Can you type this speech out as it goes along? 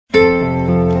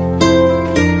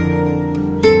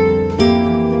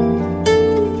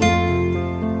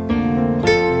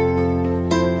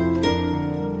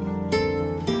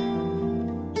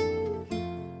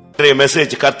இன்றைய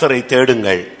மெசேஜ் கர்த்தரை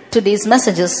தேடுங்கள். Today's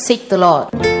message is seek the Lord.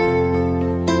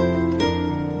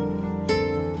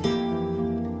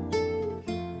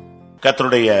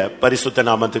 கர்த்தருடைய பரிசுத்த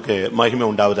நாமத்துக்கு மகிமை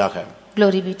உண்டாவதாக.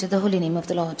 Glory be to the holy name of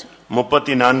the Lord.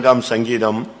 34ஆம்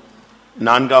சங்கீதம்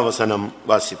 4ஆம் வசனம்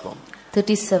வாசிப்போம்.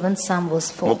 37 Psalm verse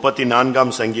 4.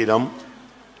 34ஆம் சங்கீதம்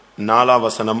 4ஆம்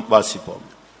வசனம் வாசிப்போம்.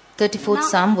 34th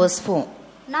Psalm verse 4.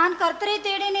 நான் கர்த்தரை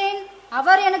தேடினேன்,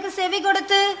 அவர் எனக்கு செவி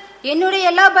கொடுத்து என்னுடைய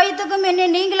எல்லா பயத்துக்கும் என்னை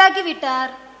நீங்களாக்கி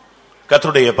விட்டார்.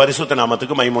 கர்த்தருடைய பரிசுத்த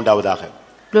நாமத்துக்கு மகிமை உண்டாவதாக.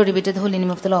 Glory be to the holy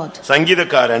name of the Lord.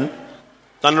 சங்கீதக்காரன்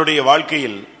தன்னுடைய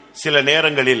வாழ்க்கையில் சில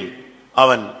நேரங்களில்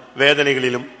அவன்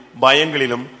வேதனைகளிலும்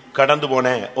பயங்களிலும் கடந்து போன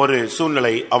ஒரு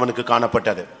சூழ்நிலை அவனுக்கு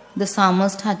காணப்பட்டது. The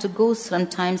psalmist had to go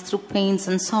sometimes through pains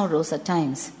and sorrows at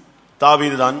times.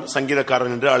 தாவீது தான்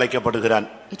சங்கீதக்காரன் என்று அழைக்கப்படுகிறான்.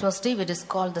 It was David is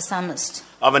called the psalmist.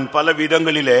 அவன் பல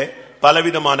விதங்களிலே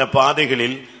பலவிதமான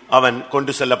பாதைகளில் அவன்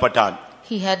கொண்டு செல்லப்பட்டான்.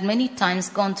 He had many times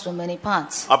gone through many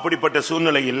paths. அப்படிப்பட்ட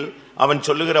சூழ்நிலையில் அவன்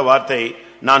சொல்லுகிற வார்த்தை,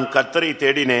 நான் கர்த்தரை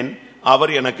தேடினேன்,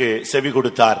 அவர் எனக்கு செவி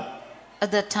கொடுத்தார்.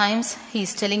 At that times he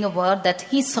is telling a word that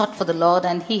he sought for the Lord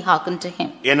and he hearkened to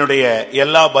him. என்னுடைய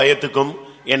எல்லா பயத்துக்கும்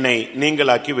என்னை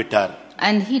நீங்களாக்கி விட்டார்.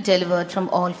 And he delivered from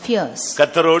all fears.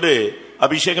 கர்த்தரோடு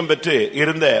அபிஷேகம் பெற்று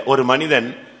இருந்த ஒரு மனிதன்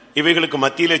இவைகளுக்கு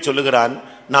மத்தியிலே சொல்லுகிறான்,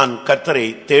 நான் கர்த்தரை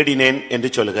தேடினேன்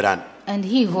என்று சொல்லுகிறான். And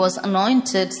he who was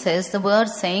anointed says the word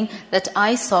saying that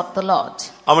I sought the Lord.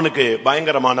 அவனுக்கு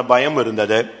பயங்கரமான பயம்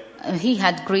இருந்தது. He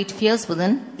had great fears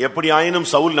within. எப்படி ஆயினும்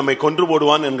சவுல் நம்மை கொன்று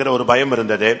போடுவான் என்கிற ஒரு பயம்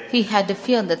இருந்தது. He had a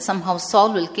fear that somehow Saul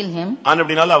will kill him.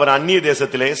 ஆனபடியால் அவர் அந்நிய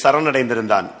தேசத்திலே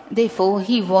சரணடைந்திருந்தான். Therefore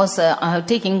he was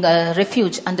taking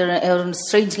refuge under a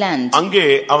strange land. அங்கே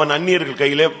அவன் அந்நியர்கள்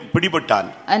கையிலே பிடிபட்டான்.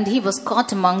 And he was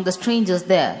caught among the strangers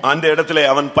there. அந்த இடத்திலே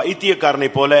அவன் பைத்தியக்காரனை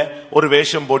போல ஒரு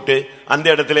வேஷம் போட்டு அந்த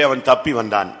இடத்திலே அவன் தப்பி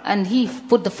வந்தான். And he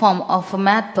put the form of a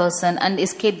mad person and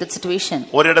escaped that situation.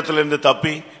 ஒரு இடத்திலிருந்து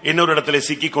தப்பி இன்னொரு இடத்திலே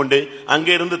சிக்கிக்கொண்டு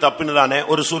அங்கே இருந்து தப்பினதான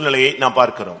ஒரு சூழ்நிலையை நாம்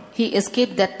பார்க்கிறோம். He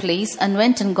escaped that place and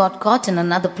went and got caught in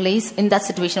another place. In that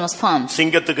situation was found.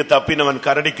 சிங்கத்துக்கு தப்பினவன்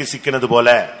கரடிக்கு சிக்கினது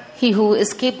போல He who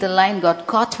escaped the lion got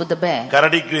caught with the bear.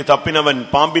 கரடிக்கு தப்பினவன்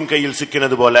பாம்பின் கையில்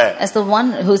சிக்கினது போல As the one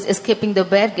who is escaping the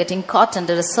bear getting caught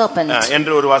under a serpent.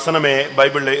 என்று ஒரு வசனமே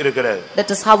பைபிள்ல இருக்கிறது.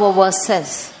 That is how a verse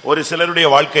says. ஒரு சிலருடைய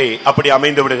வாழ்க்கை அப்படி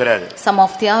அமைந்து விடுகிறது. Some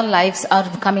of their lives are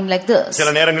becoming like this. சில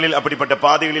நேரங்களில் அப்படிப்பட்ட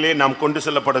பாதைகளிலே நாம் கொண்டு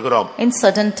செல்லப்படுகிறோம். In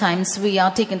certain times we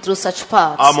are taken through such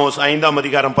paths. Amos 5ஆம்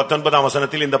அதிகாரம் 19ஆம்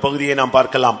வசனத்தில் இந்த பகுதியை நாம்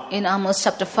பார்க்கலாம். In Amos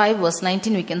chapter 5 verse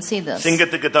 19 we can see this.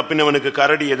 சிங்கத்துக்கு தப்பினவனுக்கு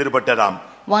கரடி எதிர்பட்டதாம்.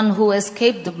 One who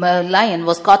escaped the lion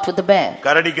was caught with the bear.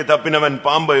 கரடிக்கு தப்பினவன்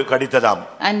பாம்பு கடித்ததாம்.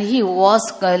 And he was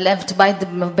left by the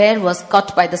bear was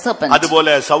caught by the serpent.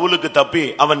 அதுபோல சவுலுக்கு தப்பி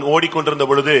அவன் ஓடிக்கொண்டிருந்த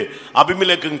பொழுது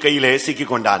அபிமெலேக்கின் கையிலே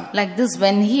சிக்கிக்கொண்டான். Like this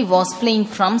when he was fleeing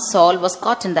from Saul was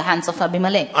caught in the hands of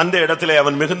Abimelech. அந்த இடத்திலே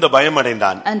அவன் மிகுந்த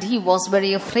பயமடைந்தான். And he was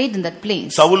very afraid in that place.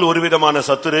 Saul ஒரு விதமான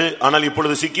சத்துரு, ஆனால்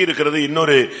இப்பொழுது சிக்கி இருக்கிறது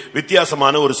இன்னொரு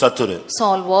வித்தியாசமான ஒரு சத்துரு.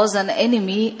 Saul was an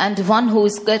enemy and one who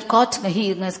is caught he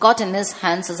is caught in his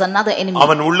hands is another enemy.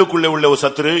 அவன் உள்ளுக்குள்ளே உள்ள ஒரு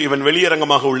சத்துரு, இவன்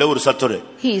வெளியரங்கமாக உள்ள ஒரு சத்துரு.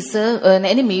 He is an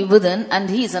enemy within and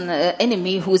he is an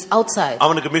enemy who is outside.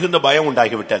 அவனுக்கு மிகுந்த பயம்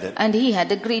உண்டாகிவிட்டது. And he had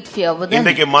a great fear within.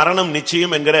 இன்றைக்கு மரணம்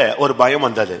நிச்சயம் என்கிற ஒரு பயம்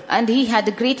வந்தது. And he had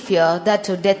a great fear that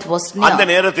death was near. அந்த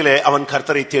நேரத்திலே அவன்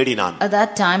கர்த்தரை தேடினான். At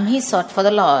that time he sought for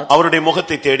the Lord. அவருடைய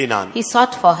முகத்தை தேடினான். He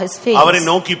sought for his face. அவரை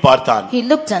நோக்கி பார்த்தான். He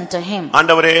looked unto him.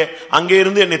 ஆண்டவரே, அங்கே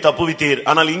இருந்து என்னை தப்புவித்தீர்,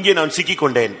 ஆனால் இங்கே நான்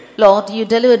சிக்கிக்கொண்டேன். Lord, you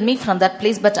delivered me from that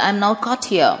place, but I am now caught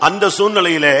here. அந்த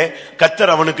சூழ்நிலையிலே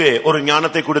கர்த்தர் அவனுக்கு ஒரு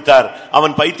ஞானத்தை கொடுத்தார்.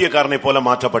 அவன் பைத்தியக்காரனை போல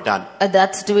மாற்றப்பட்டான். At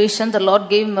that situation the Lord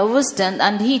gave him a wisdom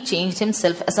and he changed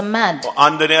himself as a mad.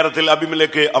 அந்த நேரத்தில்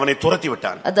அபிமெலேக்கு அவனை துரத்தி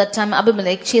விட்டான். At that time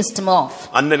Abimelech chased him off.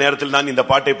 அந்த நேரத்தில் நான் இந்த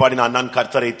பாட்டை பாடினான், நான்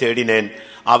கர்த்தரை தேடினேன்,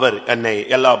 அவர் என்னை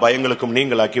எல்லா பயங்களுக்கும்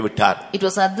நீங்களாக்கி விட்டார். It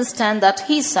was at this time that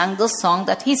he sang this song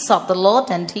that he sought the Lord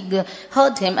and he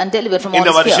heard him and delivered from all his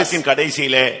இந்த fears. வருஷத்தின்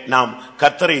கடைசியிலே நாம்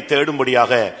கர்த்தரை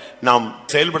தேடும்படியாக நாம்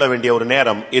செயல்பட வேண்டிய ஒரு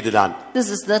நேரம் இதுதான். This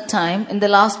is the time in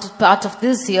the last part of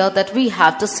this year that we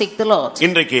have to seek the Lord.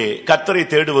 இன்றைக்கு கர்த்தரை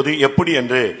தேடுவது எப்படி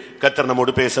என்று கர்த்தர்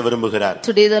நம்மோடு பேச விரும்புகிறார்.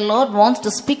 Today the Lord wants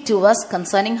to speak to us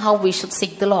concerning how we should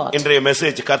seek the Lord. இன்றைய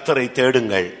மெசேஜ் கர்த்தரை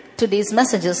தேடுங்கள். Today's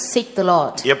message is seek the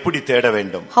Lord. எப்படி தேட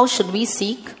வேண்டும்? How should we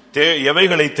seek?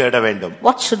 எவைகளை தேட வேண்டும்?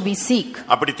 What should we seek?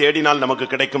 அப்படி தேடினால் நமக்கு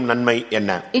கிடைக்கும் நன்மை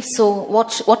என்ன? If so,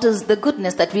 what is the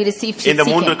goodness that we receive? இந்த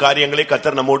மூன்று காரியங்களை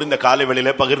கர்த்தர் நம்மோடு இந்த காலை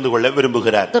வேளையிலே பகிர்ந்து கொள்ள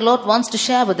விரும்புகிறார். The Lord wants to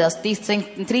share with us these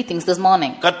three things this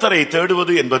morning. கர்த்தரை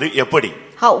தேடுவது என்பது எப்படி?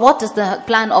 What is the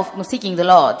plan of seeking the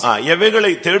Lord?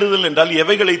 எவைகளை தேடுதல் என்றால்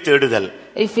எவைகளை தேடுதல்?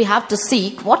 If we have to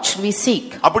seek, what should we seek?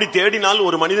 அப்படி தேடினால்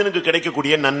ஒரு மனிதனுக்கு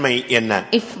கிடைக்கக்கூடிய நன்மை என்ன?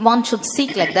 If one should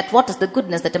seek like that, what is the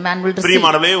goodness that a man will receive?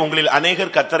 பிரியமானவர்களே, உங்களில்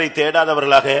அநேகர் கர்த்தரை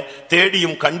தேடாதவர்களாக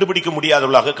தேடியும் கண்டுபிடிக்க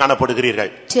முடியாதவர்களாக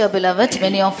காணப்படுகிறீர்கள். Dear beloved,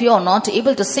 many of you are not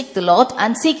able to seek the Lord,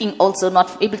 and seeking also not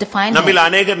able to find him. நம்மில்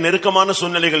அநேகர் நெருக்கமான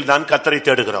சூழ்நிலைகள் தான் கர்த்தரை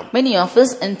தேடுகிறோம். Many of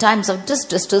us in times of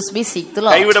distress we seek the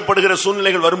Lord. கைவிடப்படுகிற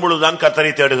சூழ்நிலைகள் வரும்பொழுது தான்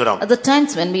கர்த்தரை தேடுகிறோம். At the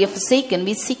times when we are forsaken,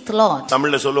 we seek the Lord.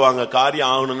 தமிழ்ல சொல்லுவாங்க, காரியம்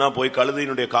ஆகணும்னா போய்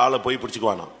கழுதையினுடைய காலை போய்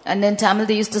பிடிச்சுக்குவானா. And in Tamil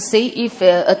they used to say, if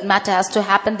a matter has to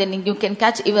happen, then you can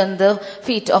catch even the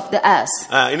feet of the ass.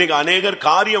 இன்னைக்கு அநேகர்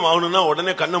காரியம் ஆகணும்னா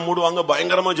உடனே கண்ணை மூடுவாங்க,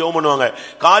 பயங்கரமா ஜெபம் பண்ணுவாங்க.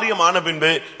 காரியம் ஆன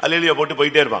பின்பு அல்லேலூயா போட்டு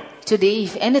போயிட்டே இருப்பாங்க. Today,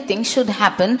 if anything should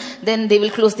happen, then they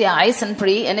will close their eyes and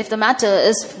pray, and if the matter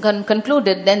is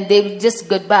concluded, then they will just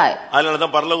goodbye. அதனால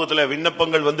தான் பரலோகத்திலே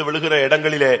விண்ணப்பங்கள் வந்து விழுகிற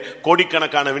இடங்களிலே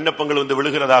கோடிக்கணக்கான விண்ணப்பங்கள் வந்து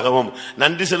விழுகிறதாகவும்,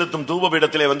 நன்றி செலுத்தும்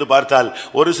தூபபீடத்திலே வந்து பார்த்தால்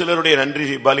ஒரு சிலருடைய நன்றி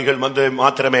பலிகள் வந்து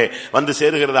மாத்திரமே வந்து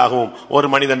சேருகிறதாகவும் ஒரு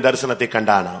மனிதன் தரிசனத்தை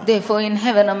கண்டானா. Therefore in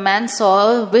heaven a man saw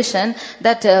a vision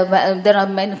that there are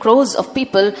many crores of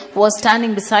people who are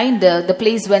standing beside the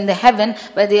place when the heaven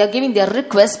where they are giving their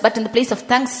request, but in the place of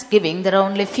thanksgiving there are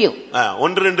only few.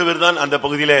 ஒன்று ரெண்டு பேர் தான் அந்த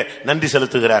பகுதியிலே நன்றி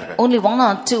செலுத்துகிறார்கள். Only one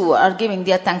or two are giving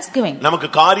their thanksgiving. நமக்கு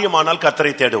காரியமானால்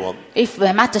கர்த்தரை தேடுவோம். If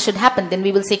a matter should happen, then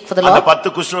we will seek for the Lord. அந்த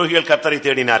 10 குஷ்டரோகிகள் கர்த்தரை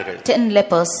தேடினார்கள். 10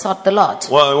 lepers sought the Lord.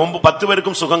 10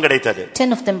 பேருக்கும் சுகம் கிடைத்தது.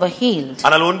 10 of them were healed.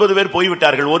 ஆனால் 9 பேர் போய்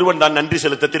விட்டார்கள். ஒருவன் தான் நன்றி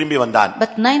செலுத்த திரும்பி வந்தான்.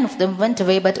 But 9 of them went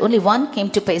away, but only one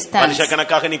came to pay thanks.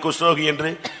 வருஷக்கணக்காக நீ குஷ்டரோகி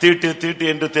என்று தீட்டு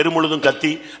என்று தெருமுழுதும்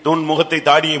கத்தி உன் முகத்தை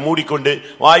தாடியை மூடிக்கொண்டு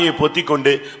வாயை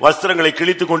பொத்திக்கொண்டு வஸ்திரங்களை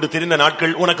கிழித்துக்கொண்டு திரிந்த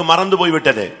நாட்கள் உனக்கு மறந்து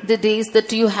போய்விட்டது. The days that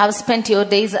you have spent your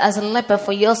days as a leper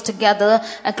for years together,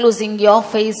 closing your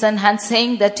face and hands,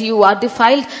 saying that you are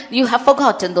defiled, you have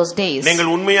forgotten those days.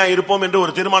 நீங்கள் உண்மையா இருப்போம் என்று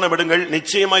ஒரு தீர்மானம் எடுங்கள்,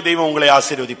 நிச்சயமாய் தெய்வம் உங்களை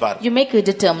ஆசீர்வதிப்பார். You make a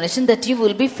determination that you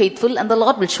will be faithful and the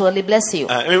Lord will surely bless you.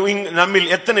 நம்மில்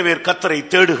எத்தனை பேர் கர்த்தரை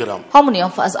தேடுகிறோம்? How many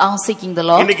of us are seeking the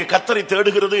Lord? இன்னைக்கு கர்த்தரை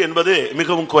தேடுகிறது என்பது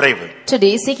மிகவும் குறைவு.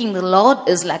 Today seeking the Lord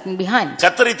is lacking behind.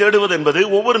 கர்த்தரை தேடுவது என்பது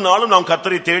ஒவ்வொரு நாளும் நாம்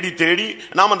கர்த்தரை தேடி தேடி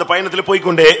நாம் அந்த பயணத்திலே போய்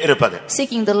கொண்டே இருப்பது.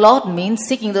 Seeking the Lord means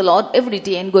seeking the Lord every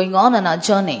day and going on our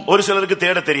journey. ஒரு சிலருக்கு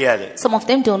தேட தெரியாது. Some of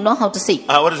them don't know how to seek.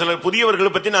 ஒரு சிலர்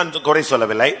புதியவர்களை பத்தி நான் குறை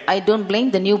சொல்லவில்லை. I don't blame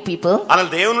the new people. ஆனால்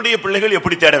தேவனுடைய பிள்ளைகள்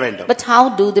எப்படி தேட வேண்டும்? But how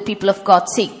do the people of God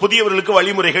seek? புதியவர்களுக்கு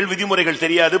வழிமுறைகள் விதிமுறைகள்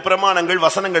தெரியாது, பிரமாணங்கள்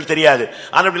வசனங்கள் தெரியாது.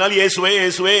 ஆனபடியால் இயேசுவே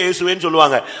இயேசுவே இயேசுவேன்னு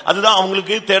சொல்லுவாங்க. அதுதான்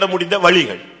அவங்களுக்கு தேட முடிந்த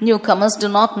வழிகள். Newcomers do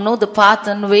not know the path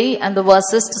and way and the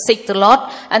verses to seek the Lord,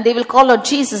 and they will call out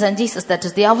Jesus, and Jesus, that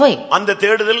is their way. அந்த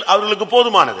தேடுதல் அவர்களுக்கு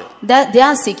போதுமானது.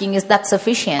 Their seeking is that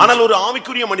sufficient. ஆனால் ஒரு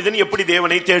ஆவிக்குரிய மனிதன் எப்படி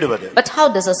தேவனை தேடுவது? But how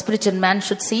does a spiritual man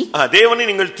should seek? தேவனை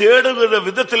நீங்கள் தேடுகிற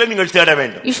விதத்திலே நீங்கள் தேட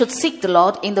வேண்டும். You should seek the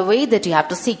Lord in the way that you have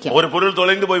to seek him. ஒரு பொருள்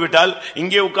தொலைந்து போய்விட்டால்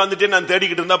இங்கே உட்கார்ந்துட்டே நான்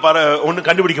தேடிக்கிட்டு இருந்தா ஒண்ணு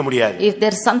கண்டுபிடிக்க முடியாது. If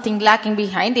there is something lacking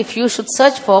behind, if you should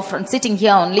search for from sitting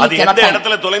here only, you cannot எந்த find.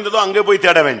 இடத்துல தொலைந்ததோ அங்கே போய்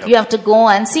தேட வேண்டும். You have to go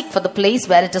and seek for the place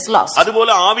where it is lost.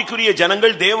 அதுபோல ஆவிக்குரிய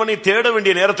ஜனங்கள் தேவனை தேட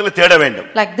வேண்டிய நேரத்தில் தேட வேண்டும்.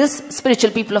 Like this,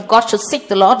 spiritual people of God should seek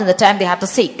the Lord in the time they have to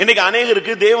seek. இன்னைக்கு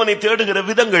अनेகருக்கு தேவனை தேடுகிற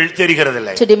விதங்கள்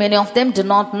தெரிகிறதில்லை. Today many of them do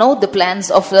not know the plans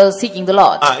of seeking the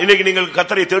Lord. இன்னைக்கு நீங்கள்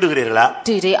கர்த்தரை தேடுகிறீர்களா?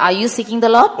 Today are you seeking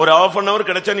the Lord? ஒரு half an hour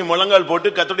கிடைச்சா நீ முழங்கால்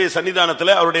போட்டு கர்த்தருடைய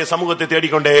சன்னிதானத்திலே அவருடைய சமூகத்தை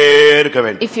தேடிக்கொண்டே இருக்க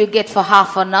வேண்டும். If you get for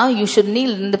half an hour, you should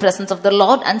kneel in the presence of the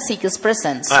Lord and seek his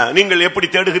presence. நீங்கள் எப்படி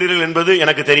தேடுகிறீர்கள் என்பது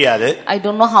எனக்கு தெரியாது. I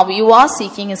don't know how you are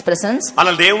seeking his presence.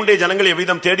 ஆனால் தேவனுடைய ஜனங்கள்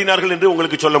எவ்விதம் தேடினார்கள் என்று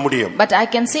உங்களுக்கு சொல்ல முடியும். But I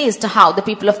can say as to how the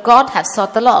people of God have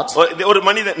sought the Lord. ஒரு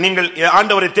மனிதன் நீங்கள்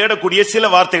ஆண்டவரை தேடக்கூடிய சில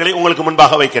வார்த்தைகளை உங்களுக்கு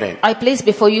முன்பாக வைக்கிறேன். I place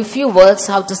before you few words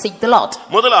how to seek the Lord.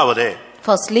 முதலாவது,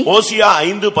 firstly, ஓசியா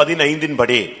 5:15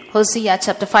 படி, Hosea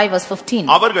chapter 5 verse 15.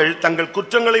 அவர்கள் தங்கள்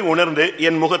குற்றங்களை உணர்ந்து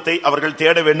என் முகத்தை அவர்கள்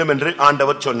தேட வேண்டும் என்று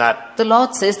ஆண்டவர் சொன்னார். The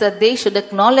Lord says that they should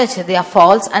acknowledge their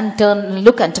faults and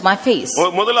look unto my face.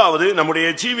 முதலாவது, நம்முடைய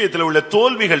ஜீவியத்தில் உள்ள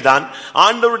தோல்விகள் தான்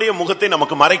ஆண்டவருடைய முகத்தை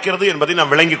நமக்கு மறைக்கிறது என்பதை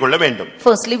நாம் விளங்கிக் கொள்ள வேண்டும்.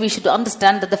 Firstly, we should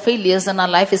understand that the failures in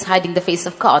our life is hiding the face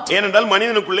of God. ஏனென்றால்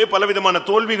மனிதனுக்குள்ளே பலவிதமான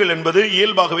தோல்விகள் என்பது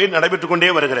இயல்பாகவே நடைபெற்றுக்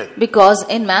கொண்டே வருகிறது. Because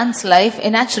in man's life,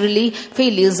 naturally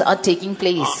failures are taking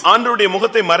place. ஆண்டவருடைய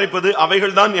முகத்தை மறைப்பது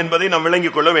அவைகள்தான் என்பதை நாம்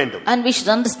விளங்கிக் கொள்ள வேண்டும். And we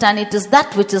should understand it is that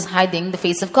which is hiding the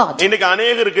face of God. இன்னைக்கு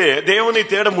अनेகருக்கு தேவனை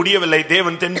தேட முடியவில்லை,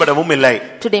 தேவன் தென்படவும் இல்லை.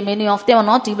 Today many of them are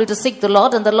not able to seek the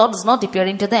Lord, and the Lord is not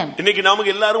appearing to them. இன்னைக்கு நாம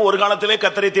எல்லாரும் ஒரு காலத்திலே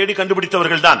கர்த்தரை தேடி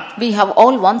கண்டுபிடித்தவர்கள்தான். We have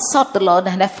all once sought the Lord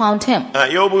and have found him.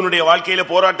 யோபுவினுடைய வாழ்க்கையிலே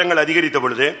போராட்டங்கள் அதிகரித்த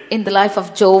பொழுது, in the life of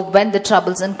Job, when the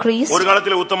troubles increased, ஒரு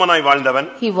காலத்திலே உத்தமனாய் வாழ்ந்தவன்,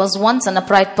 he was once an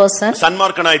upright person,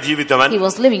 சன்மார்க்கனாய் ஜீவித்தவன், he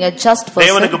was living a just person,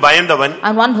 தேவனுக்கு பயந்தவன், பயந்தவன்,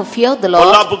 and one who feared the Lord,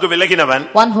 பொல்லாப்புக்கு விலகினவன்,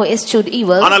 one who eschewed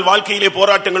evil. ஆனால் வாழ்க்கையிலே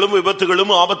போராட்டங்களும்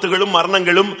விபத்துகளும் ஆபத்துகளும்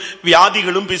மரணங்களும்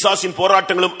வியாதிகளும் பிசாசின்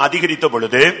போராட்டங்களும் அதிகரித்த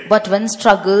பொழுது, but when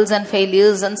struggles and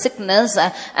failures and sickness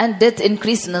and death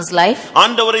increased in his life,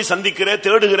 ஆண்டவரை சந்திக்கிற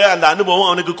தேடுகிற அந்த அனுபவம்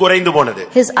அவனுக்கு குறைந்து போனது.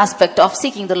 his aspect of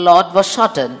seeking the Lord was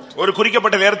shortened. ஒரு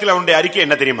குறிக்கப்பட்ட நேரத்தில் அவனுடைய அறிக்கை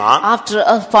என்ன தெரியுமா? After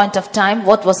a point of time,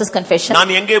 what was his confession?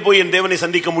 நான் எங்கே போய் என் தேவனை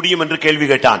சந்திக்க முடியும் என்று கேள்வி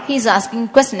கேட்டான். He is asking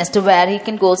question as to where he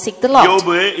can go seek the Lord.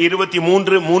 யோபு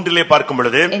 23:3 பார்க்கும்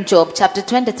பொழுது, in Job chapter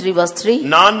 23 verse 3,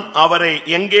 நான் அவரை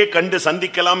எங்கே கண்டு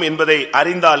சந்திக்கலாம் என்பதை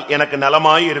அறிந்தால் எனக்கு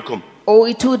நலமாய் இருக்கும். oh,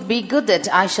 it would be good that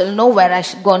I shall know where I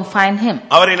should go and find him.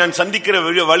 அவரை நான் சந்திக்கிற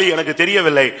வழி எனக்கு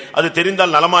தெரியவில்லை, அது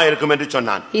தெரிந்தால் நலமாய் இருக்கும் என்று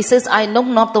சொன்னான். He says, I know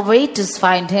not the way to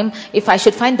find him. If I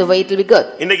should find the way, it will be good.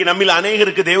 இன்னைக்கு நம்மில்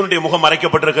अनेகருக்கு தேவனுடைய முகம்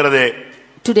மறைக்கப்பட்டிருக்கிறது.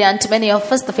 Today unto many of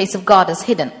us the face of God is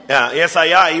hidden.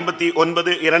 ஏசாயா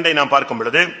 59:2 நாம் பார்க்கும்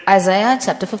பொழுது, Isaiah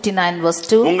chapter 59 verse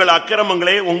 2, உங்கள்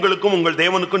அக்கிரமங்களே உங்களுக்கும் உங்கள்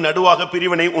தேவனுக்கும் நடுவாக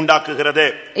பிரிவினை உண்டாக்குகிறது.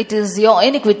 it is your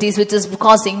iniquities which is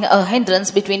causing a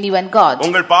hindrance between you and God.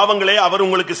 உங்கள் பாவங்களே அவர்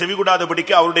உங்களுக்கு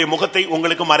செவிகொடாதபடிக்கு அவருடைய முகத்தை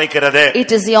உங்களுக்கு மறைக்கிறது.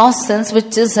 It is your sins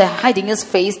which is hiding his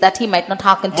face that he might not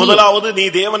hearken to you. முதலாவது நீ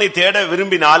தேவனை தேட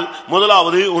விரும்பினால்,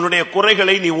 முதலாவது உன்னுடைய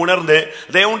குறைகளை நீ உணர்ந்து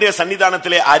தேவனுடைய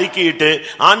சன்னிதானத்திலே அறிக்கையிட்டு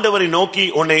ஆண்டவரை நோக்கி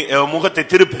உன்னை முகத்தை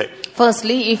திருப்பு.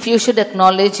 Firstly, if you should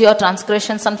acknowledge your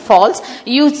transgressions and faults,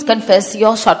 you confess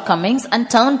your shortcomings and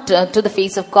turn to the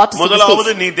face of God to seek his face.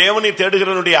 முதலாவது நீ தேவனை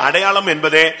தேடுகிறவனுடைய அடையாளம்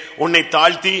என்பதே உன்னை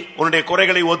தாழ்த்தி உன்னுடைய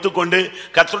குறைகளை ஒத்துக்கொண்டு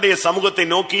கர்த்தருடைய சமூகத்தை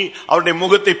நோக்கி அவருடைய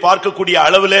முகத்தை பார்க்கக்கூடிய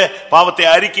அளவிலே பாவத்தை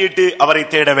அறிக்கையிட்டு அவரை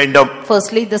தேட வேண்டும்.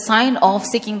 Firstly, the sign of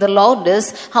seeking the Lord is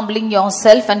humbling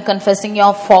yourself and confessing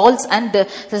your faults and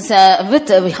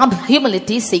with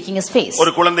humility seeking his face.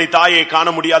 ஒரு குழந்தை தாயை காண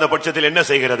முடியாத பட்சத்தில் என்ன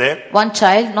செய்கிறது? One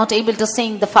child not able to see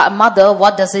the mother,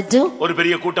 what does it do? ஒரு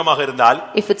பெரிய கூட்டமாக இருந்தால்,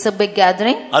 if it's a big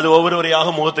gathering, அது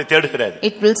ஒவ்வொருவரையாக முகத்தை தேடுகிறது.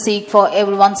 it will seek for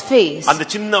everyone's face. அந்த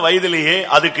சின்ன வயதிலேயே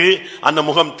அதுக்கு அந்த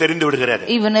முகம் தெரிந்து விடுகிறது.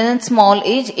 Even in small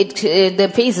age, the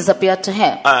faces appear to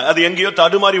him. அது எங்கேயோ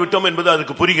தடுமாறி விட்டோம் என்பது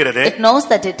அதுக்கு புரிகிறது. It knows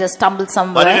that it has stumbled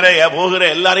somewhere. வருகிற போகிற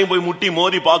எல்லாரையும் போய் முட்டி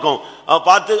மோதி பார்க்கும்.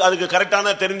 பார்த்து அதுக்கு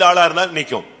கரெக்டான தெரிந்த ஆளா இருந்தா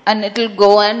நிக்கும். And it will go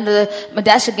and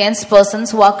dash against persons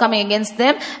who are coming against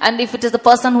them, and if it is the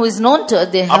person who is known to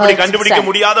the அப்படி கண்டுபிடிக்க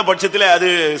முடியாத பட்சத்திலே அது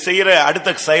செய்யற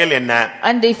அடுத்த செயல் என்ன?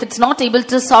 and if it's not able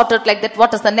to sort out like that,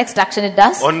 what is the next action it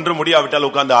does? ஒன்று முடியாவிட்டால்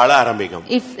உட்கார்ந்து அழ ஆரம்பிக்கும்.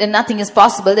 if nothing is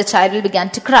possible, the child will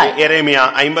begin to cry. எரேமியா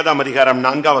 50 அதிகாரம்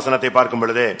 4 வசனத்தை பார்க்கும்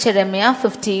பொழுது, Jeremiah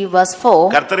 50 verse 4,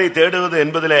 கர்த்தரை தேடுவது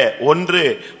என்பதிலே ஒன்று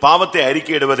பாவத்தை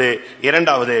அறிக்கையிடுவது,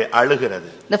 இரண்டாவது அழுகிறது.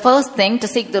 the first thing to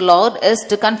seek the Lord is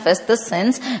to confess the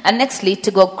sins, and nextly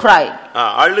to go cry.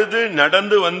 அழுது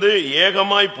நடந்து வந்து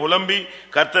ஏகமாய் புலம்பி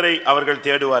கர்த்தரை அவர்கள்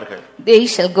தேடுவார்கள். They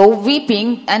shall go weeping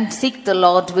and seek the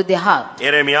Lord with their heart.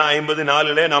 எரேமியா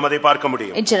 54 நாம் அதை பார்க்க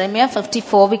முடியும். In Jeremiah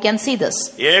 54 we can see this.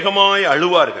 ஏகமாய்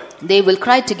அழுவார்கள். They will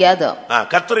cry together.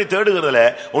 கர்த்தரை தேடுகிறதுல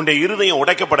உன்னுடைய இருதயம்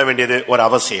உடைக்கப்பட வேண்டியது ஒரு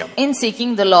அவசியம். In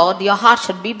seeking the Lord, your heart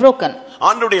should be broken.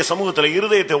 ஆண்டவருடைய சமூகத்துல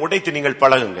இருதயத்தை உடைத்து நீங்கள்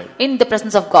பழகுங்கள். In the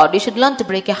presence of God, you should learn to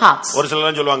break your hearts. ஒரு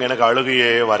சிலர் சொல்வாங்க, எனக்கு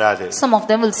அழுகையே வராது. Some of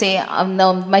them will say, no,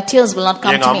 my tears will not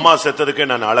come to me. எங்க அம்மா செத்ததுக்கு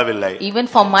நான் அழவில்லை. Even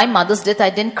for my mother's death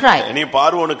I didn't cry. நீ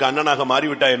பார்வோனுக்கு அண்ணனாக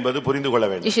மாறிவிட்டாய் என்பது புரிந்து கொள்ள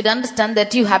வேண்டும். You should understand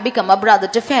that you have become a brother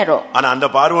to Pharaoh. ஆனா அந்த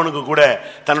பார்வோனுக்கு கூட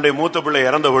தன்னுடைய மூத்த பிள்ளை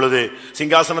இறந்த பொழுது,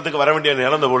 சிங்காசனத்துக்கு வர வேண்டிய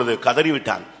இறந்த பொழுது கதறி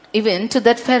விட்டான். Even to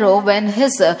that Pharaoh, when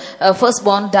his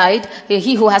firstborn died,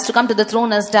 he who has to come to the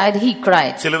throne has died, he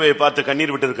cried. சிலுவையை பார்த்து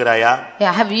கண்ணீர் விட்டிருக்கிறாயா?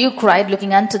 Yeah, have you cried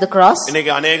looking unto the cross?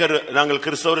 இன்னைக்கு अनेகர் நாங்கள்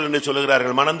கிறிஸ்தவர்கள் என்று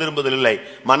சொல்கிறார்கள். மனம் திரும்புதல் இல்லை.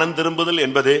 மனம் திரும்புதல்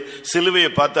என்பது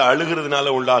சிலுவையை பார்த்து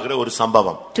அழுகிறதுனால உண்டாகிற ஒரு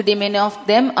சம்பவம். Today many of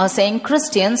them are saying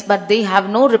Christians, but they have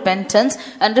no repentance,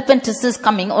 and repentance is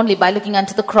coming only by looking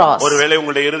unto the cross. ஒருவேளை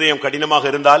உங்களுடைய இருதயம் கடினமாக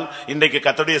இருந்தால், இன்றைக்கு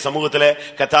கர்த்தருடைய சமூகத்திலே,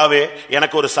 கர்த்தாவே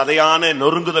எனக்கு ஒரு சதையான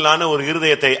நொறுங்குதலான ஒரு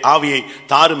இருதயத்தை ஆவியை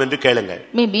தாரும் என்று கேளுங்க.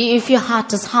 Maybe if your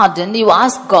heart is hardened, you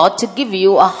ask God to give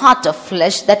you a heart of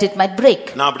flesh that it might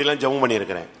break. நான் அப்படிலாம் ஜெபம் பண்ணி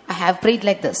இருக்கிறேன். I have prayed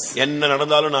like this. என்ன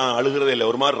நடந்தாலும் நான் அழுகிறதே இல்ல.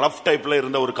 ஒரு மாதிரி ரஃப் டைப்ல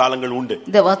இருந்த ஒரு காலங்கள் உண்டு.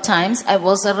 There were times I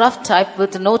was a rough type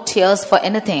with no tears for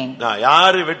anything. நான்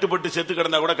யாரு வெட்டுப்பட்டு செத்து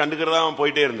கிடந்தா கூட கண்டுக்கிறதா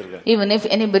போயிட்டே இருந்திருக்கேன். Even if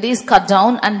anybody is cut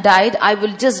down and died, I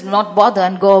will just not bother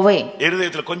and go away.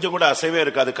 இருதயத்துல கொஞ்சம் கூட அசைவே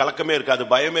இருக்காது, கலக்கமே இருக்காது,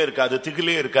 பயமே இருக்காது,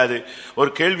 திகிலே இருக்காது,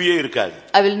 ஒரு கேள்வியே இருக்காது.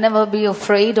 I will never be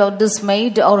afraid or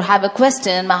dismayed or have a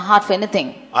question in my heart for anything.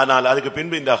 ஆனால் அதுக்கு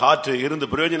பின்பு இந்த ஹார்ட் இருந்து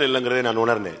பிரயோஜனம் இல்லங்கறதை நான்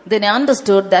உணர்ந்தேன். Then I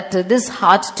understood that this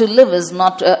heart to live is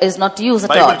not used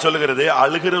at all. Bible சொல்லுகிறது,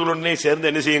 அழுகிறவர்களுடனே சேர்ந்து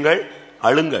என்ன செய்யுங்கள்?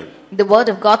 அழுங்கள். The word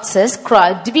of God says, cry,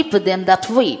 weep with them that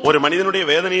weep. ஒரு மனிதனுடைய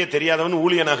வேதனையை தெரியாதவன்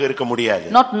ஊழியனாக இருக்க முடியாது.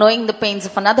 Not knowing the pains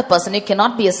of another person, you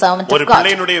cannot be a servant of God. ஒரு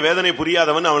பிள்ளையினுடைய வேதனை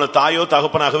புரியாதவன் அவன் தாயோ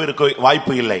தகப்பனாகவே இருக்க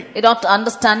வாய்ப்பு இல்லை. Without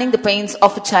understanding the pains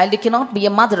of a child, you cannot be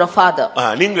a mother or father.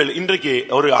 நீங்கள் இன்றைக்கு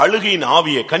ஒரு அழுகையின்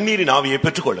ஆவியை, கண்ணீரின் ஆவியை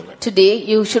பெற்றுக்கொள்ளுங்கள். Today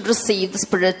you should receive the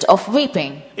spirit of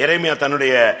weeping. எரேமியா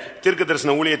தன்னுடைய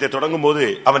தீர்க்கதரிசன ஊழியத்தை தொடங்கும்போது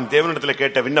அவன் தேவனிடத்தில்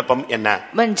கேட்ட விண்ணப்பம் என்ன?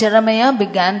 When Jeremiah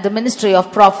began the ministry of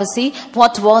prophecy,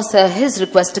 what was his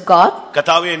request to God?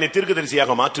 கர்த்தாவே என்னை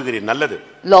தீர்க்கதரிசியாக மாற்றுகிறீர், நல்லது.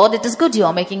 Lord, it is good you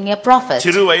are making me a prophet.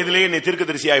 சிறு வயதிலே என்னை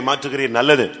தீர்க்கதரிசியாய் மாற்றுகிறீர்,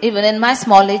 நல்லது. Even in my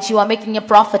small age you are making me a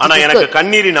prophet. ஆனா எனக்கு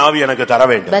கண்ணீரின் ஆவி எனக்கு தர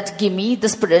வேண்டும். But give me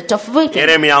the spirit of weeping.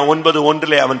 எரேமியா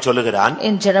 9:1 அவன் சொல்லுகிறான்.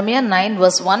 In Jeremiah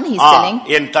 9:1 he is telling,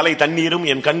 என் தலை தண்ணீரும்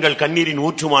என் கண்கள் கண்ணீரின்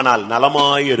ஊற்றுமானால்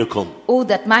நலமாய் இருக்கும். Oh,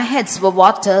 that my heads were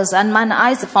waters and mine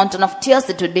eyes a fountain of tears,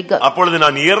 it would be good. அப்பொழுது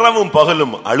நான் இரவும்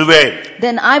பகலும் அழுவேன்.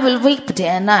 Then I will weep day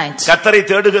and night. கர்த்தரை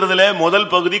தேடுகிறதிலே முதல்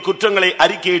பகுதி குற்றங்களை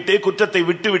அறிக்கையிட்டு குற்றத்தை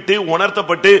விட்டுவிட்டு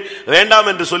உணர்த்தப்பட்டு வேண்டாம்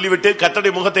என்று சொல்லிவிட்டு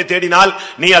கர்த்தருடைய முகத்தை தேடினால்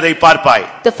நீ அதை பார்ப்பாய்.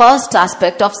 The first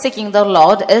aspect of seeking the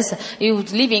Lord is you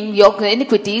leaving your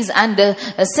iniquities and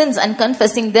sins and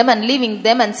confessing them and leaving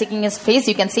them and seeking his face,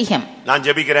 you can see him. நான்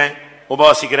ஜெபிக்கிறேன்,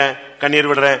 உபவாசிக்கிறேன், கண்ணீர்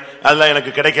விடுறேன், அதெல்லாம்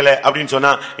எனக்கு கிடைக்கல அப்படினு சொன்னா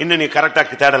இன்னும் நீ கரெக்ட்டா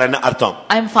தேடலன்னு அர்த்தம்.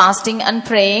 I am fasting and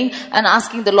praying and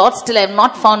asking the Lord, still I have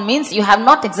not found, means you have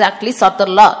not exactly sought the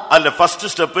Lord. அல்ல ஃபர்ஸ்ட்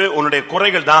ஸ்டெப் உன்னுடைய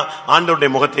குறைகள் தான் ஆண்டவருடைய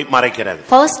முகத்தை மறைக்கிறது.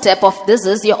 First step of this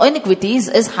is your iniquities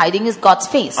is hiding is God's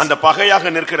face. அந்த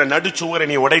பகையாக நிற்கிற நடுச்சுவரை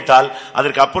நீ உடைத்தால்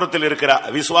அதற்கு அப்புறத்தில் இருக்கிற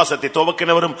விசுவாசத்தை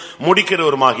துவக்கினவரும்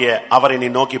முடிக்கிறவருமாகிய அவரை நீ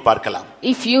நோக்கி பார்க்கலாம்.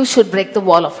 If you should break the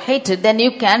wall of hatred, then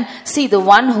you can see the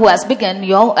one who has begun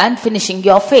your and finishing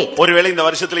your faith. ஒருவேளை இந்த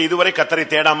வருஷத்துல இதுவரை கர்த்தரை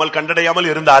தேடாமல் கண்டடையாமல்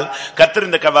இருந்தால் கர்த்தர்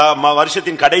இந்த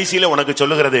வருஷத்தின் கடைசியில உனக்கு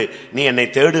சொல்லுகிறது நீ என்னை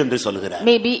தேடு என்று சொல்கிறார்.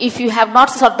 Maybe if you have not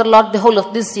sought the Lord the whole of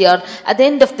this year, at the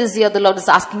end of this year the Lord is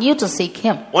asking you to seek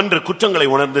him. ஒன்று குற்றங்களை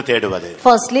உணர்ந்து தேடுவது.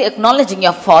 Firstly, acknowledging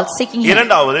your faults, seeking him.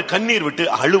 இரண்டாவது கண்ணீர் விட்டு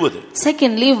அழுவது.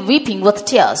 Secondly, weeping with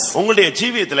tears. உங்களுடைய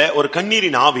ஜீவியத்திலே ஒரு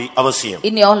கண்ணீரின் ஆவி அவசியம்.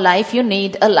 In your life you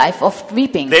need a life of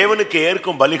weeping. தேவனுக்கு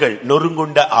ஏற்கும் பலிகள்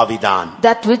நொறுங்குண்ட ஆவிதான்.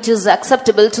 That which is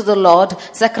acceptable to the Lord,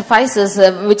 sacrifices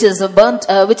which is burnt,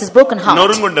 which is broken heart.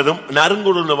 நொறுங்குண்டதும்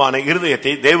நறுங்குண்டதுமான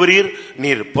இருதயத்தை தேவரீர்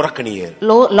நீர் புறக்கணியீர்.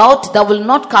 Lord, thou will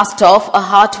not cast off a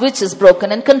heart which is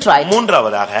broken and contrite.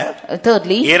 மூன்றாவதாக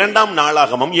thirdly, இரண்டாம்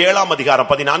நாளாகமம் 7ஆம் அதிகாரம்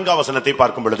 14ஆம் வசனத்தை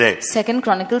பார்க்கும் பொழுது 2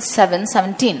 Chronicles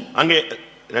 7:17 அங்கே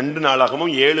 2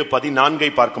 நாளாகமும்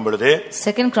 7:14 பார்க்கும் பொழுது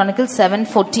 2 Chronicles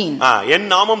 7:14 என்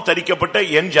நாமம் தரிக்கப்பட்ட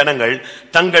என் ஜனங்கள்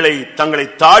தங்களை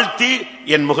தாழ்த்தி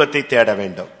என் முகத்தை தேட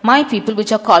வேண்டும். My people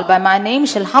which are called by my name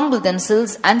shall humble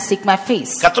themselves and seek my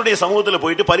face. கர்த்தருடைய சமூகத்துல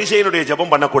போயிட்டு பரிசேயனுடைய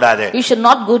ஜெபம் பண்ண கூடாது. You should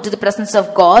not go to the presence of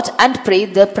God and pray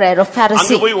the prayer of Pharisee.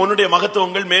 அங்க போய் உன்னுடைய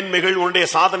மகத்துவங்கள், மேன்மைகள், உன்னுடைய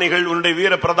சாதனைகள், உன்னுடைய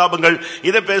வீர பிரதாபங்கள்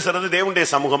இத பேசுறது தேவனுடைய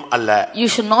சமூகம் அல்ல. You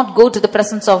should not go to the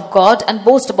presence of God and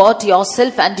boast about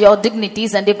yourself and your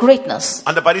dignities and your greatness.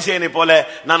 அந்த பரிசேயனை போல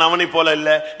நான் அவனை போல இல்ல,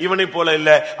 இவனை போல இல்ல,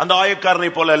 அந்த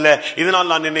ஆயக்காரனை போல இல்ல,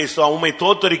 இதனால் நான் என்னை உம்மை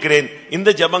தோத்தரிக்கிறேன். இந்த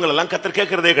ஜெபங்கள் எல்லாம் கர்த்தர்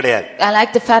கேக்குறதே கிடையாது. I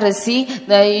like the Pharisee,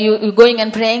 you going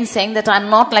and praying saying that I'm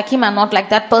not like him, I'm not like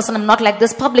that person, I'm not like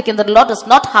this publican, the Lord is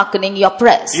not hearkening your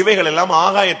prayers. இவைகள் எல்லாம்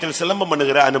ஆகாயத்தில் சிலம்பம்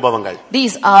பண்ணுகிற அனுபவங்கள்.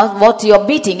 These are what you are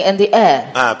beating in the air.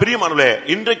 பிரியமானவர்களே,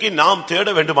 இன்றைக்கு நாம் தேட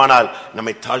வேண்டுமானால்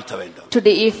நம்மை தாழ்த்த வேண்டும்.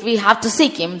 Today if we have to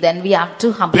seek him, then we have to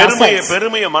humble ourselves.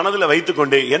 பெருமையை மனதில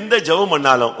வைத்துக்கொண்டு எந்த ஜெபம்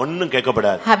பண்ணாலும் ஒண்ணும்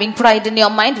கேட்கப்படாது. Having pride in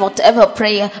your mind, whatever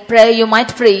prayer you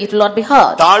might pray, it will not be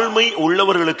heard. தாழ்மை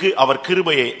உள்ளவர்களுக்கு அவர்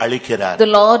கிருபையை அளிக்கிறார்.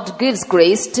 The Lord gives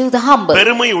grace to the humble.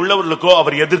 பெருமை உள்ளவர்களுக்கோ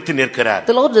அவர் எதிர்த்து நிற்கிறார்.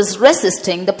 The Lord is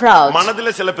resisting the proud.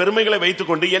 மனதில சில பெருமைகளை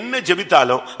வைத்துக்கொண்டு என்ன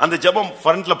ஜெபித்தாலும் அந்த ஜெபம்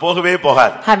ஃப்ரண்ட்ல போகவே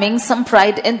போகாது. Having some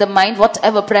pride in the mind,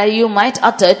 whatever prayer you might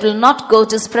utter, it will not go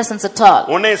to his presence at all.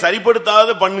 உன்னை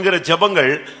சரிப்படுத்தாத பண்ணுகிற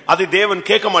ஜெபங்கள் அதை தேவன்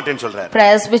கேட்க மாட்டேன்னு சொல்றார்.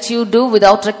 Prayers which you do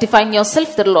without rectifying yourself,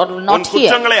 the Lord will not hear.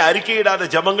 குற்றங்களை அறிக்கையிடாத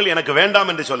ஜெபங்கள் எனக்கு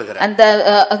வேண்டாம் என்று சொல்கிறார்.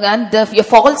 And your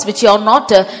faults which you are not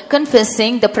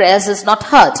confessing, the prayers is not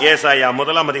heard. ஏசாயா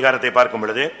 1ஆம் அதிகாரத்தை பார்க்கும்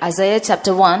பொழுது Isaiah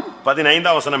chapter 1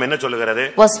 15ஆம் வசனம் என்ன சொல்கிறது?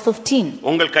 verse 15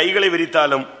 உங்கள் கைகளை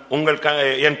விரித்தாலும்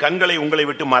என் கண்களை உங்களை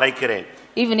விட்டு மறைக்கிறேன்.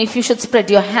 Even if you should spread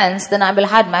your hands, then I will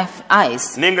hide my eyes.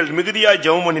 நீங்கள் மிகுதியாய்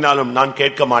ஜெபம் பண்ணினாலும் நான்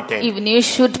கேட்க மாட்டேன். Even you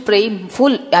should pray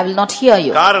full, I will not hear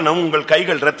you. காரணம் உங்கள்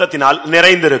கைகள் இரத்தத்தினால்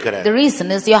நிறைந்திருக்கிறது. The reason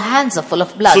is your hands are full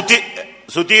of blood.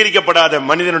 சுத்திகரிக்கப்படாத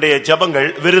மனிதனுடைய ஜெபங்கள்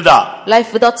விருதா. Life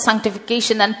without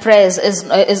sanctification and prayers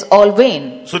is all vain.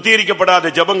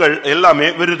 சுத்திகரிக்கப்படாத ஜெபங்கள் எல்லாமே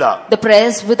விருதா. The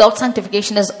prayers without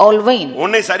sanctification is all vain.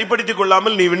 உன்னை சரிப்படுத்திக்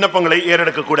கொள்ளாமல் நீ விண்ணப்பங்களை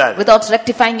ஏறெடுக்க கூடாது. Without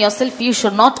rectifying yourself you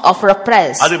should not offer a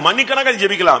prayer. அது மணிக்கணக்கில்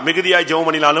ஜெபிக்கலாம், மிகுதியாய் ஜெபம்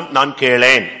பண்ணினாலும் நான்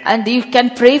கேளேன். And you can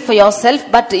pray for yourself,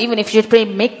 but even if you pray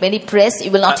make many prayers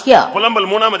you will not hear. புலம்பல்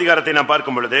 3ஆம் அதிகாரத்தை நாம்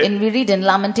பார்க்கும் பொழுது And we read in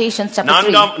Lamentations chapter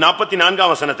 3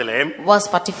 44ஆம் வசனத்திலே verse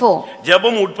 44.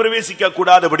 ஜெபம் உட்பிரவேசிக்க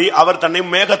கூடாதபடி அவர் தன்னை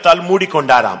மேகத்தால்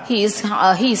மூடிக்கொண்டாராம்.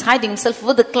 He is hiding himself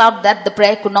with the cloud that the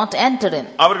prayer could not enter in.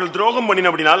 அவர்கள் துரோகம்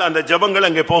பண்ணினபடியால் அந்த ஜெபங்கள்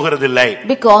அங்கே போகிறதில்லை.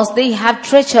 Because they have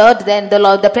treachered, then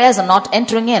the prayers are not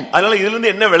entering in. அதனால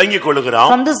இதிலிருந்து என்ன விளங்கிக்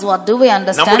கொள்கிறோம்? From this what do we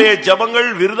understand? நம்முடைய ஜெபங்கள்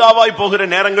விருதாவாய் போகிற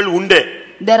நேரங்கள் உண்டு.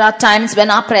 There are times when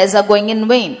our prayers are going in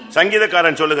vain.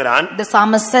 சங்கீதக்காரன் சொல்லுகிறான், The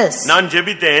psalmist says, நான்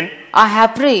ஜெபித்தேன், I have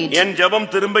prayed, என் ஜெபம்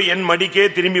திரும்ப என் மடிக்கே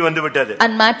திரும்பி வந்து விட்டது.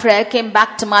 and my prayer came back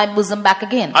to my bosom back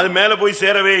again. அது மேல போய்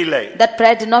சேரவே இல்லை. That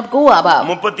prayer did not go above.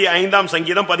 35ஆம்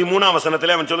சங்கீதம் 13ஆம்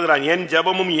வசனத்திலே அவன் சொல்கிறான், என்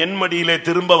ஜெபமும் என் மடியிலே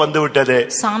திரும்ப வந்து விட்டது.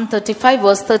 Psalm 35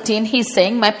 verse 13 he is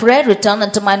saying, my prayer returned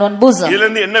unto mine own bosom.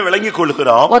 இதிலிருந்து என்ன விளங்கிக்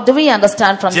கொள்கிறோம்? What do we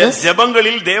understand from this?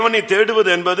 ஜெபங்களில் தேவனை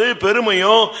தேடுவது என்பது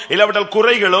பெருமையோ இல்லாவிட்டால்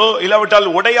குறைகளோ இல்லாவிட்டால்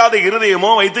உடையாத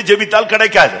இருதயமோ வைத்து ஜெபித்தால்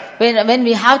கிடைக்காது. When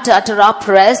we have to utter our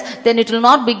prayers, then it will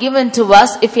not be given to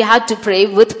us if we had to pray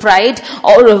with pride,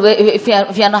 or if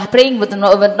we are not praying with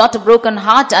not a broken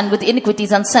heart and with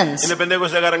iniquities and sins. இந்த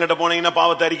பெந்தேகோஸ்தேக்காரங்கிட்ட போனீங்கன்னா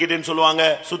பாவத்தை அறிக்கையிடுன்னு சொல்லுவாங்க,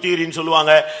 சுத்திகரின்னு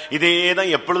சொல்லுவாங்க, இதே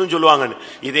தான் எப்பொழுதும் சொல்லுவாங்க.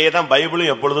 இதே தான்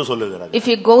பைபிளும் எப்பொழுதும் சொல்லுகிறது. If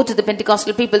you go to the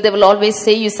Pentecostal people, they will always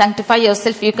say you sanctify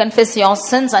yourself, you confess your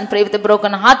sins and pray with a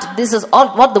broken heart. This is all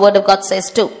what the word of God says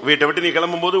too. வீட்டை விட்டு நீ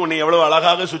கிளம்பும்போது உன்னை எவ்வளவு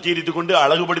அழகாக சுத்திகரித்துக் கொண்டு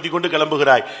அழகுபடுத்திக் கொண்டு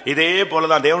கிளம்புகிறாய். இதே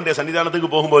போலதான் தேவனுடைய சன்னிதானத்துக்கு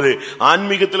போகும்போது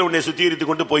ஆன்மீகத்தில் உன்னை சுத்திகரித்துக்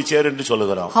கொண்டு போய் சேரு என்று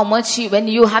சொல்லுகிறோம். How much when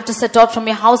you have to set out from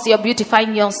your house, you are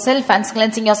beautifying yourself and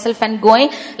cleansing yourself and going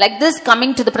like this,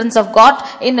 coming to the presence of God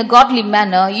in a godly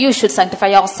manner. You should sanctify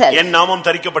yourself. என் நாமம்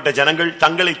தரிக்கப்பட்ட ஜனங்கள்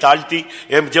தங்களை தாழ்த்தி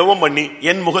ஜெபம் பண்ணி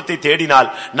என் முகத்தை தேடினால்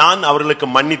நான் அவர்களுக்கு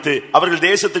மன்னித்து அவர்கள்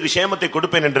தேசத்துக்கு சேமத்தை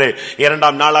கொடுப்பேன் என்று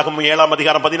 2 நாளாகமம் 7ஆம்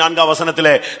அதிகாரம் 14ஆம்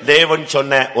வசனத்திலே தேவன்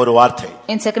சொன்ன ஒரு வார்த்தை.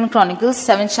 In 2 Chronicles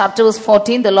 7th chapter verse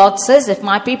 14, the Lord says, if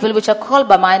my people which are called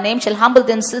by my name shall humble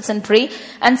themselves and pray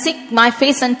and seek my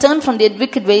face and turn from their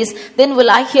wicked ways, then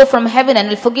will I hear from heaven and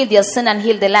will forgive their sin and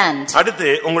heal their land. அடுத்து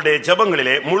உங்களுடைய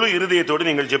ஜெபங்களிலே முழு இருதயத்தோடு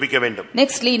நீங்கள் ஜெபிக்க வேண்டும்.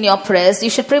 Nextly, in your prayers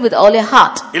you should pray with all your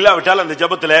heart. இல்லாவிட்டால் அந்த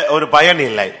ஜெபத்திலே ஒரு பயன்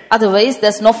இல்லை. Otherwise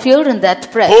there's no fear in that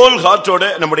prayer. whole heart ஓட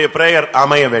நம்முடைய prayer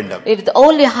அமைய வேண்டும். With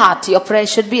all your heart your prayer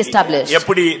should be established.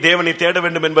 எப்படி தேவனை தேட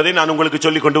வேண்டும் என்பதை நான் உங்களுக்கு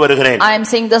சொல்லிக் கொண்டு வருகிறேன். I am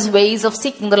saying those ways of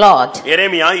seeking the Lord.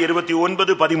 எரேமியா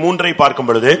 29:13 பார்க்கும்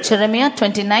பொழுது Jeremiah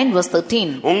 29 verse 13,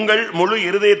 உங்கள் முழு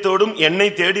இருதயத்தோடும் என்னை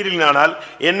தேடினால்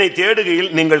என்னை தேடுகையில்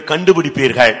நீங்கள்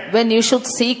கண்டுபிடிப்பீர்கள். when you should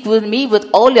seek with me with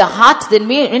all your heart, then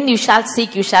when you shall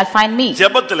seek you shall find me.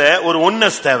 ஜெபத்திலே ஒரு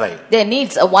ஒன்னஸ் தேவை. There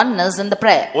needs a oneness in the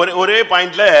prayer. ஒரே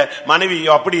பாயிண்ட்ல மனைவி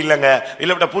அப்படி இல்லங்க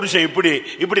இல்ல புருஷன்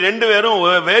இப்படி ரெண்டு பேரும்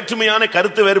வேற்றுமையான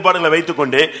கருத்து வேறுபாடுகளை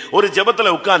வைத்துக்கொண்டு ஒரு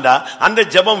ஜெபத்துல உட்கார்ந்தா அந்த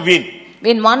ஜெபம் வீண்.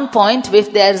 In one point, if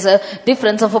there is a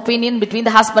difference of opinion between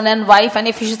the husband and wife, and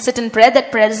if you should sit in prayer, that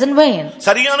prayer is in vain.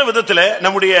 சரியான விதத்திலே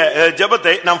நம்முடைய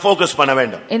ஜெபத்தை நாம் ஃபோக்கஸ் பண்ண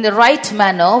வேண்டும். In the right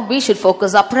manner we should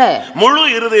focus our prayer முழு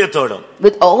இருதயத்தோடு,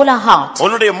 with all our heart.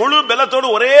 உன்னுடைய முழு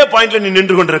பலத்தோடு ஒரே பாயிண்ட்ல நீ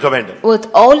நின்று கொண்டிருக்க வேண்டும். With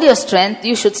all your strength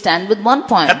you should stand with one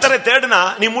point. கர்த்தரை தேடுனா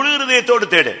நீ முழு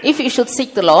இருதயத்தோடு தேடு. If you should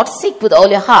seek the Lord, seek with all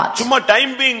your heart. சும்மா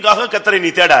டைம் பீயிங்காக கர்த்தரை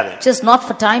நீ தேடாதே. Just not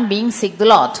for time being, seek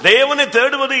the Lord. தேவனை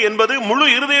தேடுவது என்பது முழு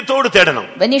இருதயத்தோடு தேடணும்.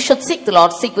 When you should seek the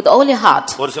Lord, seek with all your heart.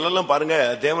 ஒரு சிலர்லாம் பாருங்க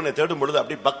தேவனை தேடும் பொழுது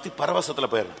அப்படி பக்தி பரவசத்துல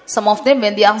போயிடும். Some of them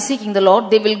when they are seeking the Lord,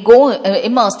 they will go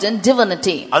immersed in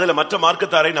divinity. அதுல மற்ற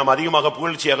மார்க்கத்தாரை நாம் அதிகமாக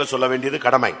புகழ்ச்சியாக சொல்ல வேண்டியது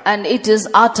கடமை. And it is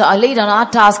laid on our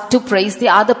task to praise the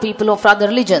other people of other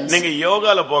religions. நீங்க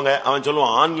யோகால போங்க, அவன்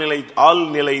சொல்லுவான்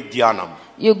ஆழ்நிலை தியானம்.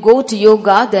 You go to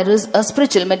yoga, there is a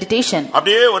spiritual meditation.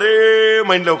 அப்படியே ஒரே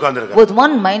மைண்ட்ல உட்கார்ந்திருக்க. With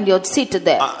one mind you are seated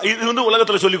there. இது வந்து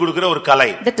உலகத்துல சொல்லி கொடுக்கிற ஒரு கலை.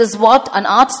 That is what an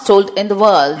art's told in the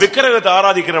world. விக்கிரகத்தை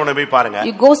ஆராதிக்கிறவனை போய் பாருங்க.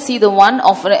 You go see the one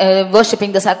of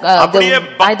worshipping the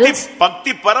idols.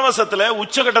 பக்தி பரவசத்துல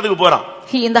உச்சகட்டத்துக்கு போறான்.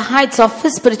 He in the heights of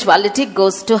his spirituality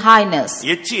goes to highness.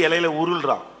 எச்சி இலையில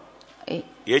உருள்றான்.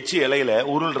 எச்சி இலையில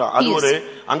உருள்றான். அது ஒரு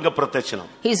அங்க பிரத்யட்சணம்.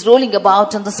 He is rolling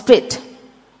about on the spit.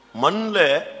 மண்ல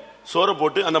சோற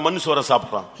போட்டு அந்த மண் சோற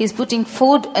சாப்பிடுறான். He is putting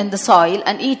food in the soil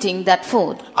and eating that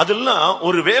food. அதெல்லாம்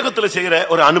ஒரு வேகத்துல செய்யற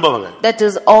ஒரு அனுபவங்க. That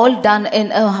is all done in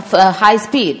a high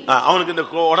speed. அவனுக்கு இந்த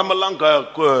உடம்பெல்லாம்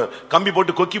கம்பி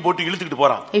போட்டு கொக்கி போட்டு இழுத்துக்கிட்டு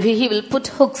போறான். He will put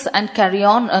hooks and carry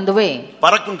on the way.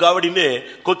 பறக்கும் காவடின்னு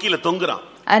கொக்கில தொங்குறான்.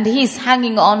 and he is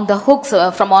hanging on the hooks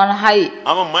from on high.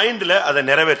 அவன் மைண்ட்ல அதை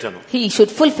நிறைவேற்றணும். He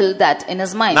should fulfill that in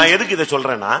his mind. நான் எதுக்கு இத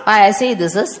சொல்றேன்னா, why I say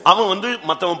this is, அவன்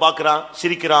மத்தவன் பார்க்கறான்,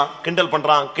 சிரிக்கிறான், கிண்டல்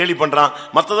பண்றான், கேலி பண்றான்,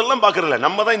 மத்ததெல்லாம் பார்க்கறல.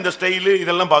 நம்ம தான் இந்த ஸ்டைல்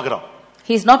இதெல்லாம் பார்க்கறோம்.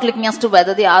 He is not looking as to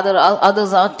whether the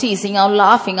others are teasing or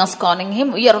laughing or scorning him.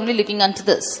 We are only looking unto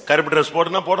this. கருப்பு Dress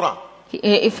போடுனா போடுறான்.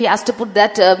 If he has to put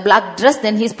that black dress,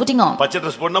 then he is putting on. பச்சை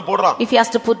Dress போடுனா போடுறான். If he has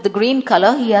to put the green color,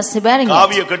 he has to wearing it.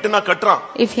 காவிய கட்டுனா கட்டறான்.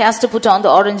 If he has to put on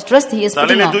the orange dress, he is putting on.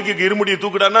 தலையில தூக்கி இருமுடியை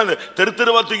தூக்குடானா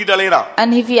தெருவா தூக்கிட்டு அலையறான்.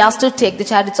 And if he has to take the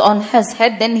chariots on his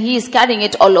head, then he is carrying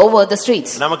it all over the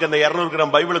streets. நமக்கு அந்த 200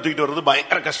 gram பைபிளை தூக்கிட்டு வரது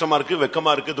பயங்கர கஷ்டமா இருக்கு,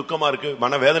 வெக்கமா இருக்கு, துக்கமா இருக்கு,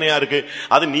 மனவேதனையா இருக்கு.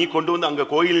 அது நீ கொண்டு வந்து அங்க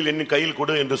கோயிலில் என்ன கையில்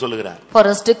கொடு என்று சொல்லுகிறார். For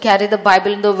us to carry the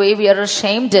Bible in the way, we are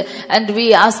ashamed, and we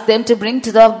ask them to bring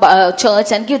to the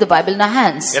church and give the Bible in our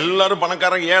hands. எல்லாரும்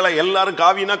பணக்காரங்க ஏழை எல்லாரும்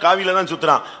காவினா காவில தான்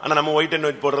சுத்துறான். ஆனா நம்ம ஒயிட் அண்ட்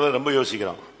ஒயிட் போடுறத ரொம்ப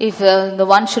யோசிக்கிறோம். If the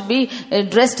one should be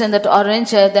dressed in that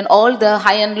orange, then all the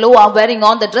high and low are wearing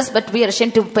on the dress, but we are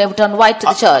ashamed to put on white to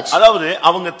the church. அதாவது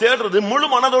அவங்க தேடுறது முழு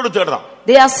மனதோடு தேடுறான்.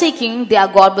 They are seeking their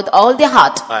God with all their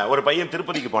heart. ஒரு பையன்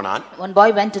திருப்பதிக்கு போனான். One boy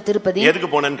went to Tirupati. எதுக்கு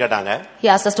போனான்னு கேட்டாங்க. He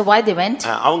asked us to why they went.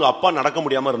 அவங்க அப்பா நடக்க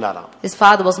முடியாம இருந்தாராம். His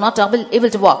father was not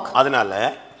able to walk. அதனால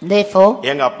therefore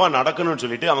எங்க அப்பா நடக்கணும்னு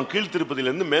சொல்லிட்டு அவன் கீழ் திருப்பதியில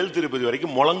இருந்து மேல் திருப்பதி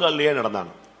வரைக்கும் முழங்கால்லயே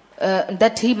நடந்தான்.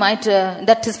 That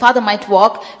his father might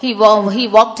walk, he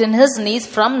walked in his knees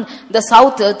from the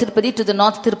south Tirupati to the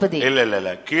north Tirupati.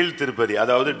 இல்ல கீழ் திருப்பதி,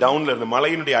 அதாவது டவுன்ல இருந்து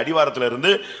மலையினுடைய அடிவாரத்துல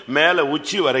இருந்து மேல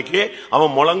உச்சி வரைக்கும்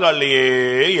அவன் முழங்கால்லயே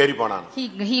ஏறி போனான்.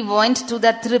 He went to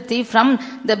that Tirupati from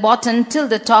the bottom till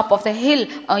the top of the hill,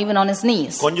 even on his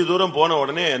knees. கொஞ்ச தூரம் போன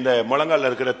உடனே அந்த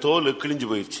முழங்கால்ல இருக்கிற தோல் கிழிஞ்சு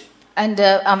போயிடுச்சு. And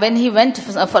when he went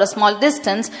for a small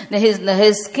distance,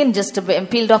 his skin just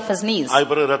peeled off his knees.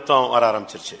 அதுக்கு ரத்தம் வர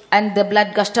ஆரம்பிச்சிருச்சு. And the blood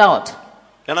gushed out.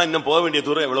 ஏன்னா இன்னும் போக வேண்டிய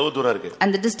தூரம் எவ்வளவு தூரம் இருக்கு.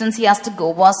 And the distance he has to go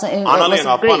was ஆனாலும்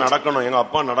எங்க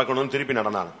அப்பா நடக்கணும் திருப்பி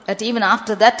நடந்தாங்க. But even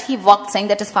after that he walked, saying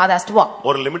that his father has to walk.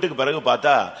 ஒரு லிமிட்டுக்கு பிறகு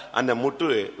பார்த்தா அந்த முட்டு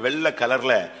வெள்ளை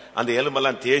கலர்ல அந்த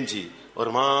எலும்பெல்லாம் தேஞ்சி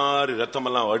ஒரு மாதிரி ரத்தம்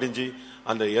எல்லாம் வடிஞ்சு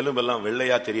அந்த எலும்பெல்லாம்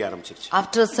வெள்ளையா தெரிய ஆரம்பிச்சிருச்சு.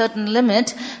 After a certain limit,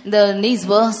 the knees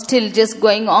were still just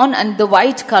going on, and the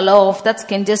white color of that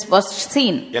skin just was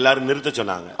seen. எல்லாரும் நிறுத்த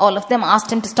சொன்னாங்க. All of them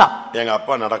asked him to stop. எங்க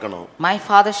அப்பா நடக்கணும். My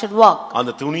father should walk.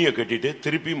 அந்த துணியை கட்டிட்டு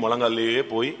திருப்பி முழங்கால்லயே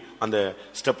போய் அந்த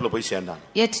ஸ்டெப்ல போய் சேர்ந்தான்.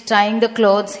 Yet tying the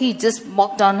clothes, he just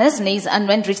walked on his knees and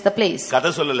went reach the place.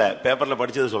 கதை சொல்லல, பேப்பர்ல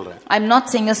படிச்சது சொல்றேன். I'm not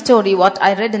saying a story what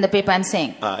I read in the paper. I'm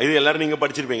saying இது எல்லாரும் நீங்க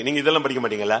படிச்சிருப்பீங்க. நீங்க இதெல்லாம் படிக்க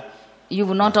மாட்டீங்களா? You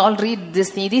will not all read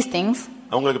these things.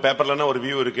 உங்களுக்கு பேப்பர்லனா ஒரு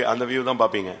வியூ இருக்கு, அந்த வியூ தான்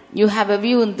பாப்பீங்க. You have a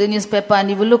view in the newspaper and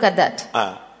you will look at that.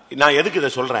 நான் எதுக்கு இத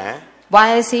சொல்றேன்? Why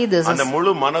I say this? அந்த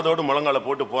முழு மனதோடு முழங்கால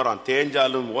போட்டு போறான்.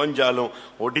 தேஞ்சாலும் ஓஞ்சாலும்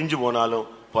ஒடிஞ்சு போனாலும்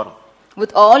போறான்.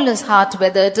 With all his heart,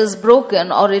 whether it is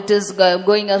broken or it is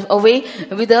going away,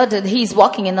 without he is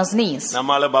walking in his knees.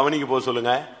 நம்மால பவனிக்கு போக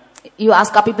சொல்லுங்க. You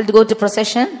ask our people to go to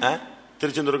procession.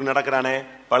 திருச்செந்தூருக்கு நடக்கறானே,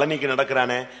 பழனிக்கு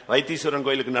நடக்கறானே, வைத்தீஸ்வரன்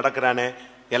கோயிலுக்கு நடக்கறானே,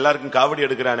 எல்லாருக்கும் காவடி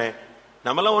எடுக்கறானே.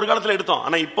 நம்மலாம் ஒரு காலத்துல எடுத்தோம்.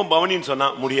 ஆனா இப்போ பவனின்னு சொன்னா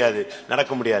முடியாது,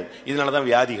 நடக்க முடியாது. இதனால தான்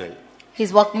வியாதிகள்.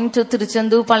 He's walking to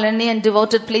Tiruchendu, Palani and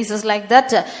devoted places like that,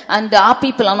 and our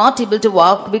people are not able to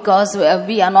walk because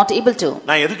we are not able to.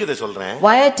 நான் எதுக்கு இத சொல்றேன்?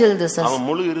 Why I tell this is அவன்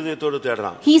முழு இதயத்தோடு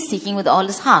தேடுறான். He is seeking with all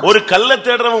his heart. ஒரு கல்லை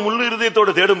தேடுறவன் முழு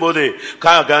இதயத்தோடு தேடும்போது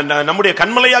நம்முடைய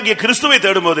கண்மலையாகிய கிறிஸ்துவை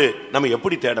தேடும்போது நம்ம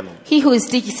எப்படி தேடணும்? He who is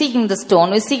seeking the stone,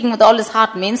 who is seeking with all his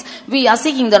heart, means we are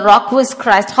seeking the rock who is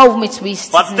Christ. How much we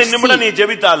 10 நிமிடம் நீ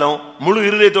ஜெபித்தாலும் முழு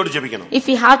இதயத்தோடு ஜெபிக்கணும். If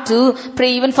we have to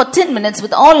pray even for 10 minutes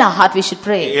with all our heart, we should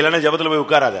pray. இல்லனா ஜெபத்துல போய்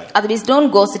உட்காராத. Otherwise don't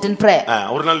go sit in prayer.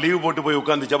 ஒரு நாள் லீவ் போட்டு போய்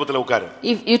உட்கார்ந்து ஜெபத்துல உட்காரு.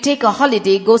 If you take a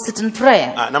holiday, go sit in prayer.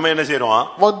 நம்ம என்ன செய்றோம்?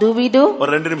 What do we do?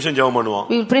 ஒரு 2 நிமிஷம் ஜெபம் பண்ணுவோம்.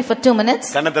 We will pray for 2 minutes.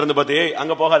 கண்ணை திறந்து பார்த்து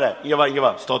அங்க போகாத, இங்க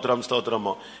வா ஸ்தோத்திரம் ஸ்தோத்திரம்.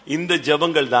 இந்த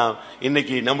ஜெபங்கள் தான்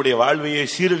இன்னைக்கு நம்முடைய வாழ்வையே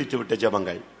சீரழித்து விட்ட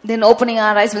ஜெபங்கள். Then opening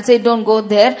our eyes, we'll say don't go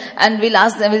there, and we'll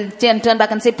ask them, we'll turn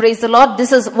back and say praise the Lord.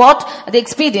 This is what the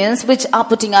experience which are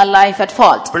putting our life at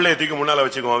fault. பிள்ளையை தூக்கி முன்னால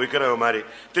வச்சுக்குவோம் விக்கிரக மாதிரி.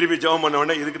 திருப்பி ஜெபம் பண்ண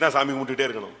உடனே இதுக்கு தான் சாமி கும்பிட்டுட்டே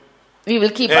இருக்கணும். We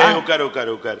will keep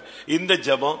உட்கார். இந்த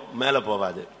ஜெபம் மேல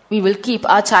போகாது. We will keep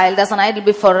our child as an idol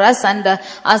before us and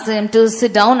ask them to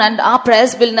sit down, and our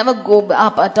prayers will never go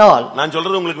up at all. நான்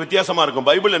சொல்றது உங்களுக்கு வித்தியாசமா இருக்கும்.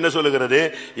 பைபிள் என்ன சொல்லுகிறது?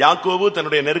 யாக்கோபு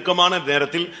தன்னுடைய நெருக்கமான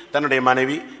நேரத்தில் தன்னுடைய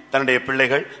மனைவி, தன்னுடைய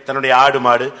பிள்ளைகள், தன்னுடைய ஆடு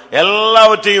மாடு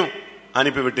எல்லாவற்றையும்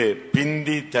அனுப்பிவிட்டு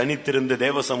பிந்தி தனித்திருந்த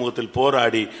தேவ சமூகத்தில்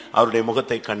போராடி அவருடைய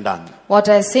முகத்தை கண்டான். What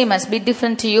I say must be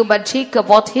different to you, but Jacob,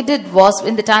 what he did was,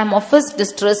 in the time of his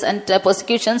distress and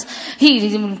persecutions, he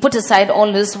put aside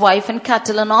all his wife and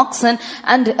cattle and oxen,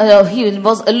 and he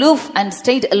was aloof and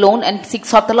stayed alone and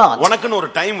sought the Lord. உனக்குன்னு ஒரு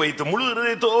time வைத்து முழு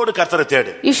இதயத்தோடு கர்த்தரை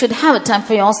தேடு. You should have a time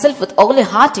for yourself with all your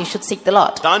heart. You should seek the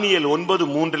Lord. தானியேல்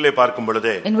 9:3 பார்க்கும்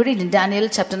பொழுது, when we read in Daniel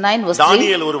chapter 9 verse 3,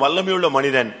 தானியேல் ஒரு வல்லமையுள்ள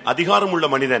மனிதன், அதிகாரமுள்ள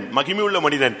மனிதன், மகிமையுள்ள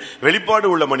மனிதன், வெளிப்பாடு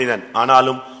உள்ள மனிதன்,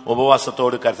 ஆனாலும்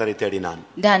உபவாசத்தோடு கர்த்தரை தேடினான்.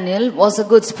 Daniel was a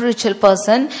good spiritual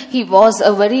person. He was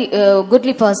a very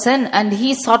goodly person, and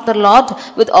he sought the Lord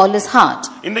with all his heart.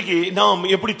 இன்னைக்கு நாம்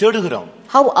எப்படி தேடுகிறோம்?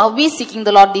 How are we seeking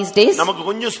the Lord these days? நமக்கு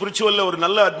கொஞ்சம் ஸ்பிரிச்சுவல்ல ஒரு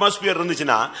நல்ல அட்மாஸ்பியர்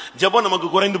இருந்துச்சுனா ஜெபம் நமக்கு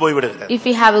குறைந்து போய் விடுகிறது. If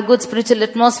we have a good spiritual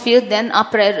atmosphere, then our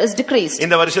prayer is decreased.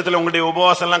 இந்த வருஷத்துல உங்களுடைய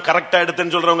உபவாசம் எல்லாம் கரெக்ட்டா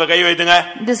எடுத்துன்னு சொல்றவங்க கை வைத்துங்க.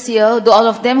 This year, all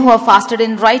of them who have fasted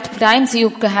in right times, you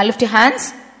lift your hands.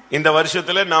 இந்த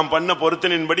வருஷத்துல நான் பண்ண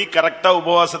பொருத்தனின்படி கரெக்ட்டா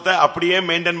உபவாசத்தை அப்படியே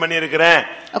மெயின்टेन பண்ணி இருக்கேன்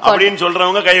அப்படினு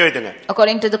சொல்றவங்க கை வைத்துங்க.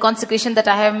 According to the consecration that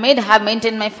I have made, I have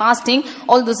maintained my fasting.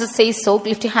 All those who say so,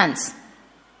 lift your hands.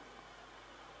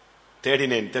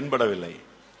 தேடினேன் தென்படவில்லை.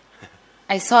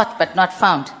 I sought but not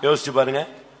found. யோசிச்சு பாருங்க.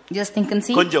 Just think and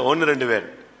see. கொஞ்சம் ஒன்னு ரெண்டு பேர்.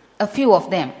 A few of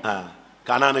them.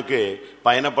 கானானுக்கு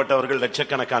பயணப்பட்டவர்கள்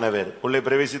லட்சக்கணக்கான பேர். உள்ளே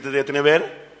பிரவேசித்தது எத்தனை பேர்?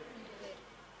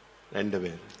 2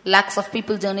 பேர். Lakhs of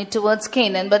people journeyed towards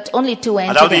Canaan, but only 2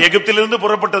 entered. அதாவது எகிப்திலிருந்து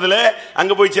புறப்பட்டதுல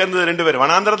அங்க போய் சேர்ந்தது 2 பேர்.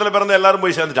 வனாந்தரத்துல பிறந்த எல்லாரும்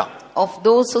போய் சேர்ந்துட்டான். Of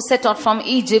those who set out from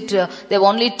Egypt, there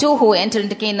were only 2 who entered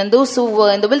into Canaan. Those who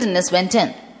were in the wilderness went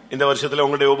in. இந்த வருஷத்துல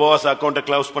உங்களுடைய உபவாச அக்கவுண்ட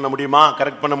க்ளோஸ் பண்ண முடியுமா?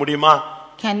 கரெக்ட் பண்ண முடியுமா?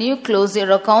 Can you close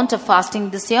your account of fasting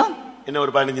this year? இன்னும்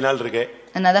ஒரு 15 நாள் இருக்கு.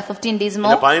 Another 15 days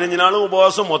more. இந்த 15 நாளும்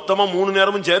உபவாசம் மொத்தமா 3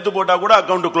 நேரமும் சேர்த்து போட்டா கூட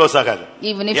அக்கவுண்ட் க்ளோஸ் ஆகாது.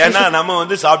 ஏன்னா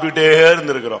நம்ம சாப்பிட்டுட்டே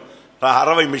இருந்திருக்கிறோம்.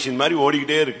 அரவை மிஷின் மாதிரி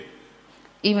ஓடிக்கிட்டே இருக்கு.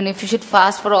 Even if you should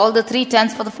fast for all the 3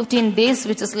 times for the 15 days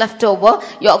which is left over,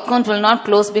 your account will not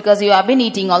close because you have been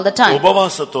eating all the time.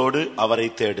 உபவாசத்தோடு அவரை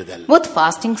தேடுதல். With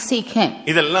fasting seek him.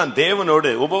 இதெல்லாம்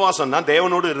தேவனோடு உபவாசம்னா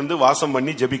தேவனோடு இருந்து வாசம்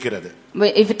பண்ணி ஜெபிக்கிறது.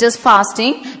 If it is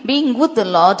fasting, being with the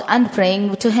Lord and praying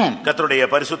to him. கர்த்தருடைய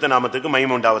பரிசுத்த நாமத்துக்கு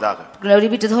மகிமை உண்டாவதாக. Glory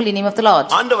be to the holy name of the Lord.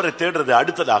 ஆண்டவரை தேடுறது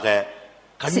அடுத்ததாக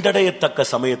கண்டடையத்தக்க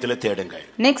சமயத்திலே தேடுங்கள்.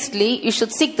 Nextly, you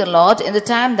should seek the Lord in the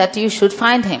time that you should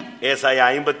find him. ஏசாயா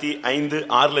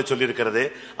 55:6 சொல்லி இருக்கிறது,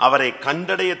 அவரை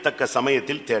கண்டடையத்தக்க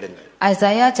சமயத்தில் தேடுங்கள்.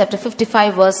 Isaiah chapter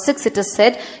 55 verse 6 it is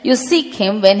said, you seek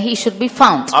him when he should be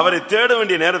found. அவரை தேட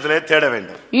வேண்டிய நேரத்திலே தேட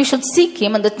வேண்டும். You should seek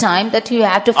him in the time that you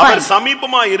have to find. அவர்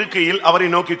சமீபமா இருக்கையில் அவரை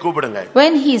நோக்கி கூப்பிடுங்க.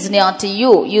 When he is near to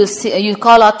you, you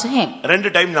call out to him.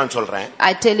 2 time நான் சொல்றேன்.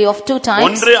 I tell you of 2 times.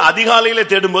 ஒன்று அதிகாலையிலே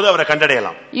தேடும்போது அவரை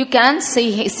கண்டடையலாம். You can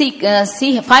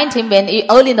find him when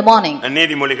early in the morning.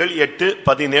 நீதிமொழிகள்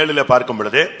 8:17 பார்க்கும்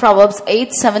பொழுது, Proverbs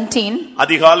 8:17,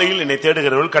 அதிகாலையில் என்னை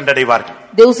தேடுகிறவர்கள் கண்டடைவார்கள்.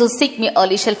 those who seek me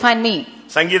early shall find me.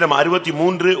 சங்கீதம்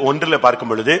 63:1 பார்க்கும்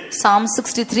பொழுது, Psalm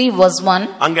 63 verse 1,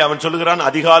 அங்கே அவன் சொல்லுகிறான்,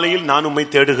 அதிகாலையில் நான் உம்மை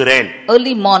தேடுகிறேன்.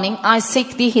 early morning I seek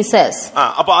thee, he says.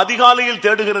 அப்ப அதிகாலையில்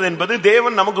தேடுகிறது என்பது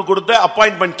தேவன் நமக்கு கொடுத்த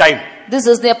appointment time. This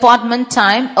is the appointment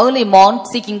time, early morn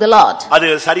seeking the Lord. அது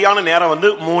சரியான நேரம்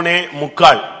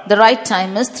 3:45. The right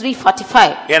time is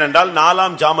 3:45. ஏனென்றால்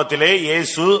 4ஆம் ஜாமத்திலே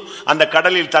இயேசு அந்த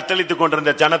கடலில் தத்தளித்துக்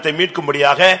கொண்டிருந்த ஜனத்தை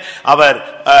மீட்கும்படியாக அவர்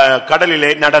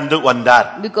கடலிலே நடந்து வந்தார்.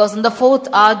 Because in the 4th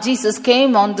hour Jesus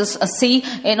came on this sea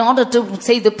in order to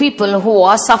save the people who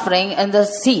are suffering in the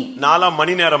sea. 4ஆம்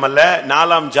மணி நேரம் அல்ல,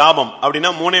 4ஆம் ஜாமம்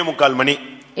அப்படினா 3:45 மணி.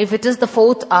 If it is the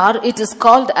 4th hour, it is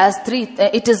called as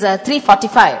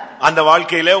 3:45. அந்த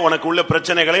வாழ்க்கையிலே உனக்கு உள்ள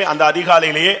பிரச்சனைகளை அந்த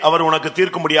அதிகாலையிலேயே அவர் உனக்கு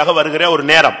தீர்க்கும்படியாக வருகிற ஒரு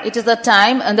நேரம். It is the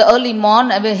time and the early morn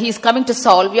when he is coming to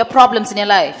solve your problems in your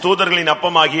life. தூதர்களின்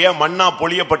அப்பமாகிய மன்னா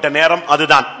பொழியப்பட்ட நேரம்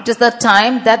அதுதான். It is the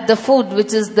time that the food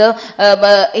which is the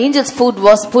angels food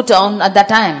was put on at that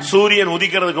time. சூரியன்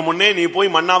உதிக்கிறதுக்கு முன்னே நீ போய்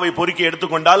மன்னாவை பொறுக்கி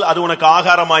எடுத்துக்கொண்டால் அது உனக்கு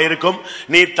ஆகாரமாக இருக்கும்.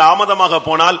 நீ தாமதமாக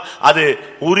போனால் அது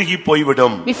உருகி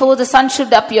போய்விடும். Before the sun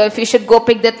should appear, if you should go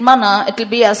pick that manna, it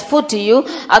will be as food to you,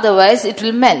 otherwise it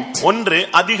will melt. ஒன்று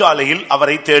அதிகாலையில்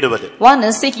அவரை தேடுவது. One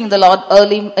is seeking the Lord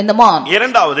early in the morning.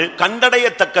 இரண்டாவது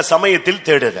கண்டடையத்தக்க சமயத்தில்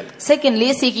தேடுதல். Secondly,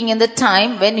 seeking in the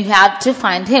time when you have to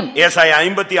find him. ஏசாயா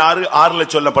 56:6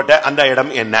 சொல்லப்பட்ட அந்த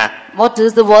இடம் என்ன? What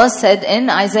is the verse said in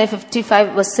Isaiah 55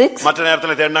 verse 6? மற்ற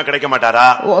நேரத்துல தேடினா கிடைக்க மாட்டாரா?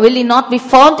 Will he not be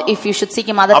found if you should seek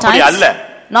him other times? அப்படி அல்ல.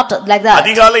 Not like that.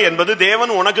 அதிகாலை என்பது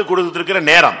தேவன் உனக்கு கொடுத்திருக்கிற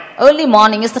நேரம். Early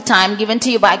morning is the time given to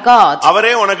you by God.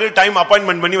 அவரே உனக்கு டைம்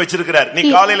அப்பாயின்ட்மென்ட் பண்ணி வச்சிருக்கிறார். நீ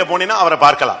காலையில போனேனா அவரை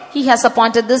பார்க்கலாம். He has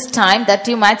appointed this time that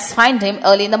you might find him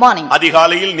early in the morning.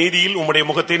 அதிகாலையில் நீதியில் உம்முடைய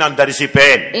முகத்தை நான்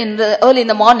தரிசிப்பேன். Early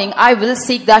in the morning I will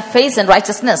seek thy face and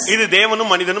righteousness. இது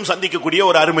தேவனும் மனிதனும் சந்திக்கக்கூடிய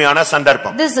ஒரு அருமையான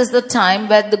சந்தர்ப்பம். This is the time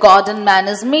where the God and man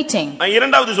is meeting.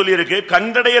 இரண்டாவது சொல்லி இருக்கு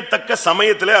கண்டடையத்தக்க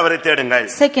சமயத்திலே அவரை தேடுங்கள்.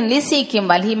 Secondly, seek him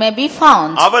while he may be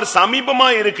found. அவர்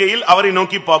சமீபமாய் இருக்கையில் அவரை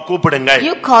நோக்கி கூப்பிடுங்கள்.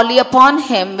 You call upon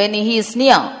him when he is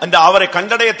near. அந்த அவரை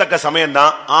கண்டடையத்தக்க சமயம்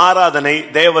தான் ஆராதனை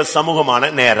தேவ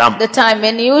சமூகமான நேரம். The time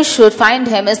when you should find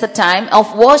him is the time of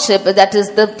worship, that is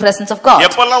the presence of God.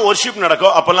 எப்பெல்லாம் worship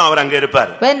நடக்கோ அப்பெல்லாம் அவர் அங்கே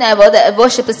இருப்பார். Whenever the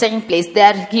worship is taking place,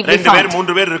 there he will be found. ரெண்டு பேர்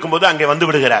மூன்று பேர் இருக்கும்போது அங்கே வந்து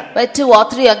விடுகிறார். Where 2 or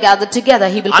 3 are gathered together,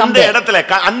 he will come there. அந்த இடத்துல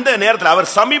அந்த நேரத்துல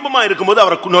அவர் சமீபமா இருக்கும்போது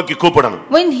அவரை நோக்கி கூப்பிடணும்.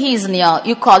 When he is near,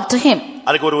 you call to him.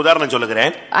 அதுக்கு ஒரு உதாரணம்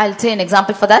சொல்லுகிறேன். I'll say an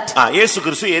example for that. இயேசு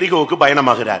கிறிஸ்து எரிகோவுக்கு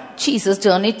பயணமாகிறார். Jesus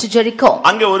journeyed to Jericho.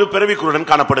 அங்கே ஒரு பிறவி குருடன்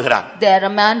காணப்படுகிறார். There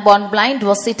a man born blind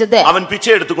was seated there. அவன்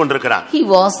பிச்சை எடுத்துக் கொண்டிருக்கிறான். He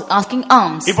was asking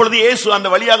alms. இப்பொழுது இயேசு அந்த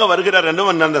வழியாக வருகிறார் என்று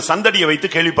அந்த சந்தடியை வைத்து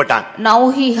கேள்விப்பட்டான். Now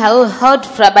he heard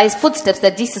by his footsteps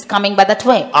that Jesus coming by that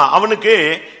way. அவனுக்கு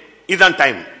இதான்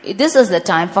time. This is the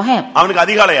time for him. அவனுக்கு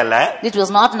அதிகாலை அல்ல. It was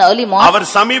not an early morning. அவர்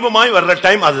சமீபமாய் வர்ற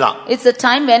டைம் அதுதான். It's the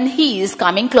time when he is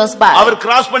coming close by. Our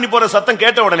cross பண்ணி போற சத்தம்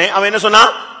கேட்ட உடனே அவன் என்ன சொன்னா?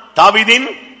 தாவீதின்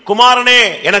குமாரனே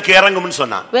எனக்கு இறங்கும்னு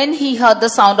சொன்னான். When he heard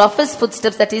the sound of his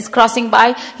footsteps that he is crossing by,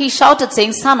 he shouted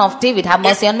saying, Son of David, have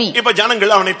mercy on me. இப்ப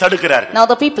ஜனங்கள் அவனை தடுக்கிறார்கள். Now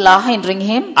the people are hindering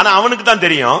him. ஆனா அவனுக்கு தான்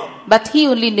தெரியும். But he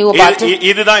only knew about it.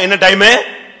 இதுதான் என்ன time?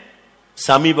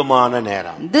 சமீபமான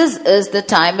நேரம். This is the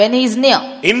time when he is near.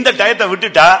 இந்த டயத்தை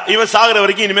விட்டுட்டா இவன் சாகுற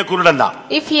வரைக்கும் இனிமே குருடன் தான்.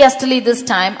 If he has to leave this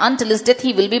time until his death,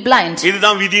 he will be blind.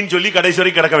 இதுதான் விதின்னு சொல்லி கடைசி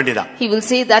வரைக்கும் கிடக்க வேண்டியதா. He will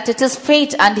say that it is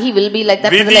fate and he will be like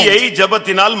that to the end. விதியை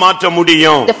ஜெபத்தினால் மாற்ற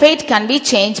முடியும். The fate can be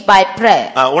changed by prayer.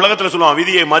 உலகத்துல சொல்லுவாங்க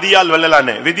விதியை மதியால்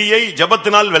வெல்லலாம்னு. விதியை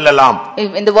ஜெபத்தினால் வெல்லலாம்.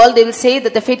 In the world they will say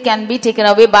that the fate can be taken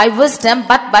away by wisdom,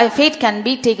 but by fate can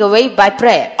be taken away by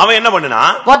prayer. அவன் என்ன பண்ணனா?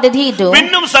 What did he do?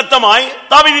 பின்னும் சத்தமாய்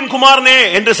தாவீதின் குமாரனே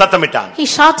என்று சத்தமிட்டான். He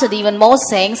shouted even more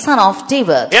saying, Son of David.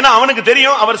 ஏன்னா அவனுக்கு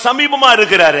தெரியும் அவர் சமீபமா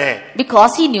இருக்கிறாரு.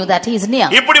 Because he knew that he is near.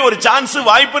 இப்படி ஒரு சான்ஸ்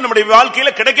வாய்ப்பு நம்முடைய வாழ்க்கையில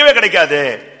கிடைக்கவே கிடைக்காது.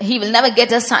 He will never get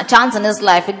a chance in his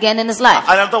life again in his life.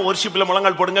 அதனால தான் worshipல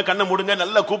முழங்கால் போடுங்க, கண்ணை மூடுங்க,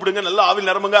 நல்லா கூப்பிடுங்க, நல்லா ஆவியில்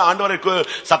நிரம்புங்க, ஆண்டவரை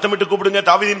சத்தமிட்டு கூப்பிடுங்க,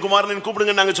 தாவீதின் குமாரனை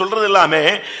கூப்பிடுங்க நாங்க சொல்றது எல்லாமே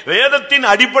வேதத்தின்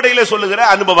அடிப்படையில சொல்லுகிற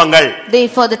அனுபவங்கள்.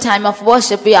 Therefore the time of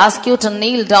worship we ask you to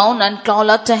kneel down and call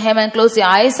out to him and close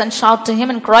your eyes and shout to him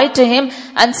and cry to him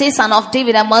and say, Son of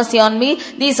David, have mercy on me.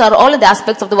 These are all the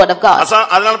aspects of the word of God.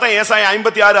 அதனால தான் ஏசாயா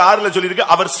 56:6ல சொல்லி இருக்கு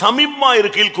அவர் சமீபமா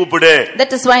இருக்கையில் கூப்பிடு.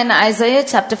 That is why in Isaiah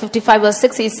chapter 55 verse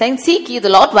 6 he is saying, Seek ye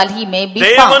the Lord while he may be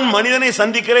found. தேவன் மனிதனை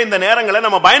சந்திக்கிற இந்த நேரங்களை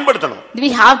நம்ம பயன்படுத்தணும்.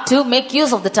 We have to make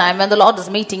use of the time when the Lord is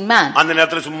meeting man. அந்த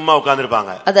நேரத்துல சும்மா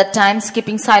உட்கார்ந்திருப்பாங்க. At that time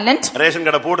keeping silent. Ration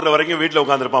கடை போடுற வரைக்கும் வீட்ல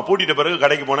உட்கார்ந்திருப்பான். பூட்டிட்ட பிறகு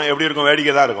கடைக்கு போனா எப்படி இருக்கும்?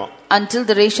 வேடிக்கை தான் இருக்கும். Until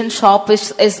the ration shop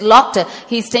is locked,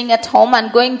 he is staying at home and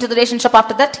going to the ration shop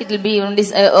after that it will be only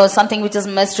something which is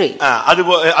mystery.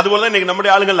 அதுபோல இன்னைக்கு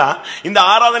நம்முடைய ஆளுங்கலாம் இந்த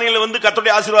ஆராதனையில வந்து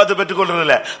கர்த்தருடைய ஆசீர்வாதத்தை பெற்றுக்கொள்றது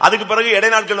இல்ல. அதுக்கு பிறகு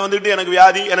இடைநாட்கள் வந்துட்டு எனக்கு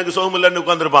வியாதி, எனக்கு சுகம் இல்லன்னு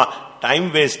உட்கார்ந்திருப்பான். Time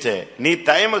waste. நீ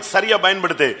டைம் சரியா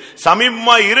பயன்படுத்து.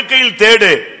 சமீபமா இருக்கையில்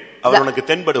தேடு. அவர் உனக்கு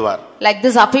தென்படுவார். Like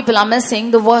this our people are missing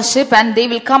the worship and they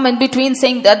will come in between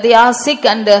saying that they are sick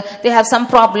and they have some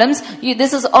problems.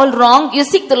 This is all wrong. You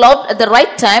seek the Lord at the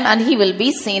right time and he will be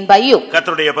seen by you.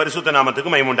 கர்த்தருடைய பரிசுத்த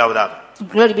நாமத்துக்கு மகிமை உண்டாவதாக.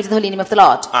 Glory be to the holy name of the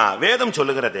Lord. வேதம்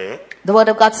சொல்லுகிறது, the word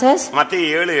of God says,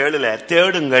 மத்தேயு 7:7ல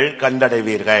தேடுங்கள்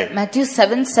கண்டடைவீர்கள். Matthew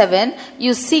 7:7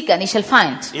 you seek and you shall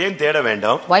find. ஏன் தேட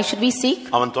வேண்டும்? Why should we seek?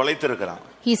 அவன் தொலைத்திருக்கிறான்.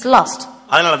 He is lost.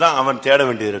 அதனால தான் அவன் தேட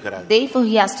வேண்டியிருக்கிறார். Therefore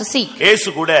he has to seek. இயேசு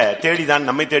கூட தேடிதான்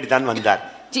நம்மை தேடிதான் வந்தார்.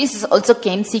 Jesus also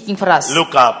came seeking for us.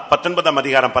 Luca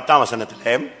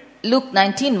 19:10 Luke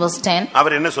 19 verse 10.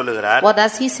 அவர் என்ன சொல்லுகிறார்? What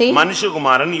does he say?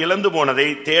 மனுஷகுமாரன் இழந்து போனதை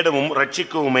தேடவும்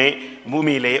ரட்சிக்கவுமே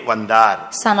பூமியிலே வந்தார்.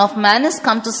 Son of man is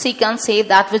come to seek and save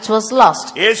that which was lost.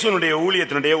 இயேசுனுடைய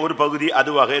ஊழியத்தினுடைய ஒரு பகுதி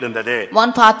அதுவாக இருந்தது.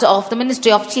 One part of the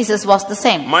ministry of Jesus was the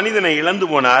same. மனிதனை இழந்து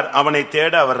போனார், அவனை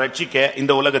தேட அவர் ரட்சிக்க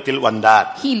இந்த உலகத்தில் வந்தார்.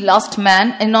 He lost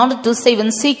man in order to save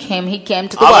and seek him he came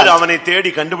to the world. அவர் அவனை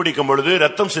தேடி கண்டுபிடிக்கும் பொழுது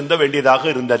ரத்தம் சிந்த வேண்டியதாக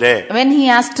இருந்தது. When he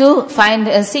has to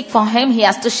find seek for him he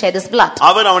has to shed his blood.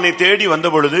 அவர் அவனை அவனை தேடி வந்த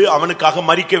பொழுது அவனுக்காக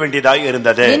மரிக்க வேண்டியதாய்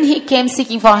இருந்தது. When he came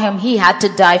seeking for him, he had to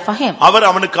die for him. அவர்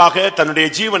அவனுக்காக தன்னுடைய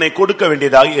ஜீவனை கொடுக்க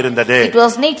வேண்டியதாய் இருந்தது. It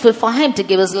was needful for him to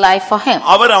give his life for him.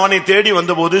 அவர் அவனை தேடி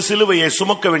வந்தபோது சிலுவையை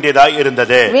சுமக்க வேண்டியதாய்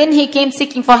இருந்தது. When he came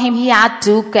seeking for him, he had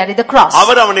to carry the cross.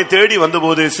 அவர் அவனை தேடி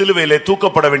வந்தபோது சிலுவையிலே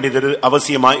தூக்கப்பட வேண்டியது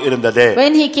அவசியமாய் இருந்தது.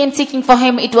 When he came seeking for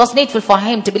him, it was needful for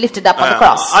him to be lifted up on the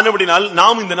cross. ஆனபடியால்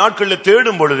நாம் இந்த நாட்களில்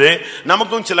தேடும் பொழுது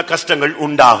நமக்கும் சில கஷ்டங்கள்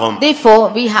உண்டாகும். Therefore,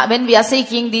 when we are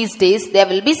seeking these days, there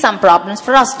will be some problems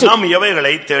for us too. நாம்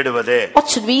எவைகளை தேடுவது? What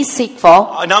should we seek for?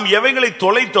 நாம் எவைகளை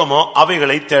தொலைத்தோமோ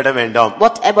அவைகளை தேட வேண்டும்.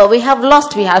 Whatever we have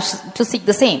lost, we have to seek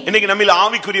the same. இன்னைக்கு நம்மில்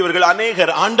ஆவிக்குரியவர்கள்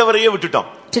अनेகர் ஆண்டவரையே விட்டுட்டோம்.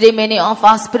 Today many of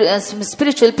our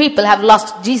spiritual people have lost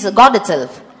Jesus, God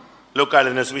itself. லூக்கா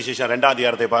எழுதின சுவிசேஷம் 2ஆம்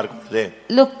அதிகாரத்தை பார்க்கும்போது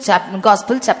Luke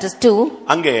Gospel chapters 2,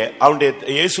 அங்கே அவருடைய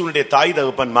இயேசுவினுடைய தாய்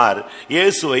தகப்பன்மார்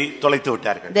இயேசுவை தொலைத்து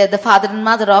விட்டார்கள். there the father and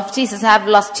mother of Jesus have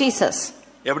lost Jesus.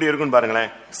 எப்படி இருக்குன்னு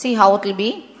பாருங்களேன். See how it will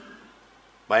be.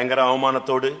 பயங்கர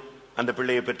அவமானத்தோடு அந்த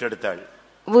பிள்ளையை பெற்றெடுத்தாள்.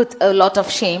 With a lot of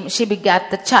shame, she begat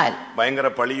the child. பயங்கர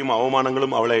பழியும்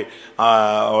அவமானங்களும் அவளை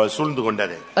சூழ்ந்து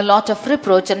கொண்டது. A lot of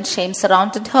reproach and shame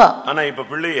surrounded her. ஆனா இப்ப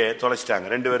பிள்ளையை தொலைச்சிட்டாங்க.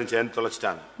 ரெண்டு பேரும் சேர்ந்து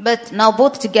தொலைச்சிட்டாங்க. But now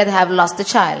both together have lost the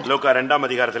child. லூக்கா 2ஆம்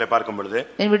அதிகாரத்திலே பார்க்கும் பொழுது,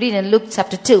 when we read in Luke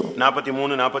chapter 2,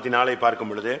 43 44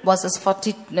 பார்க்கும் பொழுது, verses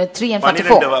 43 and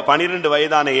 44, 12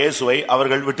 வயதான இயேசுவை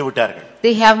அவர்கள் விட்டுவிட்டார்கள்.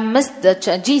 they have missed the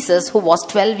Jesus who was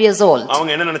 12 years old.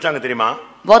 அவங்க என்ன நினைச்சாங்க தெரியுமா?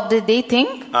 What did they think?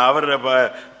 அவர்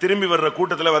திரும்பி வர்ற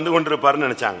கூட்டத்துல வந்து கொண்டிருப்பார்னு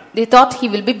நினைச்சாங்க. They thought he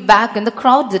will be back in the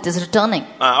crowd that is returning.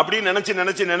 அப்படி நினைச்சு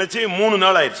 3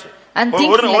 நாள் ஆயிடுச்சு.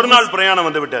 ஒரு நாள் பிரயாணம்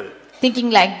வந்து விட்டது.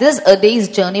 Thinking like this, a day's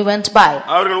journey went by.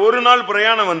 அவர்கள் ஒரு நாள்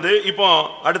பிரயாணம் வந்து இப்போ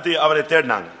அடுத்து அவரை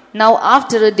தேடினாங்க. Now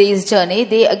after a day's journey,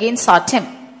 they again sought him.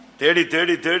 தேடி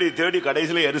தேடி தேடி தேடி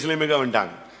கடைசில எருசலேமுக்கு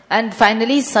வந்துட்டாங்க. And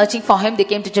finally, searching for him, they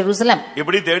came to Jerusalem.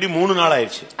 இப்படி தேடி 3 நாள்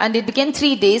ஆயிடுச்சு. And it became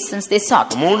 3 days since they sought.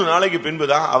 3 நாளைக்கு பின்பு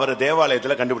தான் அவரை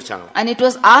தேவாலயத்துல கண்டுபிடிச்சாங்க. And it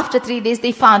was after 3 days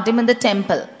they found him in the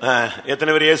temple.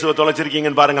 எத்தனை பேர் இயேசுவை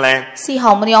தொலைச்சிருக்கீங்கன்னு பாருங்களேன். See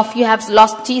how many of you have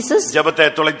lost Jesus? ஜெபத்தை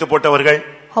தொலைத்து போட்டவர்கள்.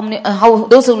 How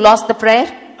those who lost the prayer?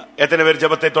 எத்தனை பேர்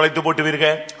ஜெபத்தை தொலைத்து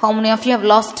போட்டுவீர்கள்? How many of you have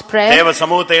lost prayer? தேவ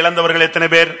சமூகத்தை இழந்தவர்கள் எத்தனை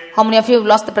பேர்? How many of you have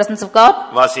lost the presence of God?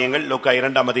 வாசியுங்கள் லூக்கா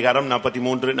 2ஆம் அதிகாரம்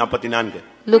 43 44.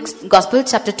 Luke's Gospel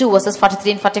chapter 2 verses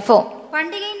 43 and 44.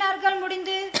 பண்டிகை நாட்கள்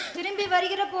முடிந்து திரும்பி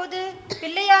வருகிற போது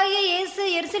பிள்ளையாகிய இயேசு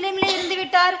எருசலேமிலே இருந்து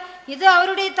விட்டார். இது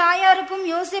அவருடைய தாயாருக்கும்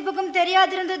யோசேப்புக்கும்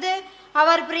தெரியாதிருந்தது.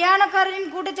 அவர் பிரயாணக்காரரின்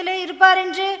கூட்டத்திலே இருப்பார்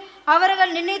என்று அவர்கள்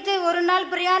நினைத்து ஒரு நாள்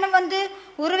பிரயாணம் வந்து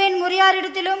உருவேன்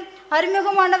முறியாரிடத்திலும்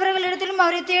அறிமுகமானவர்களிடத்திலும்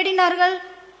அவரை தேடினார்கள்.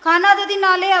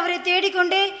 காணாததினாலே அவரை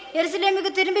தேடிக்கொண்டே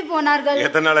எருசலேமுக்கு திரும்பி போனார்கள்.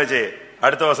 எத்தனை நாளாச்சு?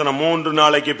 அடுத்த வசனம் 3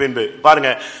 நாளைக்கு பின்பு.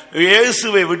 பாருங்க,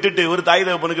 இயேசுவை விட்டுட்டு ஒரு தாய்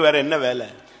தகப்பனுக்கு வேற என்ன வேலை?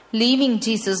 Leaving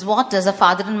Jesus, what does a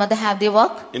father and mother have their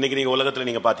work? இன்னைக்கு நீங்க உலகத்துல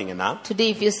நீங்க பாத்தீங்கன்னா, today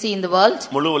if you see in the world,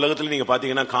 முழு உலகத்துல நீங்க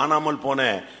பாத்தீங்கன்னா காணாமல்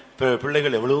போன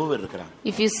பிள்ளைகள் எவ்வளவோ பேர் இருக்காங்க.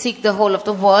 If you seek the whole of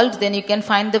the world, then you can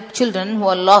find the children who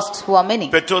are lost, who are many.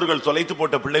 பெற்றோர்கள் தொலைத்து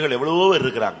போட்ட பிள்ளைகள் எவ்வளவோ பேர்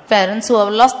இருக்காங்க. Parents who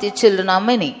have lost their children are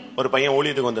many. ஒரு பையன்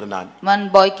ஊழியத்துக்கு வந்திருந்தான். One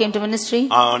boy came to ministry.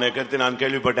 அவனை கருத்து நான்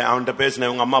கேள்விப்பட்டேன். அவன்கிட்ட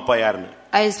பேசினேன், உங்க அம்மா அப்பா யாருன்னு.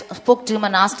 I spoke to him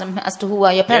and asked him as to who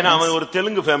are your parents. ஏன்னா அவன் ஒரு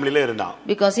தெலுங்கு ஃபேமிலில இருந்தான்.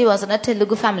 Because he was in a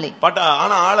Telugu family. But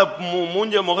ஆனா ஆள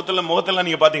மூஞ்ச முகத்துல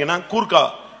நீங்க பாத்தீங்கன்னா கூர்க்கா,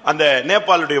 அந்த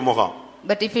நேபாளுடைய முகம்.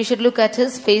 But if you should look at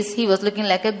his face, he was looking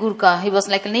like a Gurkha. He was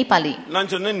like a Nepali. நான்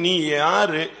சொன்னேன், நீ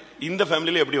யாரு, இந்த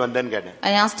ஃபேமிலில எப்படி வந்தேன்னு கேட்டேன்.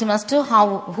 I asked him as to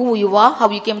who you are, how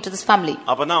you came to this family.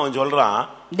 அப்பதான் அவன் சொல்றான்,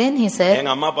 then he said,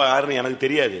 எங்க அம்மா அப்பா யாருன்னு எனக்கு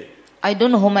தெரியாது. I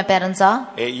don't know who my parents are.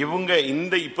 இவங்க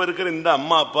இப்ப இருக்கிற இந்த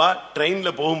அம்மா அப்பா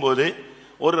ட்ரெயின்ல போகும்போது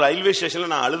ஒரு ரயில்வே ஸ்டேஷன்ல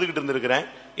நான் அழுதுகிட்டு இருந்திருக்கிறேன்.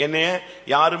 என்னைய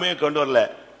யாருமே கொண்டு வரல.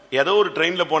 ஏதோ ஒரு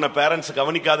ட்ரெயின்ல போன பேரண்ட்ஸ்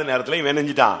கவனிக்காத நேரத்துல இவன்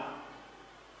நெஞ்சிட்டான்,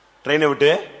 ட்ரெயினை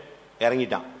விட்டு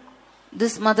இறங்கிட்டான்.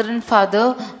 This mother and father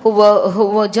who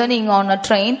were journeying on a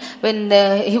train, when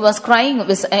he was crying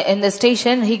in the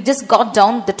station, he just got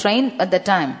down the train at that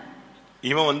time.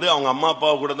 இவன் அவங்க அம்மா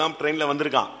அப்பா கூட தான் ட்ரெயின்ல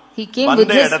வந்திருக்கான். He came with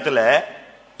this இடத்துல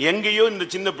எங்கேயோ இந்த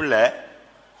சின்ன பிள்ளை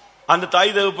அந்த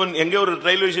தாய் தகப்பன் எங்க ஒரு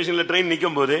ரயில்வே ஸ்டேஷன்ல ட்ரெயின்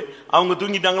நிக்கும்போது அவங்க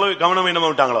தூங்கிட்டாங்களோ கவனம் என்னமா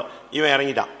விட்டாங்களோ இவன்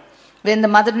இறங்கிட்டான். When the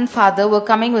mother and father were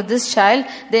coming with this child,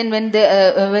 then when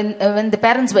the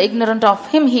parents were ignorant of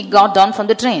him, he got down from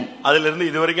the train. அதில இருந்து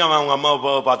இதுவரைக்கும் அவன் அவங்க அம்மா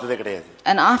அப்பாவை பார்த்ததே கிடையாது.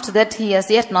 And after that he has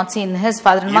yet not seen his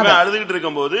father and mother. இவன் அழுதுகிட்டு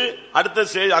இருக்கும்போது அடுத்த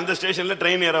அந்த ஸ்டேஷன்ல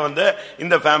ட்ரெயின் ஏற வந்த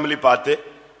இந்த ஃபேமிலி பார்த்து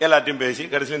எல்லாத்தையும் பேசி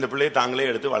கடைசில இந்த பிள்ளையை தாங்களே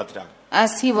எடுத்து வளர்த்துட்டாங்க.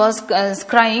 As he was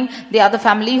crying, the other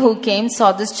family who came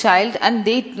saw this child and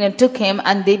they took him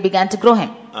and they began to grow him.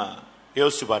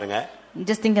 யோசிச்சு பாருங்க.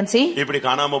 Just think and see. இப்படி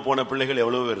காணாம போன பிள்ளைகள்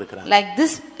எவ்வளவு பேர் இருக்காங்க. Like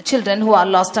this children who are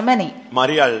lost are many.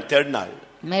 மரியாள் தேடினாள்.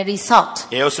 Mary sought.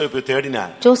 யோசேப்பு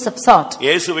தேடினார். Joseph sought.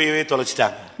 இயேசுவையே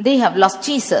தொலைச்சிட்டாங்க. They have lost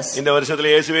Jesus. இந்த வருஷத்துல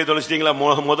இயேசுவை தொலைச்சிட்டீங்களா?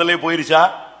 முதல்ல போயிருச்சா?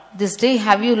 This day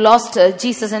have you lost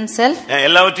Jesus himself?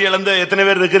 எல்லாவற்றையும் இழந்து எத்தனை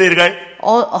பேர் இருக்கிறீர்கள்?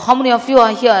 How many of you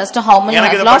are here as to how many have lost?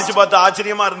 எனக்கு இத படிச்சு பார்த்து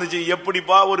ஆச்சரியமா இருந்துச்சு.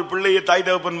 எப்படிப்பா ஒரு பிள்ளையை தாய்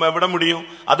தகப்பன் விட முடியும்?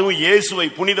 அதுவும் இயேசுவை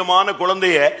புனிதமான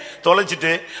குழந்தையை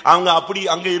தொலைச்சிட்டு அவங்க அப்படி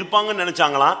அங்க இருப்பாங்கன்னு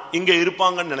நினைச்சாங்களாம், இங்க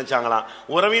இருப்பாங்கன்னு நினைச்சாங்களாம்.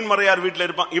 உறவின் முறையார் வீட்டுல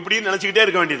இருப்பாங்க இப்படி நினைச்சுக்கிட்டே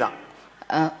இருக்க வேண்டியதான்.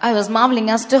 I was marveling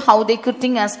as to how they could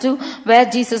think as to where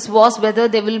Jesus was, whether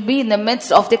they will be in the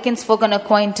midst of their kinsfolk and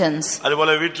acquaintance.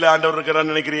 அதுபோல வீட்ல ஆண்டவர்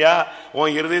இருக்கிறார்னு நினைக்கிறியா?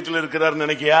 உன் இருதயத்துல இருக்கிறார்னு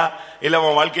நினைக்கியா? இல்ல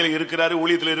உன் வாழ்க்கையில இருக்கிறாரு,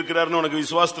 ஊழியத்துல இருக்கிறாருன்னு உனக்கு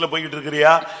விசுவாசத்துல போயிட்டு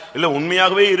இருக்கிறியா? இல்ல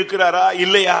உண்மையாகவே இருக்கிறாரா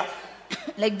இல்லையா?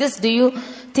 Like this, do you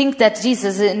think that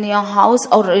Jesus is in your house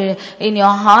or in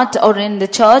your heart or in the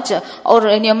church or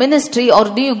in your ministry, or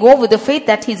do you go with the faith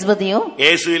that he's with you?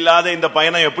 இயேசு இல்லாத இந்த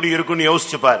பயணம் எப்படி இருக்கும்னு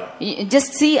யோசிச்சு பாரு. Just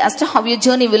see as to how your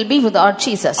journey will be with our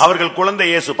Jesus. அவர்கள் குழந்தை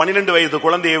இயேசு 12 வயது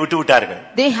குழந்தையை விட்டு விட்டார்கள்.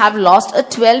 They have lost a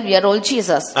 12-year-old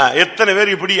Jesus. எத்தனை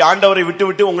பேர் இப்படி ஆண்டவரை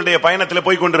விட்டு உங்களுடைய பயணத்திலே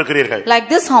போய் கொண்டிருக்கிறீர்கள்? Like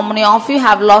this, how many of you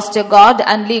have lost your God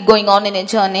and going on in a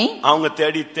journey? அவங்க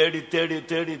தேடி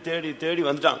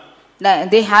வந்துட்டாங்க.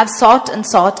 They have sought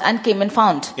and came and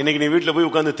found. இன்னைக்கு நீ வீட்ல போய்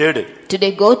உட்கார்ந்து தேடு. Today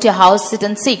go to your house, sit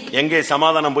and seek. எங்கே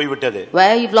சமாதானம் போய் விட்டது?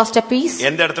 Where you've lost your peace?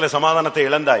 எந்த இடத்துல சமாதானத்தை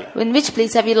இழந்தாய்? In which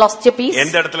place have you lost your peace?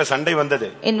 எந்த இடத்துல சண்டை வந்தது?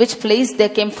 In which place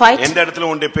there came fight? எந்த இடத்துல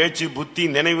உன்னுடைய பேச்சு, புத்தி,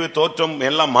 நினைவு, தோற்றம்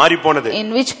எல்லாம் மாறி போனது? In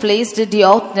which place did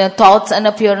your thoughts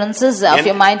and appearances of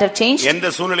your mind have changed?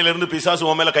 எந்த சூழ்நிலையில இருந்து பிசாசு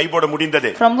உன் மேல கை போட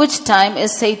முடிந்தது? From which time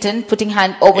is Satan putting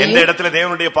hand over you? எந்த இடத்துல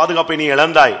தேவனுடைய பாதுகாப்பை நீ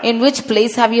இழந்தாய்? In which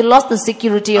place have you lost the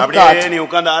security of God? அப்படியே நீ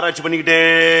உட்கார்ந்து ஆராய்ச்சி பண்ணிக்கிட்டே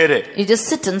இரு. You just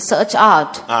sit and search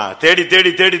out.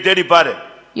 தேடி பாரு.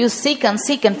 You seek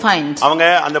and find. அவங்க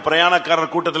அந்த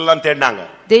பிரயாணக்காரர் கூட்டத்துல எல்லாம் தேடினாங்க.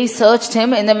 They searched him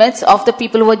in the midst of the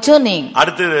people who were journeying.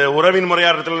 அடுத்து உறவின்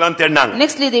முறையாரத்துல எல்லாம் தேடினாங்க.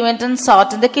 Nextly they went and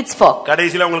sought in the kinsfolk.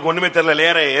 கடைசில அவங்களுக்கு ஒண்ணுமே தெரியல,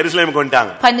 எருசலேமுக்கு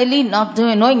வந்துட்டாங்க. Finally, not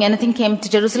knowing anything, came to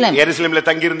Jerusalem. எருசலேம்ல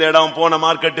தங்கி இருந்த இடம், போன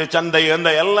மார்க்கெட், சந்தை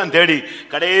எல்லாம் தேடி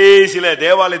கடைசில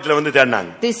தேவாலயத்துல வந்து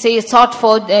தேடினாங்க. They sought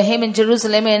for him in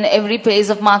Jerusalem in every place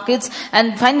of markets,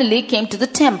 and finally came to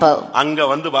the temple. அங்க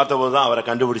வந்து பார்த்தபோது தான் அவரை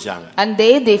கண்டுபிடிச்சாங்க. And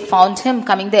they found him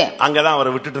coming there. அங்கதான்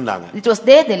அவரை விட்டுட்டு இருந்தாங்க. It was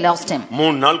there they lost him.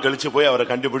 3 நாள் கழிச்சு போய் அவரை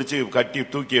கண்டுபிடிச்சு கட்டி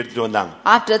தூக்கி எடுத்துட்டு வந்தாங்க.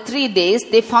 After 3 days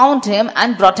they found him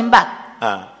and brought him back.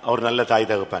 அவர் நல்ல தாய்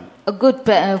தகப்பன். A good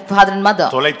father and mother.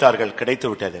 தொலைத்தார்கள், கிடைத்து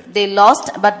விட்டது. They lost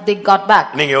but they got back.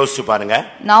 நீங்க யோசிச்சு பாருங்க.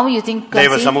 Now you think,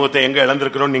 தேவ சமூகத்தை எங்க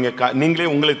இழந்திருக்கிறோம் நீங்களே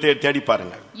உங்களை தேடி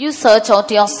பாருங்க. You search out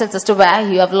yourselves as to where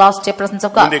you have lost your presence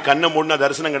of God. உங்க கண்ண மூடினா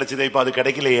தரிசனம் கிடைச்சதே, இப்ப அது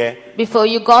கிடைக்கலையே. Before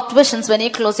you got visions, when you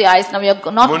close your eyes, now you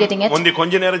are not getting it. முந்தி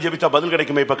கொஞ்ச நேரம் ஜெபிச்சா பதில்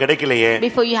கிடைக்குமே, இப்ப கிடைக்கலையே.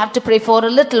 Before you have to pray for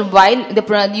a little while,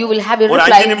 you will have your reply.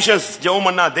 ஒரு 5 நிமிஷம் ஜெபம்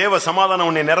பண்ணா தேவ சமாதானம்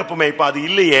உன்னை நிரப்புமே, இப்ப அது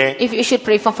இல்லையே. If you should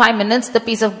pray for 5 minutes, the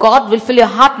peace of God will fill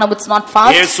your heart. Now it's not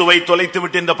fast. இயேசுவை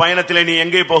தொலைத்துவிட்டு இந்த பயணத்திலே நீ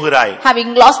எங்கே போகிறாய்?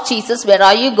 Having lost Jesus, where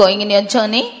are you going in your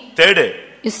journey? தேடு.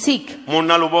 You seek. 3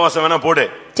 நாள் உபவாசம் வேணா போடு.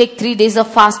 Take 3 days of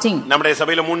fasting. நம்முடைய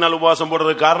சபையில 3 நாள் உபவாசம்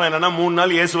போடுறதுக்கு காரணம் என்னன்னா 3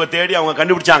 நாள் இயேசுவை தேடி அவங்க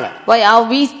கண்டுபிடிச்சாங்க. Why are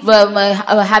we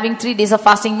having 3 days of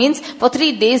fasting? Means for 3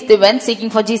 days they went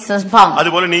seeking for Jesus and found.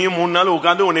 அதுபோல நீயும் 3 நாள்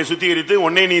உட்கார்ந்து உன்னை சுத்திகரித்து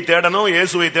உன்னை நீ தேடணும்,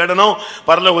 இயேசுவை தேடணும்,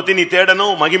 பரலோகத்தை நீ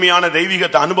தேடணும், மகிமையான தெய்வீக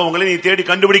அனுபவங்களை நீ தேடி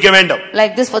கண்டுபிடிக்க வேண்டும்.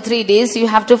 Like this for 3 days you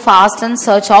have to fast and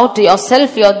search out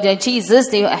yourself, your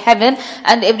Jesus, your heaven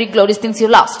and every glorious things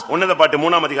you lost. உன்னத பாட்டு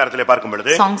 3ஆம் அதிகாரத்திலே பார்க்கும்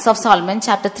பொழுது Songs of Solomon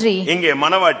chapter 3. இங்கே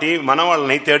மணவாட்டி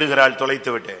மணவாளனை தேடுகிறாள்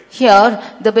தொலைத்துவிட்டு. Here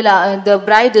the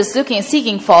bride is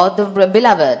seeking for the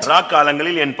beloved.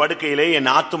 ராக்காலங்களில் என் படுக்கையிலே என்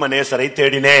ஆத்தும நேசரை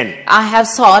தேடினேன். I have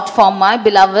sought for my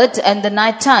beloved in the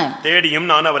night time. தேடியும்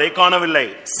நான் அவரை காணவில்லை.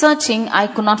 Searching I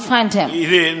could not find him.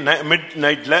 இது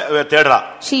மிட்நைட்ல தேடுறா.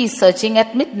 She is searching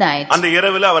at midnight. அந்த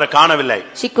இரவுல அவரை காணவில்லை.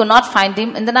 She could not find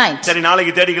him in the night. சரி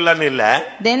நாளைக்கு தேடிக்கலாம்னு இல்ல.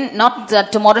 Then not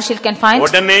that tomorrow she can find.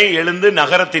 உடனே எழுந்து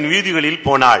நகரத்தின் வீதிகளில்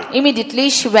போனாள். Immediately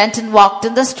she went and walked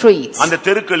in the streets. அந்த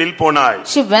தெருக்களில் போனாள்.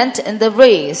 She went in the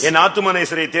ways. என் ஆத்தும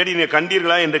நேசரை தேடி நீ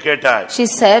கண்டீர்களா என்று கேட்டாள். She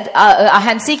said, I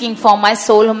am seeking for my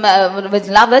soul with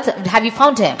beloved. Have you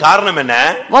found him? காரணம் என்ன?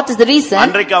 What is the reason?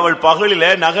 அன்றைக்கு அவள் பகலிலே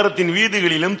நகரத்தின்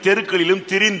வீதிகளிலும் தெருக்களிலும்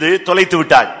திரிந்து தொலைத்து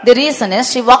விட்டாள். The reason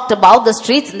is she walked about the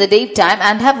streets in the daytime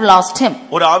and have lost him.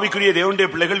 ஒரு ஆவிக்குரிய தேவனுடைய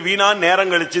பிள்ளைகள் வீணா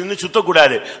நேரம் கழிச்சுன்னு சுத்த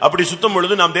கூடாது. அப்படி சுத்தும்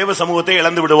பொழுது நாம் தேவ சமூகத்தை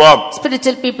இழந்து விடுவோம்.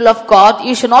 Spiritual people of God,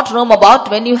 you should not roam about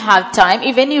when you have time.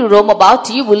 If when you roam about,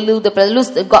 you will lose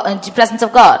lose the presence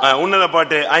of God. உன்னத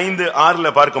பாட்டு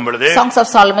 5:6 பார்க்கும் பொழுது Songs of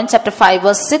Solomon chapter 5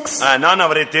 verse 6. நான்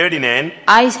அவரை தேடினேன்,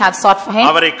 I have sought for him,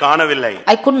 அவரை காணவில்லை.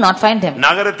 I could not find him.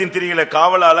 நகரத்தின் திரியிலே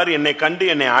காவலாளர் என்னை கண்டு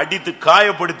என்னை அடித்து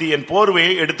காயப்படுத்தி என்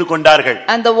போர்வையை எடுத்துக்கொண்டார்கள்.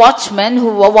 And the watchmen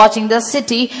who were watching the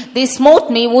city, they smote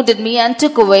me, wounded me and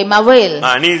took away my veil.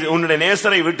 நீ உன்னுடைய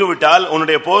நேசரை விட்டுவிட்டால்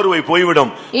உன்னுடைய போர்வை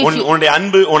போய்விடும், உன்னுடைய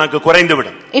அன்பு உனக்கு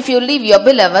குறைந்துவிடும். If you leave your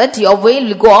beloved, your veil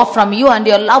will go off from you and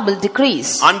your love will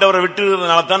decrease. ஆண்டவரை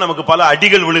விட்டுறதுனால தான் நமக்கு பல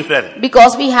அடிகள் விழுகிறது.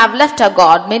 Because we have left our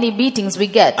God, many beatings we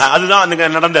get. அதுதான் அங்க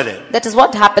நடந்தது. That is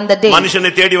what happened that day.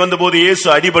 மனுஷனை தேடி வந்தபோது இயேசு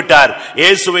அடிபட்டார்.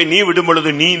 இயேசுவை நீ விடும்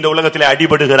பொழுது நீ இந்த உலகத்திலே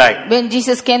அடிபடுகிறாய். When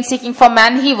Jesus came seeking for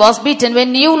man, he was beaten.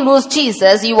 When you lose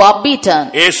Jesus, you are beaten.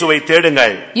 இயேசுவை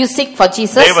தேடுங்கள். You seek for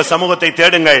Jesus. தேவ சமூகத்தை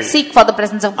தேடுங்கள். Seek for the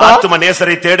presence of God. ஆத்தும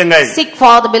நேசரை தேடுங்கள். Seek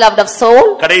for the beloved of soul.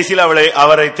 கடைசியில்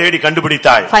அவரை தேடி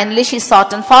கண்டுபிடித்தாள். Finally she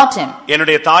sought and found him.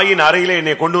 என்னுடைய தாயின் அறையிலே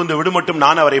என்னை கொண்டு வந்து விடுமட்டும்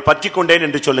நான் அவரை பற்றிக்கொண்டேன்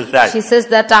என்று சொல்லுகிறார். She says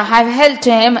that I have held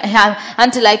to him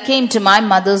until I came to my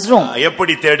mother's room.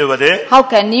 எப்படி தேடுவது? How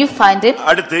can you find him?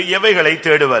 அடுத்து எவைகளை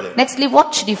தேடுவது? Nextly, what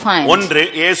should you find? ஒன்று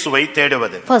இயேசுவை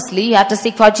தேடுவது. Firstly, you have to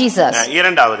seek for Jesus.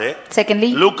 இரண்டாவது, secondly,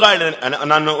 லூக்கா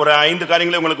நான் ஒரு 5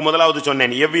 காரியங்களை உங்களுக்கு முதலாவது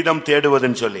சொன்னேன் எவ்விதம்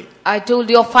தேடுவதுன்னு சொல்லி. I told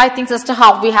you of 5 things as to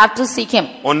how we have to seek him.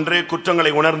 ஒன்று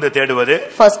குற்றங்களை உணர்ந்து தேடுவது.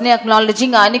 Firstly,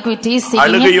 acknowledging our iniquities, seeking him.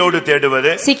 அழுகையோடு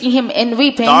தேடுவது. Seeking him in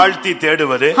weeping. தாழ்த்தி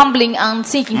தேடுவது. Humbling and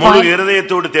seeking for him. முழு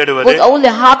இதயத்தோடு தேடுவது. With all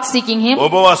the heart seeking him.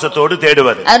 உபவாசத்தோடு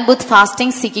தேடுவது. And with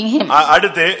fasting seeking him.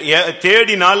 அடுத்து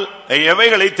தேடினால்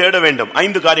எவைகளை தேட வேண்டும்?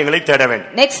 5 காரியங்களை தேட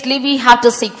வேண்டும். Nextly, we have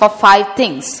to seek for 5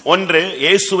 things. ஒன்று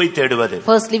இயேசுவை தேடுவது.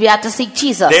 Firstly, we have to seek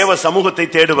Jesus. தேவ சமூகத்தை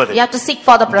தேடுவது. We have to seek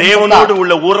for the presence of God. தேவனோடு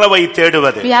உள்ள உறவை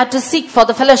தேடுவது. We have to seek for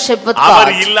the fellowship with God.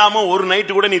 அவர் இல்லாம ஒரு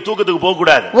நைட் கூட நீ தூக்கத்துக்கு போக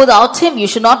கூடாது. Without him you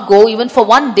should not go even for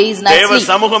one day's night sleep. தேவ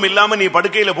சமூகம் இல்லாம நீ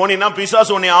படுக்கையில போனீனா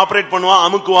பிசாசு உன்னை ஆபரேட் பண்ணுவான்,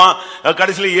 அமுக்குவான்,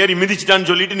 கடைசில ஏறி மிதிச்சிட்டான்னு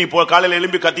சொல்லிட்டு நீ காலையில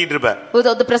எழும்பி கத்திட்டு இருப்ப.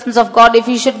 Without the presence of God, if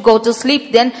you should go to sleep,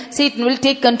 then Satan will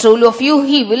take control of you.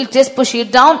 He will just push you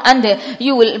down and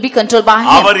you will be controlled by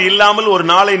him. அவர் இல்லாமல் ஒரு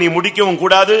நாளை நீ முடிக்கவும்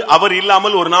கூடாது, அவர்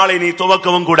இல்லாமல் ஒரு நாளை நீ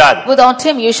துவக்கவும் கூடாது. Without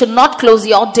him you should not close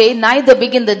your day, neither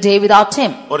begin the day without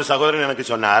him. ஒரு சகோதரன் எனக்கு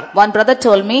சொன்னார். One brother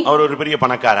told me. அவர் ஒரு பெரிய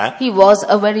பணக்காரன். He was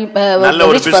a very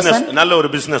rich person. நல்ல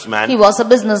ஒரு businessman. He was a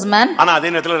businessman. ஆனா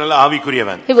அதே நேரத்துல நல்ல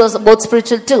ஆவிக்குரியவன். He was both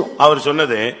spiritual too. அவர்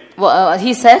சொன்னது,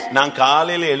 he said, நான்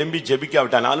காலையில எழும்பி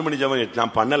ஜெபிக்காவிட்டா 4 மணி ஜெபம்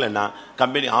நான் பண்ணலன்னா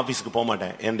கம்பெனி ஆபீஸ்க்கு போக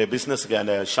மாட்டேன், என்னோட பிசினஸ்க்கு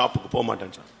அந்த ஷாப்புக்கு போக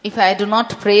மாட்டேன். If I do not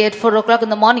pray at 4 o'clock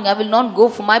in the morning, I will not go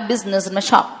for my business in my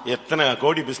shop. எத்தனை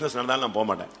கோடி பிசினஸ் நடந்தாலும் நான் போக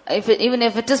மாட்டேன். Even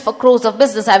if it is for crores of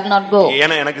business, I will not go.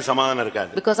 ஏன்னா எனக்கு சமாதானம்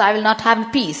இருக்காது. Because I will not have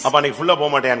peace. அப்ப நீ ஃபுல்லா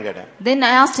போக மாட்டேன்னு கேட்டேன். Then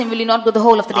I asked him, will you not go the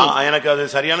whole of the day? எனக்கு அது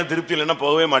சரியான திருப்தி இல்லைன்னா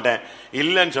போகவே மாட்டேன்.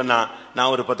 இல்லன்னு சொன்னா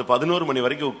நான் ஒரு 10-11 மணி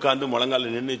வரைக்கும் உட்கார்ந்து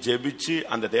முழங்கால நின்னு ஜெபிச்சு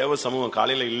அந்த தேவ சமூகம்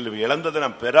காலையில இழந்ததை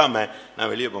நான் பெறாம நான்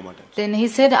வெளியே போக மாட்டேன். Then he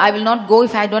said, I will not go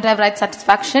if I don't have right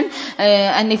satisfaction,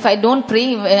 and if I don't pray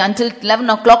until 11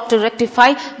 o'clock to rectify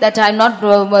that I not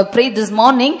pray this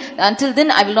morning, until then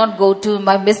I will not go to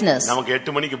my business. நமக்கு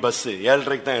 8 மணிக்கு bus,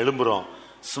 7:30க்கு தான் எழும்புறோம்.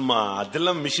 சும்மா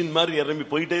அதெல்லாம் machine மாதிரி இறங்கி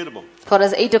போயிட்டே இருப்போம். For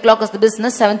us 8 o'clock is the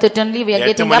business, 7:30 only we are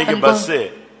getting up and going.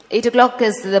 8 o'clock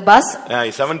is the bus.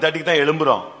 7:30க்கு தான்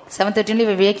எழும்புறோம். 7:30 only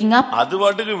we are waking up. அது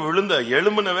வாட்டுக்கு விழுந்த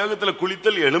எழும்பின வேகத்துல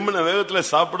குளித்தல், எழும்பின வேகத்துல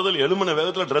சாப்பிடுதல், எழும்பின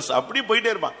வேகத்துல Dress அப்படி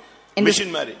போயிட்டே இருப்பான்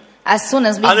மிஷின் மாதிரி. As soon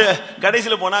as we அது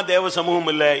கடைசில போனா தேவ சமூகம்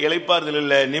இல்ல, இளைப்பாறுதல்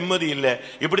இல்ல, நிம்மதி இல்ல.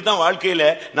 இப்படித்தான்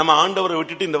வாழ்க்கையில நம்ம ஆண்டவரை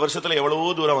விட்டுட்டு இந்த வருஷத்துல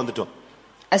எவ்வளவோ தூரம் வந்துட்டோம்.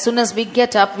 As soon as we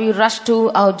get up, we rush to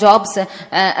our jobs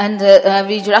and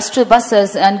we rush to buses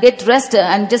and get dressed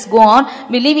and just go on.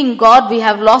 Believing God, we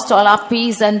have lost all our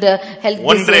peace and health.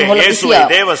 ஒன்றே இயேசுவை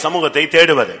தேவ சமூகத்தை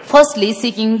தேடுவது. Firstly,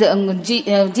 seeking the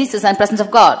Jesus and presence of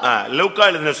God. லூக்கா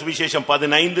எழுதின சுவிசேஷம்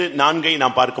 15:4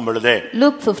 நாம் பார்க்கும் பொழுது,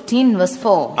 Luke 15 verse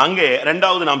 4. அங்கே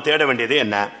இரண்டாவது நாம் தேட வேண்டியது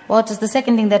என்ன? What is the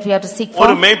second thing that we have to seek for?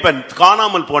 ஒரு மேய்ப்பன்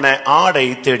காணாமல் போன ஆடை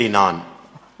தேடினான்.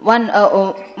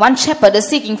 One shepherd is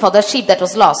seeking for the sheep that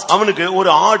was lost. அவனுக்கு ஒரு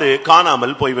ஆடு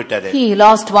காணாமல் போய்விட்டது. He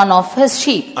lost one of his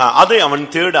sheep. அதை அவன்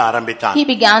தேட ஆரம்பித்தான். He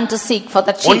began to seek for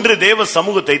that sheep. ஒன்று தேவ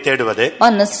சமூகத்தை தேடுவது.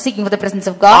 One is seeking for the presence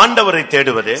of God. ஆண்டவரை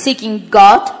தேடுவது. Seeking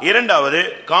God. இரண்டாவது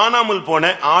காணாமல்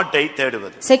போன ஆட்டை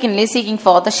தேடுவது. Secondly, seeking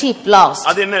for the sheep lost.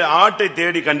 அது என்ன? ஆட்டை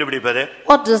தேடி கண்டுபிடிப்பது.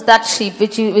 What is that sheep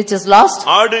which is lost?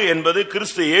 ஆடு என்பது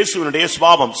கிறிஸ்து இயேசுவினுடைய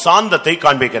சுபாவம், சாந்தத்தை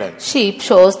காண்பிக்கிறது. Sheep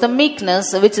shows the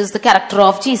meekness which is the character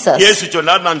of Jesus. இயேசு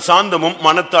சொன்னார், நான் சாந்தமும்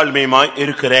மனத்தாழ்மையுமாய்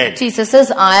இருக்கிறேன். Jesus says,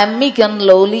 I am meek and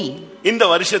lowly. இந்த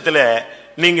வருஷத்துல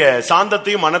நீங்க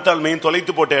சாந்தத்தையும் மனத்தாழ்மையும்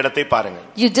தொலைத்து போட்ட இடத்தை பாருங்க.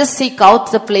 You just seek out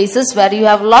the places where you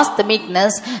have lost the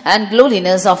meekness and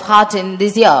lowliness of heart in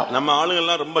this year. நம்ம ஆளுங்க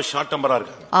எல்லாம் ரொம்ப ஷார்ட் டெம்பரா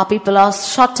இருக்காங்க. Our people are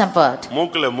short tempered.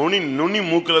 மூக்குல நுனி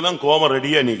மூக்குல தான் கோபம்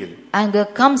ரெடியா நிக்குது. Anger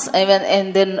comes even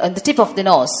in the tip of the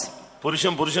nose.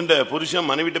 புருஷன்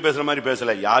மனைவிட்ட பேசுற மாதிரி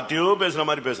பேசல, யார்ட்டையோ பேசுற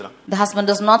மாதிரி பேசுறான். The husband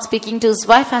is not speaking to his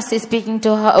wife as he is speaking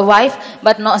to her wife,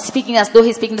 but not speaking as though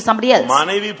he is speaking to somebody else.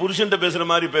 மனைவி புருஷன்ட்ட பேசுற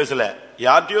மாதிரி பேசல,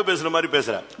 யார்ட்டையோ பேசுற மாதிரி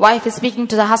பேசுறா. Wife is speaking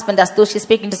to the husband as though she is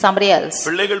speaking to somebody else.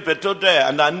 பிள்ளைகள் பெற்றோர்ட்ட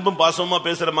அந்த அன்பும் பாசமா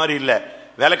பேசுற மாதிரி இல்ல,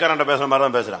 வேலைக்காரன்ட்ட பேசுற மாதிரி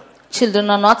தான் பேசுறான். Children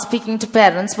are not speaking to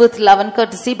parents with love and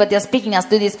courtesy, but they are speaking as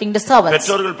though they are speaking to servants.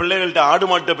 பெற்றோர்கள் பிள்ளைகள்ட்ட ஆடு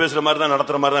மாட்டு பேசுற மாதிரி தான்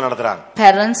நடத்துறாங்க.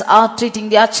 Parents are treating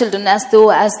their children as though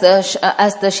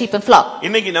as the sheep and flock.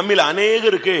 இன்னைக்கு நம்மில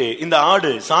अनेகருக்கு இந்த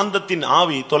ஆடு சாந்தத்தின்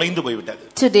ஆவி தொலைந்து போய்விட்டது.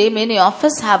 Today many of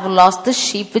us have lost the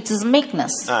sheep which is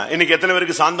meekness. இன்னைக்கு எத்தனை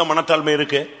பேருக்கு சாந்த மனத்தாழ்மை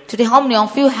இருக்கு? Today how many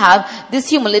of you have this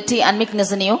humility and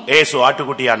meekness in you? இயேசு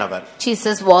ஆட்டுக்குட்டியானவர்.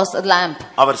 Jesus was a lamb.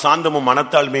 அவர் சாந்தமும்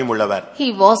மனத்தாழ்மையும் உள்ளவர்.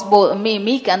 He was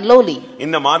meek and lowly.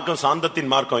 இந்த மார்க்கம் சாந்தத்தின்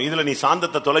மார்க்கம். இதுல நீ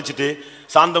சாந்தத்தை தொலைச்சிட்டு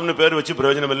சாந்தம்னு பேர் வச்சு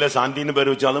பிரயோஜனம் இல்ல, சாந்தின்னு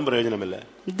பேர் வச்சாலும் பிரயோஜனம் இல்ல.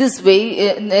 This way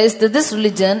this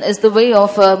religion is the way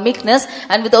of meekness,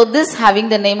 and without this having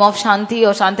the name of Shanti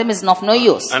or Shantam is of no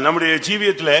use. நம்முடைய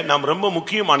ஜீவியத்துல நாம் ரொம்ப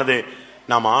முக்கியமானது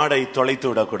நாம் ஆடை தொலைத்து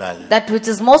விடக்கூடாது. That which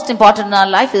is most important in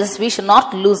our life is we should not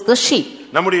lose the sheep.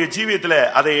 நம்முடைய ஜீவியத்துல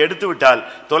அதை எடுத்து விட்டால்,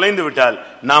 தொலைந்து விட்டால்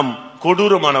நாம்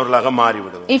கொடூரமானவர்களாக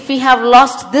மாறிவிடுவோம். If we have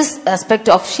lost this aspect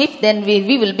of sheep, then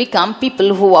we will become people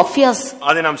who are fierce.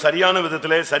 அதை நாம் சரியான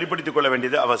விதத்திலே சரிப்படுத்திக் கொள்ள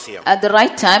வேண்டியது அவசியம். At the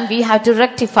right time we have to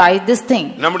rectify this thing.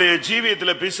 நம்முடைய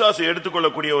ஜீவியத்துல பிசாசு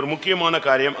எடுத்துக்கொள்ளக்கூடிய ஒரு முக்கியமான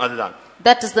காரியம் அதுதான்.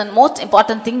 That is the most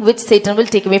important thing which Satan will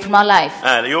take away from our life.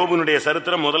 யோபுனுடைய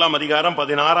சரித்திரம் 1ஆம் அதிகாரம்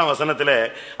 16ஆம் வசனத்திலே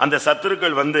அந்த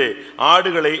சத்துருக்கள் வந்து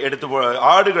ஆடுகளை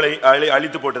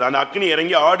அழித்து போட்டது. அந்த அக்கினி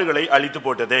இறங்கி ஆடுகளை அழித்து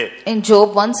போட்டது. In Job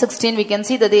 1:16 we can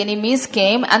see that the enemies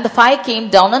came and the fire came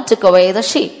down and took away the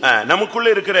sheep. நமக்குள்ள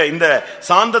இருக்கிற இந்த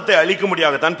சாந்தத்தை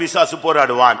அழிக்கும்படியாக தான் பிசாசு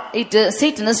போராடுவான்.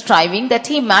 Satan is striving that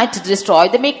he might destroy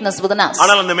the meekness within us.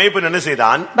 ஆனால் அந்த மேய்ப்பன் என்ன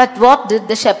செய்தான்? But what did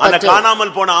the shepherd do? அந்த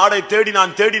காணாமல் போன ஆடை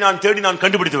தேடினான்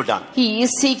கண்டுபிடித்து விட்டான். He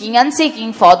is seeking and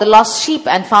seeking for the lost sheep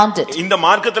and found it. இந்த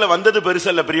மார்க்கத்துல வந்தது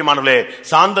பெருசல்ல பிரியமானவர்களே,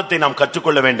 சாந்தத்தை நாம்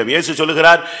கற்றுக்கொள்ள வேண்டும். இயேசு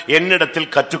சொல்லுகிறார், என்னிடத்தில்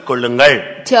கற்றுக்கொள்ளுங்கள்.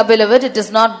 Dear beloved, it is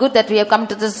not good that we have come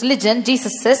to this religion.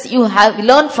 Jesus says, you have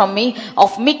learned from me of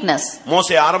meekness.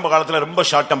 மோசே ஆரம்ப காலத்துல ரொம்ப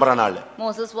ஷார்ட் டெம்பரான ஆளு.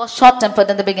 Moses was short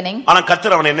tempered in the beginning. ஆனா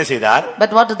கர்த்தர் அவனை என்ன செய்தார்?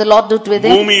 But what did the Lord do with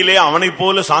him? பூமியிலே அவனைப்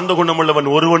போல சாந்த குணமுள்ளவன்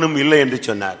ஒருவனும் இல்லை என்று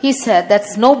சொன்னார். He said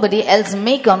that's nobody else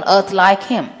meek on earth like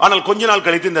him. ஆனால் கொஞ்ச நாள்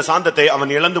கழித்து இந்த சாந்தத்தை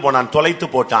அவன் இழந்து போனான், தொலைத்து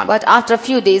போட்டான். But after a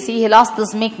few days he lost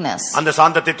this meekness. அந்த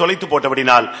சாந்தத்தை தொலைத்து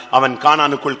போட்டபடியால் அவன்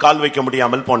கானானுக்குள் கால் வைக்க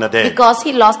முடியாமல் போனது. Because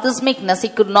he lost this meekness,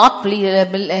 he could not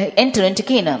enter into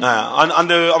Canaan.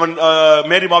 அந்த அவன்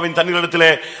மேரிபாவின்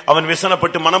தண்ணீரிடத்திலே அவன்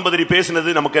விசனப்பட்டு மனம்பதறி பேசினது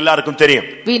நமக்கு எல்லாருக்கும் தெரியும்.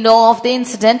 We know of the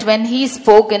incident when he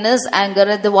spoke in his anger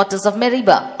at the waters of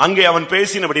Meribah. அங்கே அவன்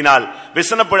பேசினபடியால்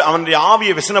அவனுடைய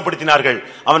ஆவியை விசனப்படுத்தினார்கள்.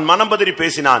 அவன் மனம்பதறி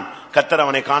பேசினான். கர்த்தர்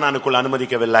அவனை கானானுக்குள்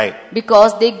அனுமதிக்கவில்லை.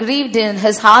 Because they grieved in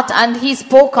his heart and he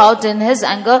spoke out in his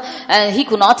anger and he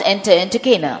could not enter into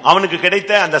Canaan. அவனுக்கு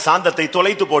கிடைத்த அந்த சாந்தத்தை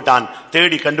தொலைத்து போட்டான்,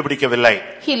 தேடி கண்டுபிடிக்கவில்லை.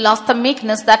 He lost the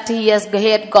meekness that he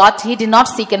had got. He did not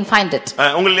seek and find it.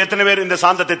 உங்களில் எத்தனை பேர் இந்த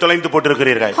சாந்தத்தை தொலைத்து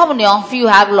போட்டிருக்கிறீர்கள்? How many of you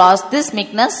have lost this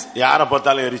meekness? யாரை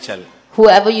பார்த்தாலும் எரிச்சல்.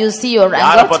 Whoever you see your anger.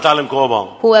 யாரை பார்த்தாலும் கோபம்.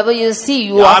 Whoever you see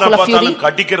you are full of fury.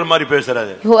 கடிக்கிற மாதிரி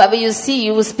பேசுறது. Whoever you see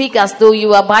you speak as though you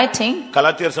are biting.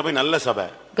 கலாத்தியர் சபை நல்ல சபை.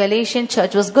 Galatian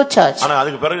church was good church. ஆனா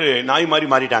அதுக்கு பிறகு நாய் மாதிரி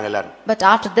மாறிட்டாங்க எல்லாரும். But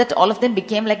after that all of them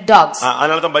became like dogs.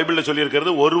 அதனால தான் பைபிள்ல சொல்லி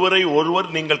இருக்கிறது, ஒருவரை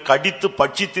ஒருவர் நீங்கள் கடித்து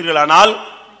பட்சித்தீர்களானால்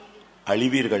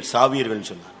அழிவீர்கள், சாவீர்கள்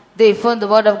சொன்னார். Therefore the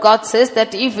word of God says that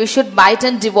if you should bite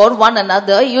and devour one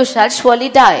another, you shall surely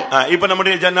die. இப்ப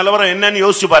நம்முடைய நிலவரம் என்னன்னு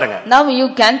யோசிச்சு பாருங்க. Now you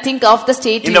can think of the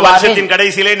state you are in. இந்த வருஷத்தின்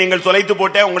கடைசியிலே நீங்கள் தொலைத்து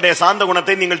போட்ட உங்களுடைய சாந்த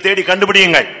குணத்தை நீங்கள் தேடி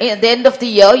கண்டுபிடியுங்கள். At the end of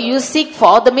the year you seek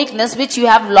for the meekness which you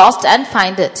have lost and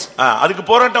find it. அதுக்கு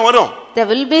போராட்டம் வரும். There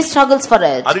will be struggles for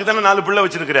it. அதுக்கு தான 4 பிள்ளை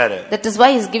வச்சிருக்காரு. That is why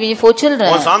he is giving you 4 children.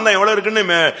 உன் சாந்தம் எவ்வளவு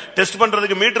இருக்குன்னு டெஸ்ட்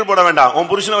பண்றதுக்கு மீட்டர் போட வேண்டாம். உன்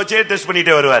புருஷனை வச்சே டெஸ்ட்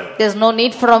பண்ணிட்டே வருவார். There is no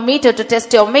need for a meter to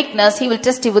test your meekness. He will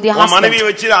test you with your husband. உன் மனைவியை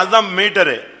வச்சு அதுதான்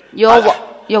மீட்டர்.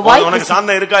 Your wife உனக்கு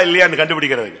சாந்தம் இருக்கா இல்லையான்னு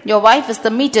கண்டுபிடிக்கிறதுக்கு. Your wife is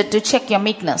the meter to check your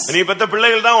meekness. நீ பெத்த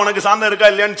பிள்ளைகள் தான் உனக்கு சாந்தம் இருக்கா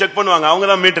இல்லையான்னு செக் பண்ணுவாங்க. அவங்க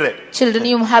தான் metre. Children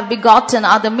you have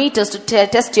begotten are the meters to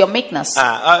test your meekness.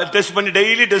 Test பண்ணி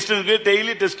டெய்லி டெஸ்ட் இருக்கு.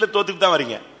 டெய்லி டெஸ்ட்ல தோத்துட்டு தான்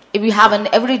வரீங்க. If you have an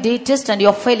everyday test and you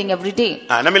are failing every day.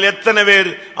 நம்மில் எத்தனை பேர்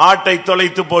ஆட்டை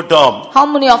தொலைத்து போட்டோம்? How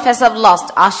many of us have lost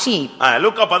our sheep?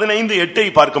 லூக்கா 15:8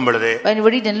 பார்க்கும் பொழுது when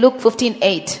we read in Luke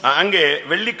 15:8 அங்கே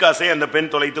வெள்ளிக்காசை அந்த பெண்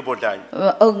தொலைத்து போட்டாள்.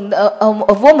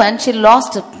 a woman, she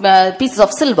lost pieces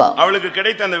of silver. அவளுக்கு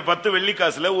கிடைத்த அந்த 10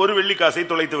 வெள்ளிக்காசுல ஒரு வெள்ளிக்காசை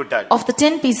தொலைத்து விட்டாள். Of the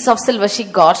 10 pieces of silver she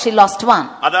got, she lost one.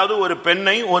 அதாவது ஒரு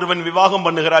பெண்ணை ஒருவன் விவாகம்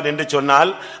பண்ணுகிறார் என்று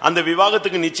சொன்னால் அந்த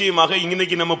விவாகத்துக்கு நிச்சயமாக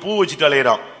இன்னைக்கு நம்ம பூ வச்சிட்டு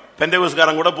அலையறோம்.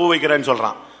 பெந்தேகோஸ்காரன் கூட பூ வைக்கிறேன்னு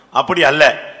சொல்றான். அப்படி அல்ல.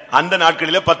 அந்த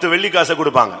நாட்களிலே 10 வெள்ளிக்காசை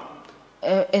கொடுப்பாங்க.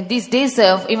 In these days,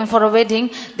 even for a wedding,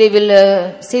 they will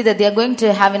say that they are going to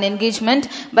have an engagement,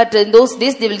 but in those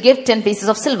days they will give 10 pieces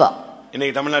of silver.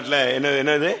 இன்னைக்கு தமிழ்நாட்டுல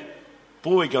என்னது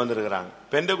பூ வைக்க வந்திருக்காங்க.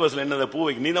 பெந்தேகோஸ்ல என்னது பூ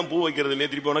வைக்க? நீ தான் பூ வைக்கிறது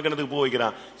இல்லையே, திருப்பி உனக்கு என்னதுக்கு பூ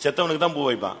வைக்கிறான்? செத்தவனுக்கு தான் பூ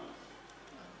வைப்பான்.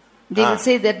 They will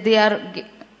say that they are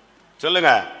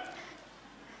சொல்லுங்க.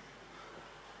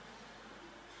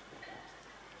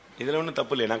 இதுல ஒண்ணும்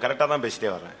தப்பு இல்லை, நான் கரெக்டா தான் பேசிட்டே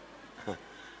வரேன்.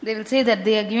 They will say that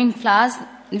they are giving flowers.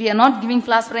 We are not giving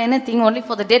flowers for anything, only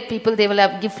for the dead people they will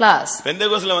have give flowers.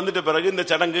 பெந்தேகோஸ்ல வந்துட்ட பிறகு இந்த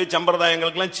சடங்கு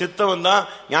சம்பிரதாயங்களுக்கு எல்லாம் செத்தவன் தான்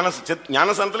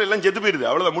ஞானஸ்நானத்துல எல்லாம் செத்து போயிருது.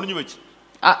 அவ்வளவுதான், முடிஞ்சு போச்சு.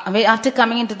 After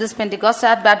coming into this Pentecost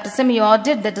at baptism, you are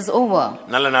dead, that is over.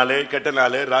 நல்ல நாள், கெட்ட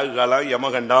நாள், ராகு காலம்,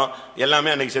 யமகண்டம்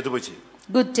எல்லாமே அன்னைக்கு செத்து போச்சு.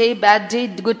 Good day, bad day,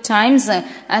 good times,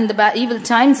 and the evil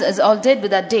times is all dead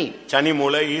with that day. சனி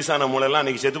மூளை, ஈசான மூளை எல்லாம்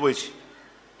அன்னைக்கு செத்து போச்சு.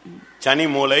 சனி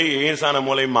மூளை, ஈசான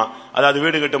மூளைமா, அதாவது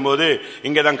வீடு கட்டும் போது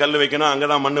இங்கதான் கல்லு வைக்கணும்,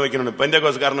 அங்கதான் மண்ணு வைக்கணும்.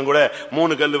 பெந்தேகோஸ்காரனும் கூட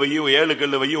 3 கல்லு வை, 7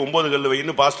 கல்லு வை, 9 கல்லு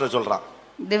வைன்னு பாஸ்டர் சொல்றான்.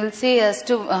 They will say as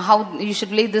to how you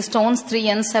should lay the stones, 3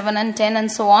 and 7 and 10 and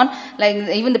so on. Like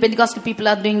even the Pentecostal people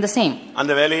are doing the same.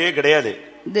 அந்த வேலையே கிடையாது.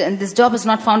 This job is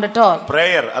not found at all.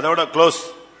 Prayer அதோட close.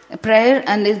 Prayer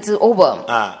and it's over.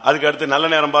 அதுக்கு அடுத்து நல்ல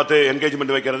நேரம் பார்த்து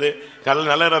engagement வைக்கிறது,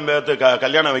 நல்ல நேரம் பார்த்து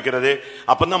கல்யாணம் வைக்கிறது,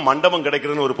 அப்பதான் மண்டபம்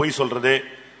கிடைக்கிறதுன்னு ஒரு பொய் சொல்றது,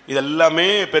 இதெல்லாமே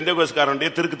பெந்தேகோஸ்காரனுடைய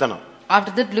திருக்குத்தனம்.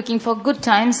 After that, looking for good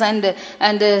times and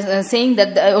saying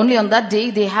that only on that day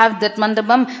they have that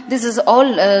mandabam. This is all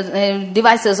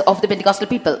devices of the Pentecostal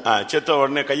people. செத்த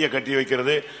உடனே கையை கட்டி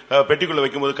வைக்கிறது, பெட்டிக்குள்ள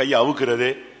வைக்கும்போது கையை அவுக்கிறது.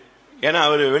 ஏன்னா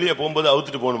அவர் வெளியே போகும்போது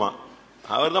அவுத்துட்டு போகணுமா,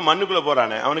 அவர் தான் மண்ணுக்குள்ள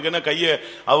போறானே, அவனுக்கு என்ன கையை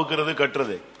அவுக்கிறது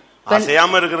கட்டுறது.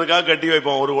 அசையாம இருக்கிறதுக்காக கட்டி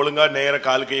வைப்போம், ஒரு ஒழுங்கா நேர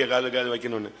காலுக்கு அது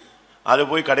வைக்கணும்னு. அது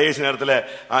போய் கடைசி நேரத்துல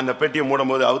அந்த பெட்டியை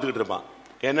மூடும் போது அவுத்துக்கிட்டு இருப்பான்.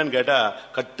 என்னன்னு கேட்டா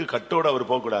கட்டோட அவர்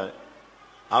போக கூடாது.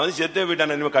 அவன் செத்தே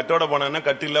போயிட்டான, கட்டோட போனான்னா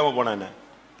கட்டு இல்லாம போனான.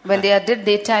 When they are dead,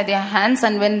 they tie their hands,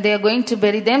 and when they are going to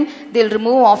bury them, they'll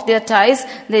remove off their ties.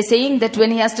 They're saying that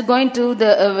when he has to go into the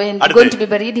going to be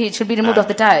buried, he should be removed of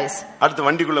the ties. அடுத்து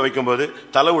வண்டிக்குள்ள வைக்கும்போது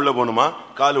தலை உள்ள போணுமா,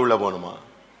 கால் உள்ள போணுமா?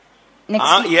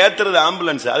 ஏத்துறது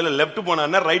ambulance, அதுல left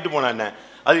போனான்னா right போனான்னா,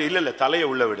 அது இல்ல தலையை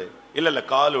உள்ள விடு, இல்ல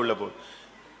கால் உள்ள போ.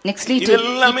 Nextly,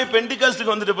 இதெல்லாம்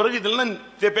பெண்டிகாஸ்டுக்கு வந்துட்ட பிறகு இதெல்லாம்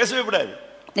பேசவே கூடாது.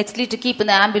 Nextly, to keep in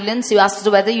the ambulance, you asked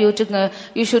whether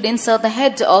you should insert the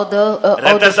head or the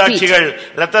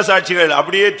ரத்த சாட்சிகள்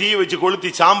அப்படியே தீ வச்சு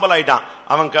கொளுத்தி சாம்பல் ஆயிட்டான்.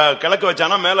 அவன் கிழக்கு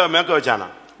வச்சானா மேற்கு வச்சானா?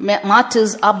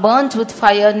 Martyrs are burnt with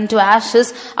fire into ashes.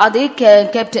 Are they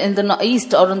kept in the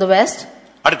east or in the west?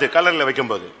 அடுத்து கல்லறையில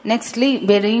வைக்கும்போது nextly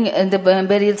burying in the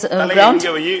burial ground,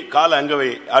 இங்க வை, கால் அங்க வை,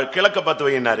 கிழக்க பார்த்து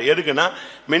வைனாரு. எதுக்குன்னா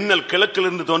மின்னல் கிழக்குல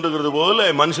இருந்து தோன்றுகிறது போல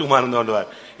மனுஷகுமாரன்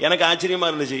தோன்றுவார். எனக்கு ஆச்சரியமா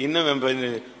இருந்துச்சு, இன்னும்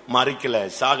மறிக்கல,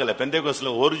 சாகல. பெந்தேகோஸ்ல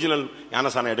ஒரிஜினல்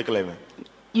ஞானசானம் எடுக்கல.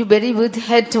 You bury with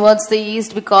head towards the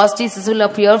east because Jesus will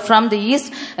appear from the east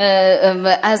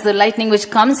as the lightning which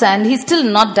comes, and he still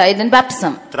not died in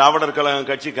baptism. Dravidar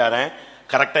Kazhagam கட்சிக்காரன்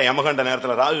கரெக்டா யமகண்ட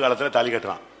நேரத்துல ராகு காலத்துல தாலி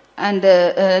கட்டுறான். And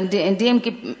DMK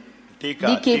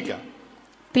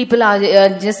people are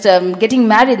just getting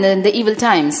married in the evil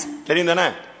times. தெரியுதானே?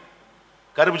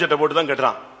 கருப்பு சட்டை போட்டு தான்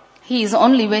கட்டுறான். He is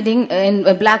only wearing in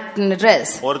a black dress.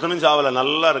 ஒருத்தனும் சாவல,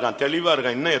 நல்லா இருக்கான், தெளிவா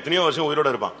இருக்கான், இன்னும் எத்தனையோ வருஷம் உயிரோட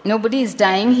இருப்பான். Nobody is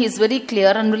dying, he is very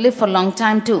clear and will live for long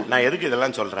time too. நான் எதுக்கு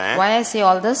இதெல்லாம் சொல்றேன்? Why I say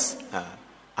all this?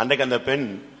 அன்னைக்கு அந்த பெண்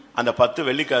அந்த 10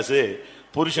 வெள்ளிக்காசு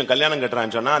புருஷன் கல்யாணம்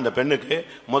கட்டுறான்னு சொன்னா அந்த பெண்ணுக்கு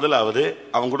முதலாவது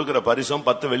அவன் கொடுக்கிற பரிசும்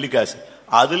 10 வெள்ளிக்காசு,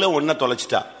 அதுல ஒன்ன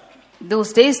தொலைச்சிட்டா. Those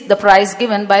days the prize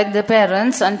given by the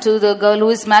parents unto the girl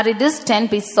who is married is 10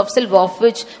 pieces of silver, of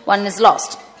which one is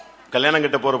lost. கல்யாணம்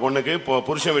கட்ட போற பொண்ணுக்கு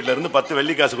புருஷன் வீட்ல இருந்து 10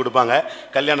 வெள்ளிக்காசு கொடுப்பாங்க,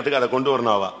 கல்யாணத்துக்கு அதை கொண்டு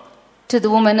வரணும். அவ to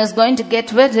the woman who is going to get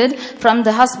wedded from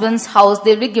the husband's house,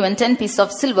 they will be given 10 pieces of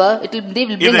silver. They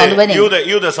will bring on the wedding.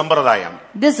 யூத சம்பிரதாயம்.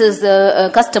 This is the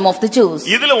custom of the Jews.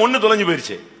 இதுல ஒன்னு தொலைஞ்சு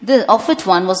போயிடுச்சு. Of which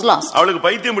one was lost. அவளுக்கு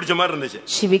பைத்தியம் பிடிச்ச மாதிரி இருந்துச்சு.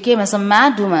 She became as a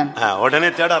mad woman. உடனே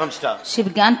தேட ஆரம்பிச்சிட்டா. She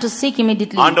began to seek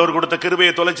immediately. ஆண்டவர் கொடுத்த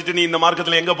கிருபையை தொலைச்சிட்டு நீ இந்த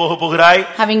மார்க்கத்துல எங்க போகிறாய்?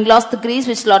 Having lost the grace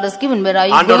which Lord has given, where are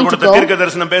you going to go? ஆண்டவர் கொடுத்த தீர்க்க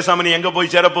தரிசனம் பேசாம நீ எங்க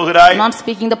போய் சேர போகிறாய்? Not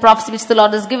speaking the prophecy which the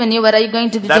Lord has given you, where are you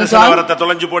going to join? தரிசன வரத்தை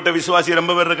தொலைஞ்சு போட்ட விசுவாசி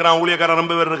ரொம்ப பேர் இருக்காங்க, ஊழியக்காரர்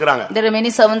ரொம்ப பேர் இருக்காங்க. There are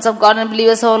many servants of God and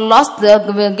believers who have lost the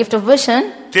gift of vision.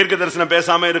 தீர்க்க தரிசனம்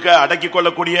பேசாம இருக்க, அடக்கிக்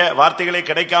கொள்ளக்கூடிய வார்த்தைகளை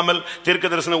கிடைக்காமல்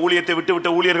தீர்க்க தரிசன ஊழியத்தை விட்டுவிட்ட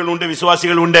ஊழியர்கள் உண்டு,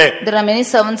 விசுவாசிகள் உண்டு. There are many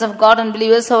servants of God and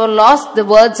believers who have lost the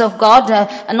words of God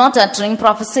and not uttering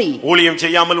prophecy. ஊழியம்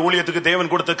செய்யாமல் ஊழியத்துக்கு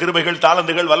தேவன் கொடுத்த கிருபைகள்,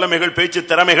 தாளந்துகள், வல்லமைகள், பேச்சு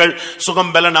திறமைகள்,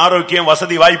 சுகம், பலன், ஆரோக்கியம்,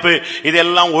 வசதி, வாய்ப்பு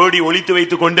இதெல்லாம் ஓடி ஒளித்து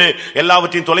வைத்துக் கொண்டு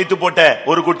எல்லாவற்றையும் தொலைத்து போட்ட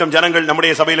ஒரு கூட்டம் ஜனங்கள்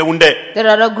நம்முடைய சபையில உண்டு. There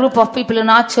are a group of people in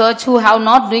our church who have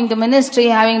not doing the ministry,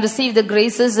 having received the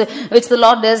graces which the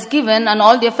Lord has given and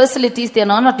all their facilities they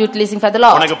are not utilizing for the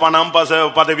Lord. உனக்கு பணம்,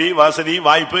 பதவி, வசதி,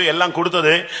 வாய்ப்பு எல்லாம்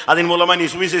கொடுத்தது, அதன் மூலமா நீ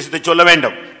சுவிசேஷத்தை சொல்ல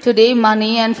வேண்டும். Today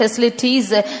money and facilities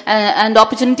and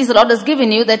opportunities the Lord has given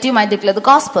you that you might declare the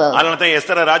gospel. அதனால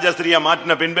எஸ்தர் ராஜஸ்திரியா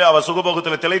மாற்றின பின்பு அவ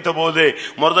சுகபோகத்துல திளைத்தபோது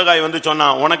மொர்தெகாய் வந்து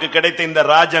சொன்னான், உனக்கு கிடைத்த இந்த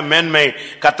ராஜ மேன்மை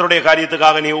கர்த்தருடைய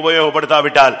காரியத்துக்காக நீ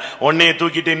உபயோகப்படுத்தாவிட்டால் உன்னை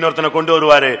தூக்கிட்டு இன்னொருத்தனை கொண்டு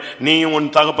வருவாரு, நீயும் உன்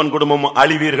தகப்பன் குடும்பமும்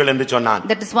அழிவீர்கள் என்று சொன்னான்.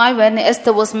 That is why when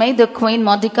Esther was made the queen,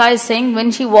 Mordecai saying when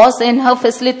she was in her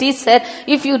facilities said,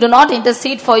 if you do not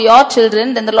intercede for your children,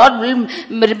 then the Lord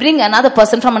will bring another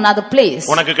person from another place.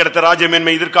 உனக்கு கிடைத்த ராஜ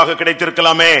மேன்மை இதற்காக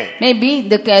கிடைத்திருக்கலாமே. Maybe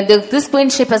this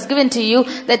queenship has given to you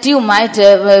that you might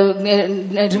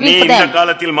reveal for them. இந்த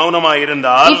காலத்தில் மௌனமா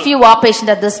இருந்தால், if you are patient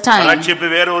at this time, ரட்சிப்பு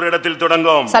வேற ஒரு இடத்தில்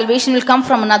தொடங்கும். salvation will come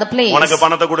from another place. உனக்கு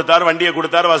பணத்தை கொடுத்தார், வண்டியை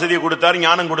கொடுத்தார், வசதியை கொடுத்தார்,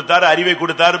 ஞானம் கொடுத்தார், அறிவை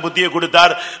கொடுத்தார், புத்தியை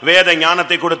கொடுத்தார், வேத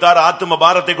ஞானத்தை கொடுத்தார், ஆத்தும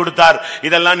பாரத்தை கொடுத்தார்.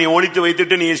 இதெல்லாம் நீ ஒளித்து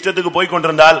வைத்துட்டு நீ இஷ்டத்துக்கு போய்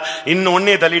கொண்டிருந்தால் இன்னும்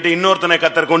ஒன்னே தள்ளிட்டு இன்னொருத்தனை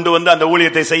கர்த்தர் கொண்டு வந்து அந்த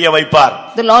ஊழியத்தை செய்ய வைப்பார்.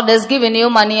 The Lord has given you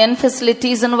money and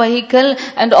facilities and vehicle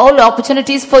and all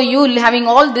opportunities for you. Having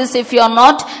all this, if you are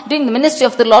not doing the ministry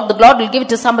of the Lord will give it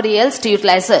to somebody else to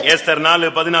utilize it. Esther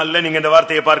 4:14 நீங்க இந்த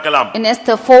வார்த்தையை பார்க்கலாம். In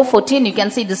Esther 4:14 you can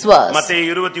see this verse. மத்தேயு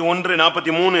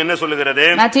 21:43 என்ன சொல்லுகிறது?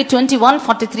 Matthew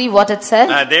 21:43 what it said?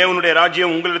 தேவனுடைய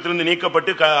ராஜ்யம் உங்களிடத்திலிருந்து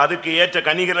நீக்கப்பட்டு அதுக்கு ஏற்ற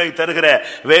கனிகளை தருகிற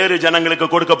வேறு ஜனங்களுக்கு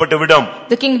கொடுக்கப்பட்டு விடும்.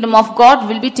 The kingdom of God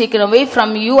will be taken away from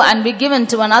you and be given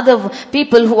to another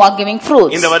people who are giving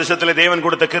fruits. இந்த வருஷத்திலே தேவன்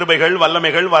கொடுத்த கிருபைகள்,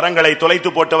 வல்லமைகள், வரங்களை தொலைத்து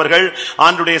போட்டவர்கள்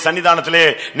ஆண்டவருடைய சன்னிதானத்திலே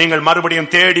நீங்கள் மறுபடியும்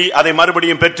தேடி அதை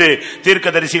மறுபடியும் பெற்று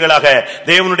தீர்க்கதரிசிகளாக,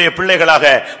 தேவனுடைய பிள்ளைகளாக,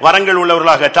 வரங்கள்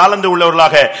உள்ளவர்களாக, தாளந்து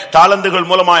உள்ளவர்களாக, தாளந்துகள்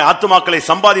மூலமாய் ஆத்துமாக்களை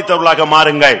சம்பாதித்தவர்களாக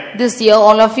மாறுங்கள். This year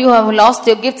all of you have lost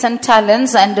your gifts and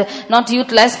talents and not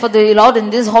utilized for the Lord. In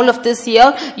this whole of this year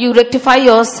you rectify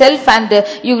yourself and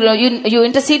you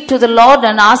intercede to the Lord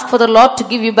and ask for the Lord to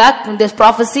give you back this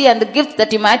prophecy and the gift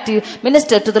that you might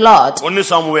minister to the Lord. 1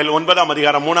 Samuel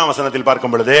 9:3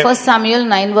 பார்க்கும் பொழுது 1 Samuel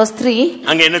 9:3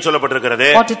 அங்க என்ன சொல்லப்பட்டிருக்கிறது?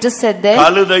 what it is said there?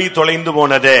 கழுதை தொலைந்து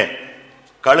போனது.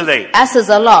 கழுதை, asses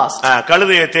are lost.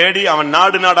 கழுதையை தேடி அவன்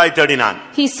நாடு நாடாய் தேடினான்.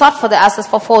 He sought for the asses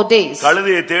for 4 days.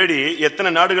 கழுதையை தேடி எத்தனை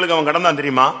நாடுகளுக்கு அவன் கடந்தான்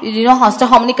தெரியுமா? You know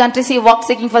how many countries he walked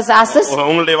seeking for his asses?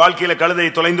 உங்களுடைய வாழ்க்கையில கழுதை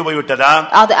தொலைந்து போய் விட்டதா?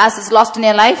 Are the asses lost in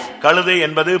your life? கழுதை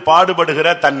என்பது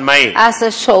பாடுபடுகிற தன்மை.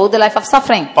 Asses show the life of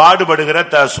suffering.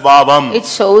 பாடுபடுகிற சுபாவம். It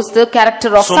shows the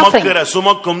character of suffering.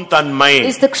 சுமக்கும் தன்மை.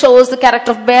 It shows the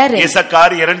character of bearing.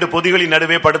 Issachar 2 பொதிகளின்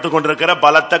நடுவே படுத்துக் கொண்டிருக்கிற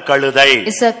பலத்த கழுதை.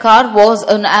 Issachar was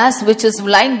an ass which is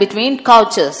lying between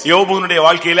couches. யோபுனுடைய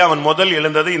வாழ்க்கையில அவன் முதல்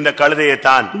எழுந்தது இந்த கழுதையை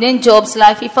தான். In Job's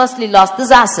life he firstly lost his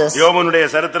asses. யோபுனுடைய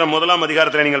சரித்திரம் 1ஆம்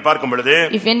அதிகாரத்தில் நீங்கள் பார்க்கும் பொழுது,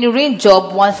 if when you read Job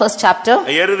 1st chapter,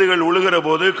 எருதுகள் உழுகிற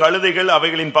போது கழுதைகள்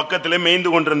அவைகளின் பக்கத்திலே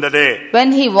மேய்ந்து கொண்டிருந்தது.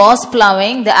 when he was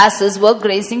plowing the asses were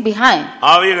grazing behind.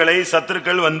 அவைகளை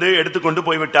சத்துருக்கள் வந்து எடுத்துக்கொண்டு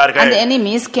போய் விட்டார்கள். And the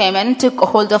enemies came and took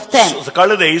hold of them.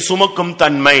 கழுதை சுமக்கும்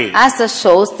தன்மை. Asses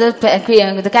shows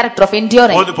the character of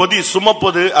enduring. பொதி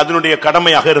சுமப்பது அதனுடைய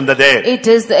கடமையாக இருந்தது.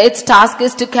 Its task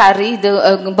is to carry the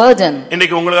burden.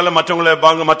 இன்னைக்கு உங்களால மற்றவங்களுடைய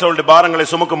பாரங்களை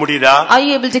சுமக்க முடியுதா? Are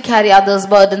you able to carry others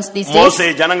burdens these days? மோசே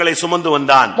ஜனங்களை சுமந்து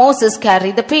வந்தான். Moses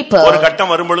carried the people. ஒரு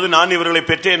கட்டம் வரும்பொழுது நான் இவர்களை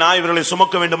பெற்றேனா, இவர்களை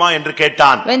சுமக்க வேண்டுமா என்று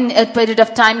கேட்டான். When a period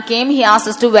of time came he asked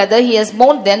as to whether he has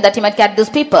molded them that he might carry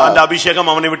those people. அந்த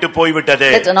அபிஷேகம் அவனை விட்டு போய் விட்டது.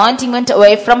 That anointing went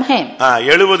away from him.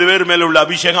 70 பேர் மேல உள்ள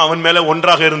அபிஷேகம் அவன் மேல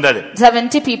ஒன்றாக இருந்தது.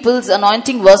 70 people's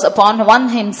anointing was upon one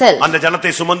himself. அந்த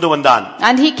ஜனத்தை சுமந்து வந்தான்.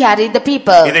 And he carried the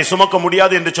people. இதை சுமக்க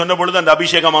முடியாது என்று சொன்ன பொழுது அந்த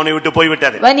அபிஷேகம் அவனை விட்டு போய்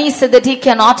விட்டது. When he said that he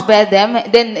cannot bear them,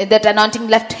 then that anointing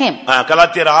left him.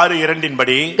 கலாத்தியர் 6:2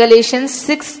 படி, Galatians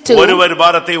 6:2, ஒருவர்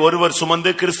பாரத்தை ஒருவர்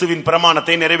சுமந்து கிறிஸ்துவின்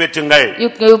பிரமாணத்தை நிறைவேற்றுங்கள்.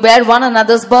 You bear one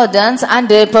another's burdens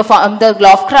and perform the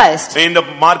law of Christ. இந்த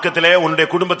மார்க்கத்திலே உன்னுடைய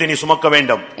குடும்பத்தை நீ சுமக்க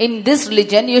வேண்டும். In this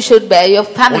religion you should bear your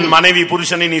family. உன் மனைவி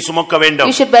புருஷனை நீ சுமக்க வேண்டும்.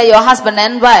 You should bear your husband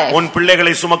and wife. உன்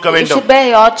பிள்ளைகளை சுமக்க வேண்டும். You should bear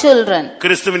your children.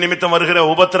 கிறிஸ்துவின் நிமித்தம் வருகிற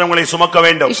உபத்திரவங்களை சுமக்க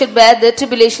வேண்டும். You should bear the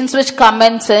tribulations which come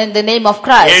in the name of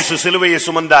Christ. இயேசு சிலுவையை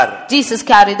சுமந்தார். Jesus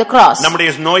carried the cross. நம்முடைய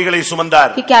நோய்களை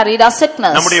சுமந்தார். He carried our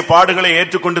sickness. நம்முடைய பாடுகளை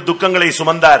ஏற்றுக்கொண்டு துக்கங்களை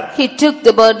சுமந்தார். He took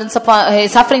the burdens of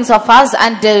sufferings of us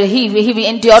and he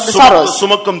endured the sorrows.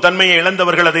 சுமக்கும் தன்மையை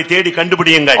இழந்தவர்கள் அதை தேடி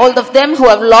கண்டுபிடியுங்கள். All of them who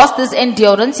have lost this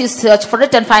endurance, you search for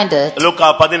it and find it. Luca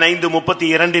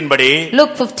 15:32 இன்படி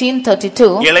Luke 15:32.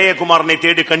 இளைய குமாரனை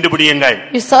தேடி கண்டுபிடியுங்கள்.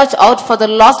 You search out for the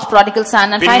lost prodigal son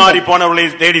and find பின்மாறி it. போனவர்களை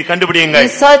தேடி கண்டுபிடியுங்கள்.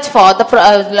 You search for the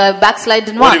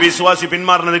backslidden one. ஒரு விசுவாசி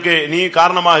பின்மாறுனதுக்கு நீ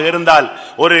காரணமாக இருந்தால்,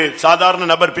 ஒரு சாதாரண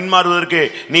நபர் பின்மாறுவதற்கு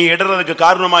நீ இடறதுக்கு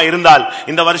காரணமாக இருந்தால்,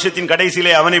 இந்த வருஷத்தின்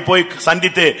கடைசியிலே அவனை போய்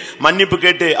சந்தித்து மன்னிப்பு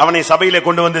கேட்டு அவனை சபையிலே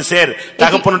கொண்டு வந்து சேர்,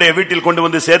 தகப்பனுடைய வீட்டில் கொண்டு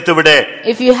வந்து சேர்த்து விடு.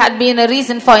 If you had been a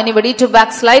reason for anybody to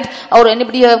backslide or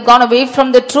anybody who have gone away from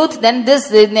the truth, then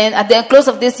at the close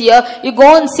of this year you go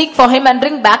and seek for him and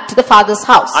bring back to the father's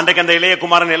house. அன்றைக்கு அந்த இளைய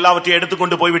குமாரன் எல்லாவற்றையும்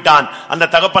எடுத்துக்கொண்டு போய்விட்டான். அந்த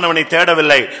தகப்பன் அவனை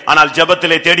தேடவில்லை, ஆனால்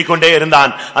ஜெபத்திலே தேடிக்கொண்டே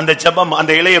இருந்தான். அந்த ஜெபம்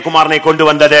அந்த இளைய குமாரனை கொண்டு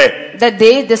வந்தது. That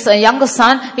day this younger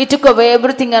son, he took away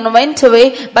everything and went away,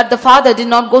 but the father did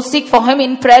not go seek for him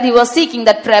in prayer. He was seeking,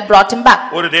 that prayer brought him back.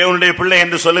 ஒரு தேவனுடைய பிள்ளை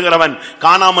என்று சொல்லுகிறவன்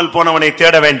காணாமல் போனவனை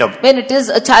தேட வேண்டும். When it is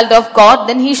a child of God,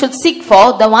 then he should seek for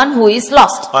the one who is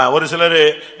lost. ஒரு சிலர்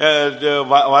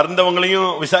வந்தவங்களையும்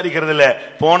விசாரிக்கிறது இல்ல,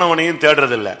 போனவனையும்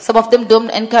தேடுறது இல்ல. Some of them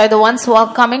don't encourage the ones who are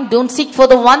coming, don't seek for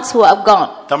the ones who have gone.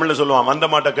 தமிழ்ல சொல்லுவான், வந்த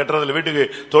மாட்டை கட்டுறது இல்ல, வீட்டுக்கு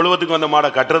தொழுவத்துக்கு வந்த மாடை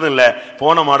கட்டுறது இல்ல,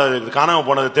 போன மாடை காணாம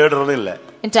போனது தேடுறதும் இல்ல.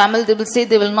 In Tamil they will say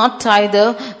they will not tie the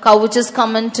cow which is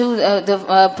come into the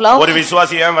plow. ஒரு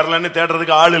விசுவாசி ஏன் வரலன்னு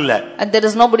தேடுறதுக்கு ஆள் இல்ல. And there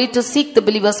is nobody to seek the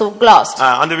believers who are lost.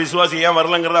 அந்த விசுவாசி ஏன்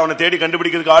வரலங்கறத அவனை தேடி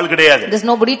கண்டுபிடிக்கிறதுக்கு ஆள் கிடையாது. There is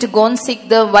nobody to go and seek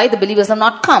the why the believers have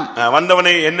not come.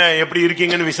 வந்தவனை என்ன எப்படி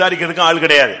இருக்கீங்கன்னு விசாரிக்கிறதுக்கு ஆள்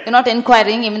கிடையாது. They are not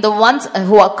inquiring even the ones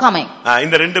who are coming.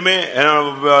 இந்த ரெண்டுமே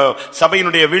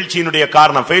சபையினுடைய வீழ்ச்சியினுடைய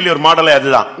காரணம், ஃபெயிலியர் மாடலே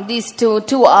அதுதான். These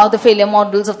two are the failure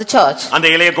models of the church. அந்த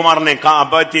இளைய குமாரனை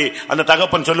பத்தி அந்த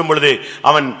தகப்பன் சொல்லும் பொழுது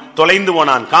அவன் தொலைந்து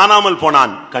போனான், காணாமல்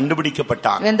போனான்,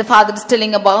 கண்டுபிடிக்கப்பட்டான். When the father is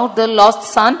telling about the lost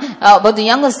son, about the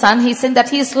younger son, he said that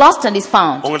he is lost and is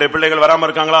found. உங்களுடைய பிள்ளைகள் வராம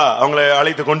இருக்காங்களா, அவங்களை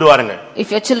அழைத்து கொண்டு வாருங்க.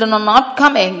 If your children are not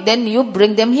coming, then you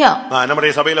bring them here.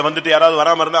 நம்முடைய சபையில வந்துட்டு யாராவது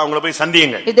வராம இருந்தா அவங்களை போய்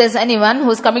சந்தியுங்க. If there is anyone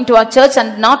who is coming to our church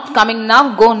and not coming now,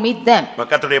 go and meet them.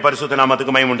 கர்த்தருடைய பரிசுத்த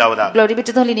நாமத்துக்கு மகிமை உண்டாவதாக. Glory be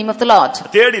to the holy name of the Lord.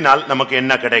 தேடினால் நமக்கு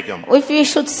என்ன கிடைக்கும்? If we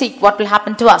should seek, what will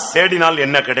happen to us? தேடினால்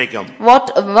என்ன கிடைக்கும்? What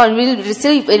will we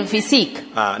receive if we seek?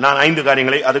 நான் 5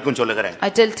 காரியங்களை அதுக்கும் சொல்லுகிறேன். I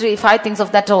tell 5 things of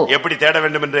that all. எப்படி தேட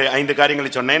வேண்டும் என்று 5 காரியங்களை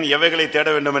சொன்னேன், எவைகளை தேட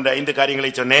வேண்டும் என்று 5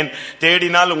 காரியங்களை சொன்னேன்.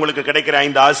 தேடினால் உங்களுக்கு கிடைக்கிற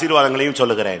 5 ஆசீர்வாதங்களையும்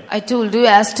சொல்லுகிறேன். I told you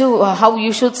as to how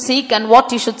you should seek and what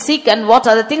you should seek and what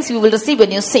are the things you will receive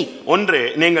when you seek. ஒன்று,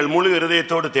 நீங்கள் முழு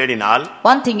இதயத்தோடு தேடினால்,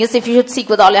 one thing is if you should seek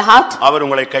with all your heart, அவர்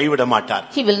உங்களை கைவிட மாட்டார்.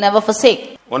 he will never forsake.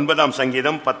 9ஆம்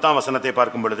சங்கீதம் 10ஆம் வசனத்தை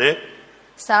பார்க்கும் பொழுது,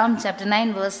 Psalm chapter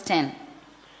 9 verse 10.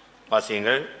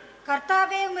 வாசியுங்கள்.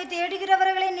 கர்த்தாவே, உம்மை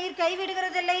தேடுகிறவர்களை நீர்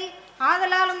கைவிடுகிறதில்லை,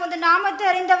 ஆதலால் உமது நாமத்தை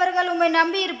அறிந்தவர்கள் உம்மை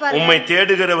நம்பி இருப்பார்கள். உம்மை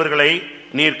தேடுகிறவர்களை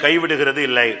நீர் கைவிடுகிறது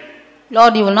இல்லை.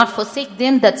 Lord, you will not forsake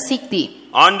them that seek thee.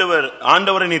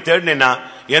 ஆண்டவரை நீ தேடினா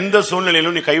எந்த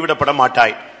சூழ்நிலையிலும் நீ கைவிடப்பட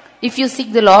மாட்டாய். If you seek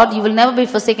the Lord, you will never be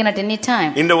forsaken at any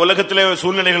time. இந்த உலகத்திலே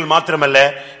சூழ்நிலைகள் மாத்திரமல்ல,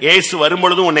 இயேசு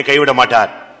வரும்பொழுதும் உன்னை கைவிட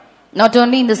மாட்டார். Not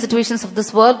only in the situations of this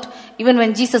world, even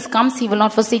when Jesus comes, he will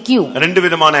not forsake you. ரெண்டு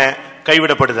விதமான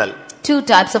கைவிடப்படுதல். Two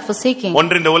types of forsaking.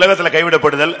 ஒன்று இந்த உலகத்துல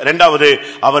கைவிடப்படுதல், இரண்டாவது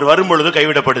அவர் வரும்பொழுது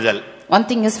கைவிடப்படுதல். One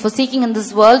thing is forsaking in this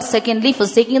world, secondly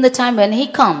forsaking in the time when he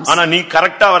comes. ஆனா நீ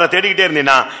கரெக்ட்டா அவரை தேடிக்கிட்டே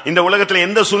இருந்தீனா இந்த உலகத்துல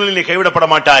எந்த சூழ்நிலையிலும் நீ கைவிடப்பட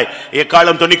மாட்டாய்.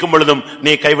 எக்காலம் தொனிக்கும் பொழுதும்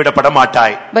நீ கைவிடப்பட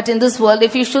மாட்டாய். But in this world,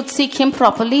 if you should seek him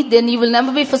properly, then you will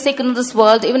never be forsaken in this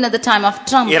world, even at the time of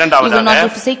trouble. You will not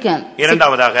be forsaken.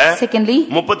 இரண்டாவதாக, secondly,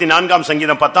 34ஆம்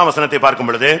சங்கீதம் 10ஆம் வசனத்தை பார்க்கும்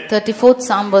பொழுது, 34th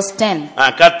Psalm verse 10.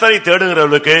 கர்த்தரை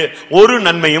தேடுகிறவர்களுக்கு ஒரு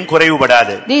நன்மையும்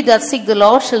குறைவுபடாது. They that seek the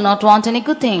Lord shall not want any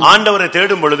good thing. ஆண்டவரை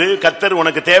தேடும் பொழுது கர்த்தர்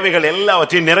உனக்கு தேவைகள்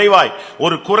எல்லாவற்றையும் நிறைவாய்,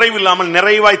 ஒரு குறைவில்லாமல்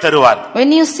நிறைவாய் தருவார்.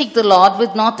 When you seek the Lord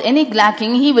with not any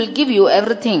lacking, he will give you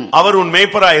everything. அவர் உன்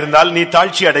மேய்ப்பராய் இருந்தால் நீ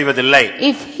தாழ்ச்சி அடைவதில்லை.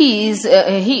 If he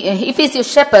is your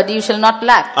shepherd, you shall not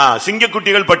lack.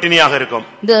 சிங்கக்குட்டிகள் பட்டினியாக இருக்கும்.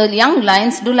 The young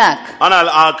lions do lack.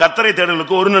 ஆனால் கர்த்தரை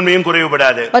தேடுறவர்களுக்கு ஒரு நன்மையும்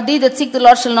குறைவுபடாது. But they that seek the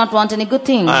Lord shall not want any good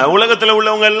thing. உலகத்துல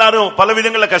உள்ளவங்க எல்லாரும் பல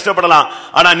விதங்கள்ல கஷ்டப்படலாம்,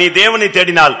 ஆனா நீ தேவனை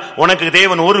தேடினால் உனக்கு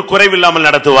தேவன் ஒரு குறைவில்லாமல்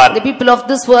நடத்துவார். The people of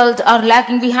this world are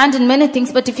lacking behind in many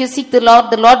things, but if you seek the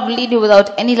Lord will lead you without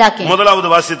any lacking. முதலாவது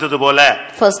வாசித்தது போல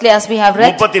Firstly, as we have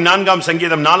read 34ஆம்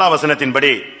சங்கீதம் 4ஆம்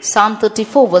வசனத்தின்படி Psalm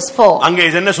 34 verse 4. அங்கே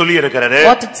என்ன சொல்லி இருக்கிறது?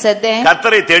 What it said there?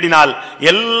 கர்த்தரை தேடினால்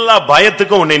எல்லா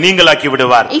பயத்துக்கும் உன்னை நீங்களாக்கி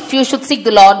விடுவார். If you should seek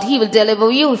the Lord, he will deliver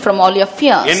you from all your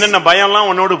fears. என்னென்ன பயம்லாம்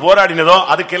உன்னோடு போராடினதோ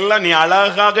அதுக்கெல்லாம் நீ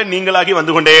அழகாக நீங்களாகி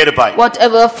வந்து கொண்டே இருப்பாய்.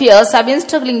 Whatever fears have been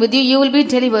struggling with you, you will be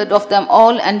delivered of them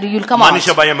all and you will come out.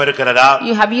 மனுஷ பயம் இருக்கிறதா?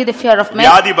 You have you the fear of men?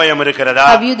 வியாதி பயம் இருக்கிறதா?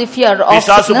 Have you the fear of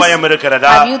பிசாசு பயம்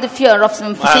இருக்கிறதா? Have you the fear of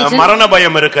Satan? மரண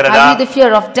பயம் இருக்கிறதா? Have you the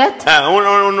fear of death?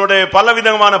 உன்னோட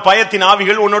பலவிதமான பயத்தின்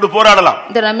ஆவிகள் உன்னோடு போராடலாம்.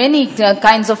 There are many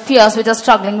kinds of fears which are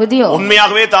struggling with you.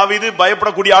 உண்மையாகவே தாவீது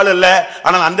பயப்படக்கூடிய ஆள் இல்ல,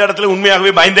 ஆனால் அந்த இடத்துல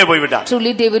உண்மையாகவே பயந்தே போய் விட்டான்.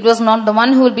 Truly David was not the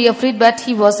one who will be afraid, but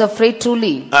he was afraid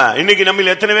truly. இன்னைக்கு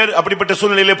நம்மில் எத்தனை பேர் அப்படிப்பட்ட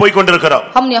சூழ்நிலையிலே போய் கொண்டிருக்கிறோம்?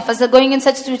 How many of us are going in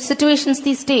such situations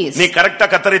these days? நீ கரெக்ட்டா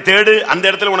கர்த்தரை தேடு, அந்த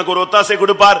இடத்துல உனக்கு ஒரு ஒத்தாசை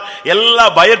கொடுப்பார், எல்லா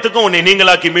பயத்துக்கும் உன்னை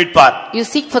நீங்களாக்கி மீட்பார். You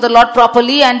seek for the Lord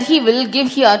properly and he will give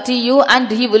here to you and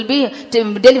he will be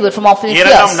delivered from all fears.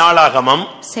 இரண்டாம் நாளாகமம்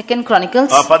 2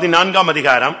 Chronicles 14ஆம்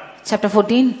அதிகாரம் chapter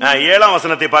 14 7ஆம்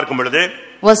வசனத்தை பார்க்கும் பொழுது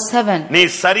verse 7. நீ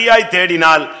சரியாய்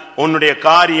தேடினால் உன்னுடைய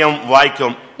காரியம்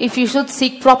வாய்க்கும். If you should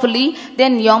seek properly,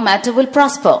 then your matter will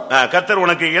prosper. கர்த்தர்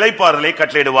உனக்கு இளைப்பாறுதலை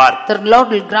கட்டளையிடுவார். The Lord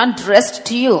will grant rest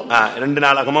to you. 2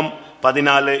 நாளாகமம்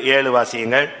 14:7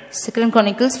 வாசியுங்கள். 2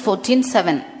 Chronicles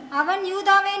 14:7. அவன்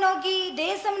யூதாவை நோக்கி,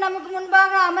 தேசம் நமக்கு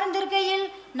முன்பாக அமர்ந்திருக்கையில்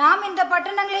நாம் இந்த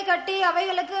பட்டணங்களை கட்டி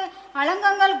அவைகளுக்கு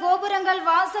அலங்கங்கள், கோபுரங்கள்,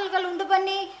 வாசல்கள் உண்டு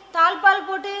பண்ணி தாழ்பால்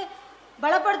போட்டு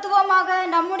பலப்படுத்துவோமாக.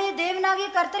 நம்முடைய தேவனாகிய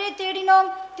கர்த்தரை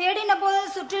தேடின போது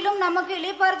சுற்றிலும் நமக்கு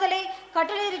இளைப்பாறுதலை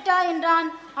கட்டளையிட்டா என்றான்.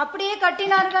 அப்படியே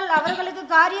கட்டினார்கள், அவர்களுக்கு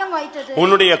காரியம் வாய்த்தது.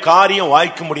 உன்னுடைய காரியம்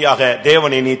வாய்க்கும்படியாக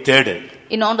தேவனை நீ தேடு.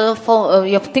 In order for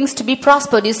your things to be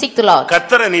prospered, you seek the Lord.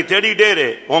 கர்த்தரை நீ தேடிட்டே இரு,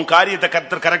 உன் காரியத்தை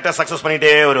கர்த்தர் கரெக்ட்டா சக்சஸ்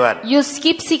பண்ணிட்டே வருவார். You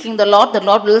keep seeking the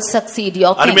Lord will succeed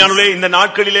your things. அருமையானவர்களே, இந்த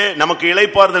நாட்களிலே நமக்கு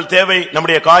இளைப்பாறுதல் தேவை,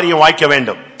 நம்முடைய காரியம் வாய்க்க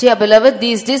வேண்டும். Dear beloved,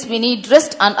 these days we need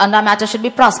rest and our matter should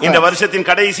be prosperous. இந்த வருஷத்தின்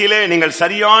கடைசியிலே நீங்கள்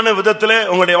சரியான விதத்திலே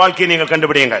உங்களுடைய வாழ்க்கையை நீங்கள்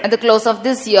கண்டுபிடிங்க. At the close of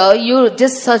this year, you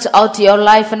just search out your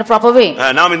life in a proper way.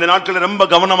 நாம் இந்த நாட்களில் ரொம்ப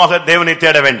கவனமாக தேவனை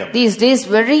தேட வேண்டும். These days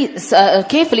very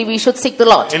carefully we should seek the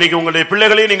Lord. இன்னைக்கு உங்களுடைய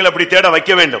பிள்ளைகளை நீங்கள் அப்படி தேட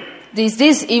வைக்க வேண்டும். These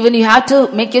days even you have to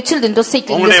make your children to seek in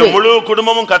this way. உங்களுடைய முழு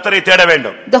குடும்பமும் கர்த்தரை தேட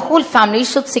வேண்டும். The whole family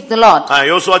should seek the Lord.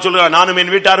 யோசுவா சொல்றார், நானும்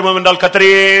என் வீட்டாரும் என்றால்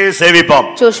கர்த்தரையே சேவிப்போம்.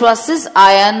 Joshua says,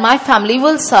 I and my family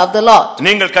will serve the Lord.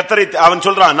 நீங்கள் கர்த்தரை, அவன்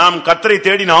சொல்றான், நாம் கர்த்தரை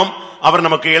தேடினோம், அவர்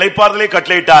நமக்கு இளைப்பாறுதலை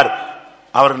கட்டளையிட்டார்,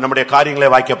 அவர் நம்முடைய காரியங்களை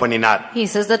வாய்க்க பண்ணினார். He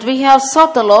says that we have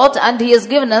sought the Lord and he has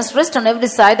given us rest on every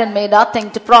side and made our thing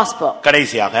to prosper.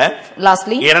 கடைசியாக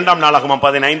Lastly, 2 நாளாகமம்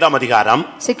 15ஆம் அதிகாரம்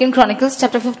 2 Chronicles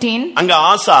chapter 15. அங்க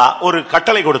ஆசா ஒரு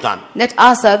கட்டளை கொடுத்தான். That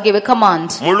Asa gave a command.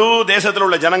 முழு தேசத்தில்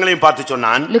உள்ள ஜனங்களையும் பார்த்து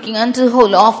சொன்னான், Looking unto the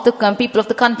whole of the people of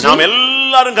the country. நாம்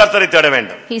எல்லாரும் கர்த்தரை தேட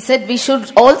வேண்டும். He said we should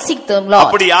all seek the Lord.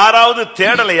 அப்படி யாராவது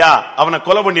தேடலையா அவனை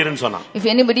கொலை பண்ணிருன்னு சொன்னான். If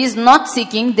anybody is not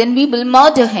seeking, then we will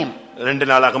murder him. 2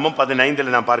 நாளாகமம்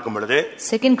 15 நாம் பார்க்கும் பொழுது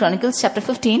 2 Chronicles chapter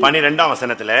 15 12ஆம்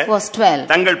வசனத்திலே verse 12.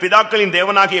 தங்கள் பிதாக்களின்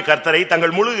தேவனாகிய கர்த்தரை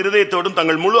தங்கள் முழு இருதயத்தோடும்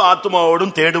தங்கள் முழு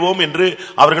ஆத்துமாவோடும் தேடுவோம் என்று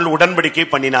அவர்கள் உடன்படிக்கை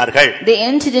பண்ணினார்கள். They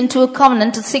entered into a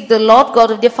covenant to seek the Lord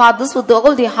God of their fathers with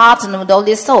all their heart and with all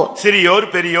their soul. சிறியோர்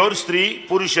பெரியோர் ஸ்திரீ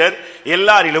புருஷர்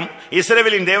எல்லாரிலும்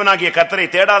இஸ்ரவேலின் தேவனாகிய கர்த்தரை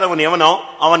தேடாதவன் எவனோ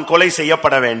அவன் கொலை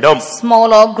செய்யப்பட வேண்டும். Small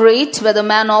or great, whether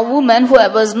man or woman,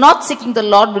 whoever is not seeking the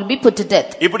Lord will be put to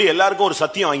death. இப்படி எல்லாருக்கும் ஒரு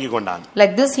சத்தியம் வாங்கி கொண்டான்.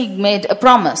 Like this he made a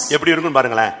promise. எப்படி இருக்கும்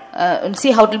பாருங்களேன்.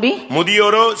 See how it will be.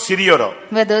 முதியோரோ சிறியோரோ,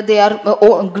 whether they are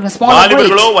small or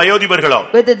வாலிபர்களோ great, வயோதிபர்களோ,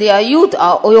 whether they are youth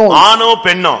or old, ஆணோ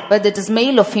பெண்ணோ, whether it is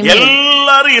male or female,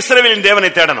 எல்லாரும் இஸ்ரவேலின்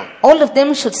தேவனை தேடணும். all of them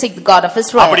should seek the God of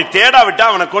Israel. அப்படி தேடாவிட்டா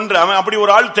அவனை கொன்று, அவன் அப்படி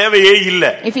ஒரு ஆள் தேவையே இல்ல.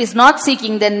 If he is not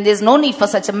seeking, then there is no need for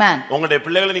such a man. உங்களுடைய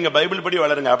பிள்ளைகளை நீங்க பைபிள் படி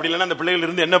வளருங்க, அப்படி இல்லனா அந்த பிள்ளைகள்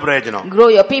இருந்து என்ன பிரயோஜனம்? Grow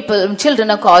your children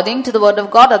according to the word of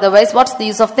God, otherwise what's the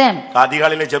use of them?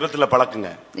 அதிகாலையில ஜெபத்துல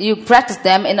பழக்குங்க. You practice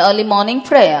them in early morning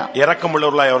prayer.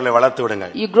 இரக்கமுள்ளவர்களாய் அவர்களை வளர்த்து விடுங்க.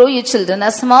 You grow your children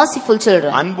as merciful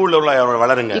children. அன்புள்ளவர்களாய் அவர்களை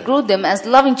வளருங்க. You grow them as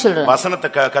loving children. வசனத்தை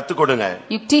கத்து கொடுங்க.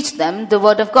 You teach them the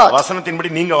word of God.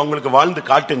 வசனத்தின்படி நீங்க அவங்களுக்கு வாழ்ந்து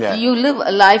காட்டுங்க. You live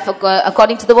a life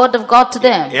according to the word of God to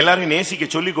them. எல்லாரையும் நேசிக்க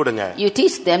சொல்லி கொடுங்க. You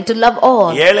teach them to love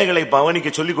all. ஏழைகளை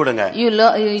பவனிக்க சொல்லி கொடுங்க.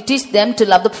 You teach them to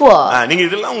love the poor. நீங்க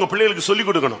இதெல்லாம் உங்க பிள்ளைகளுக்கு சொல்லி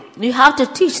கொடுக்கணும். You have to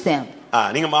teach them.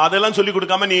 நீங்க அதெல்லாம் சொல்லி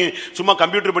கொடுக்காம நீ சும்மா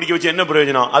கம்ப்யூட்டர் படிக்க வச்சு என்ன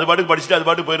பிரயோஜனம்? அது பாட்டுக்கு படிச்சுட்டு அது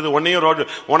பாட்டுக்கு போயிருது. உன்னையும்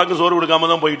உனக்கு சோறு கொடுக்காம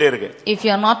தான் போயிட்டே இருக்கு. If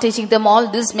you are not teaching them all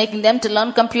this, making them to learn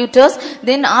computers,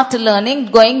 then after learning,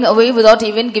 going away without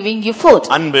even giving you food.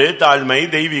 அன்பு, தாழ்மை,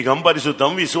 தெய்வீகம்,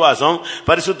 பரிசுத்தம், விசுவாசம்,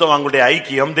 பரிசுத்தவான்களுடைய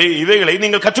ஐக்கியம், இவைகளை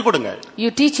நீங்கள் கற்றுக் கொடுங்க.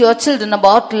 You teach your children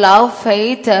about love,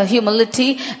 faith, humility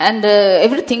and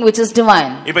everything which is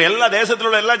divine. இப்ப எல்லா தேசத்துல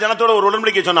உள்ள எல்லா ஜனத்தோட ஒரு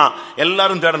உடன்படிக்கை சொன்னா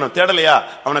எல்லாரும் தேடணும். தேடலையா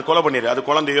அவனை கொலை பண்ணிரு. அது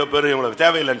குழந்தையோ பெரிய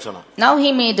தேவையில்லைன்னு சொன்னான். Now he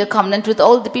made a covenant with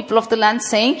all the people of the land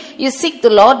saying, you seek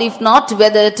the Lord, if not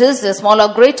whether it is a small or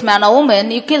great man or woman,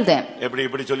 you kill them. எப்படி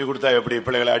இப்படி சொல்லி கொடுத்தா எப்படி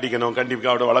பிள்ளைகளை அடிக்கணும்,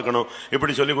 கண்டிப்பாக வளர்க்கணும்,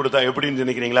 இப்படி சொல்லி கொடுத்தா எப்படின்னு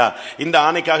நினைக்கிறீங்களா? இந்த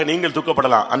ஆணைக்காக நீங்கள்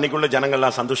துக்கப்படலாம். அன்னைக்குள்ள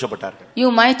ஜனங்கள்லாம் சந்தோஷப்பட்டார்கள்.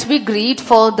 You might be grieved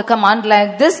for the command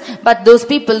like this, but those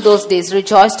people those days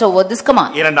rejoiced over this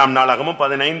command. இரண்டாம் நாளாகமம்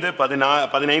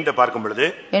 15:15 பார்க்கும் பொழுது,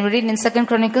 when we read in 2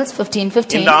 Chronicles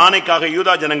 15:15, இந்த ஆணைக்காக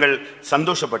யூதா ஜனங்கள்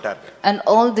சந்தோஷப்பட்டார்கள். and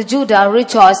all the Judah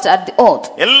rejoiced at the oath.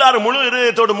 எல்லாரும் முழு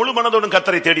இதயத்தோடு முழு மனதோடு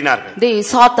கர்த்தரை தேடினார்கள். They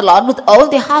sought the Lord with all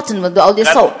their heart and with all their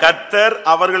soul. கர்த்தர்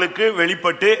அவர்களுக்கு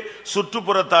வெளிப்பட்டு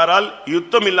சுற்றுப்புறத்தாரால்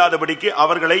யுத்தம் இல்லாதபடிக்கு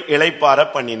அவர்களை இளைப்பாற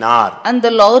பண்ணினார். And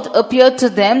the Lord appeared to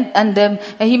them and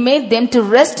he made them to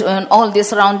rest on all their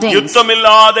surroundings. யுத்தம்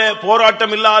இல்லாத,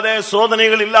 போராட்டம் இல்லாத,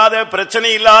 சோதனைகள் இல்லாத,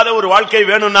 பிரச்சனை இல்லாத ஒரு வாழ்க்கை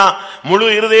வேணும்னா முழு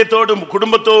இதயத்தோடு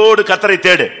குடும்பத்தோடு கர்த்தரை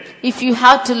தேடு. If you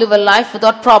have to live a life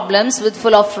without problems, with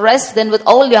full of rest, then with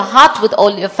all your heart, with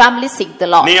all your family, seek the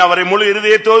Lord. நீ அவரை முழு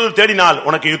இதயத்தோடு தேடினால்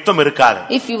உனக்கு யுத்தம் இருக்காது.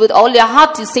 If you with all your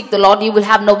heart you seek the Lord, you will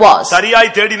have no wars.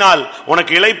 சரியாய் தேடினால்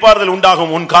உனக்கு இளைப்பாறுதல்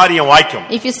உண்டாகும், உன் காரியம் வாய்க்கும்.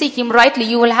 If you seek him rightly,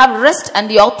 you will have rest and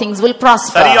your things will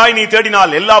prosper. சரியாய் நீ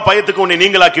தேடினால் எல்லா பயத்துக்கும் உன்னை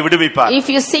நீங்களாக்கி விடுவிப்பார். If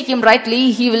you seek him rightly,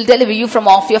 he will deliver you from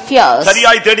all your fears.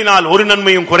 சரியாய் தேடினால் ஒரு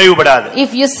நன்மையும் குறைவுபடாது.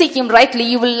 If you seek him rightly,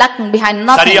 you will lack behind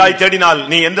nothing. சரியாய் தேடினால்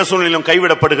நீ எந்த சூழ்நிலையிலும்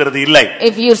கைவிடப்படுகிறது இல்லை.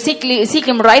 If you seek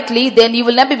him rightly, then you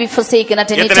will never be forsaken at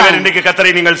any எத்தனை பேர் time. இன்றைக்கு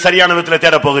கர்த்தரை நீங்கள் சரியான விதத்தில்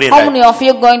தேட போகிறீர்கள்? How many of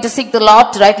you are going to seek the Lord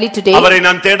rightly today? அவரை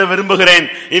நான் தேட விரும்புகிறேன்,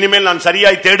 இனிமேல் நான்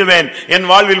சரியாய் தேடுவேன், என்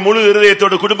வாழ்வில் முழு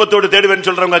இதயத்தோடு குடும்பத்தோடு தேடுவேன்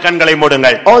சொல்றவங்க கண்களை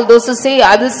மூடுங்கள். All those who say,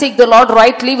 I will seek the Lord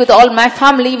rightly with all my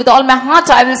family, with all my heart,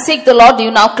 I will seek the Lord,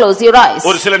 you now close your eyes.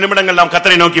 ஒரு சில நிமிடங்கள் நாம்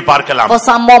கர்த்தரை நோக்கி பார்க்கலாம். For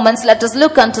some moments, let us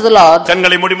look unto the Lord.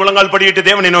 கண்களை மூடி முழங்கால் படியிட்டு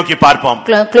தேவனை நோக்கி பார்ப்போம்.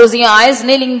 Closing your eyes,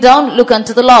 kneeling down, look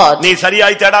unto the Lord. நீ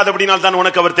சரியாய் தேடாதபடியால் தான்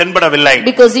உனக்கு அவர் தென்படவில்லை.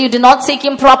 Because you did not seek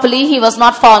him properly, he was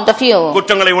not found of you.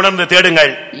 குற்றங்களை உணர்ந்து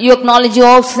தேடுங்கள். You acknowledge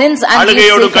your sins and you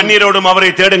அழுகையோடும் seek him. கண்ணீரோடும்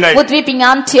அவரை தேடுங்கள். With weeping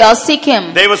and tears, seek him.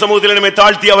 தேவ சமூகத்தில் நம்மை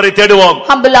தாழ்த்தி அவரை தேடுவோம்.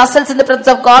 Humble ourselves in the presence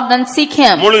of God and seek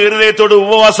him. முழு இதயத்தோடு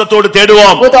உபவாசத்தோடு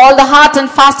தேடுவோம். With all the heart and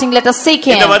fasting, let us seek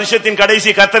him. இந்த வருஷத்தின் கடைசி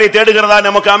கர்த்தரை தேடுகிறதா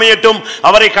நமக்கு அமையட்டும்,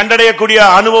 அவரை கண்டடையக்கூடிய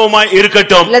அனுபவமாய்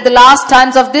இருக்கட்டும். Let the last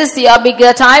times of this year be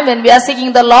a time when we are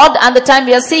seeking the Lord, and the time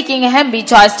we are seeking him be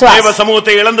choice to us. தேவ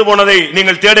சமூகத்தை இழந்து போனதை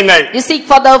நீங்கள் தேடுங்கள். You seek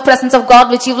for the presence of God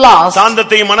which you've lost.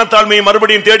 சாந்தத்தையும் மனத்தாழ்மையும்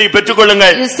மறுபடியும் தேடி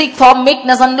பெற்றுக்கொள்ளுங்கள். You seek for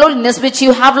meekness and lowliness which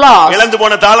you have lost. இழந்து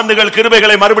போன தாளந்துகள்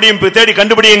கிருபைகளை மறுபடியும் தேடி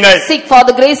கண்டுபிடியுங்கள். Seek for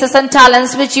the graces and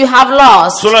talents which you have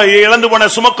lost. இழந்து போன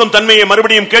சுமக்கும் தன்மையை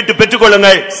மறுபடியும் கேட்டு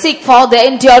பெற்றுக்கொள்ளுங்கள். Seek for the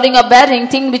enduring or bearing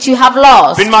thing which you have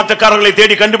lost. பின்மாற்றக்காரர்களை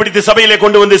தேடி கண்டுபிடித்து சபையிலே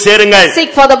கொண்டு வந்து சேருங்கள்.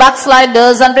 Seek for the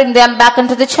backsliders and bring them back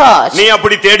into the church. நீ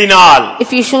அப்படி தேடினால்,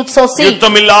 if you should so seek,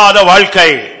 யுத்தமில்லாத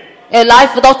வாழ்க்கை, a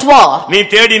life without war. நீ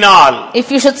தேடினால், if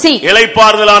you should seek,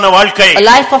 இளைப்பாறுதலான வாழ்க்கை, a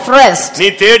life of rest. நீ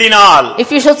தேடினால், if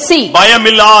you should seek,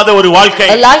 பயமில்லாத ஒரு வாழ்க்கை,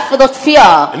 a life without fear.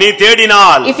 நீ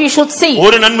தேடினால், if you should seek,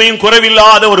 ஒரு நன்மையும்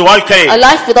குறைவில்லாத ஒரு வாழ்க்கை, a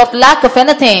life without lack of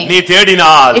anything. நீ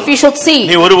தேடினால், if you should seek,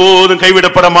 நீ ஒருபோதும்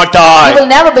கைவிடப்பட மாட்டாய். you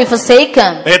will never be forsaken.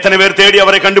 எத்தனை பேர் தேடி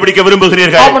அவரை கண்டுபிடிக்க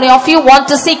விரும்புகிறீர்கள்? How many of you want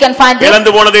to seek and find him?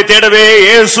 இழந்து போனதை தேடவே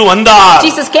இயேசு வந்தார்.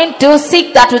 Jesus came to seek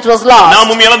that which was lost.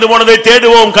 நாமும் இழந்து போனதை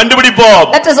தேடுவோம், கண்டுபிடிப்போம்.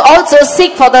 Let us also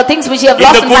seek for the things which you have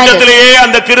lost இந்த கூட்டத்திலேயே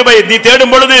அந்த கிருபை நீ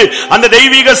தேடும் பொழுது அந்த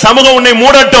தெய்வீக சமூகம் உன்னை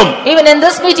மூடட்டும். Even in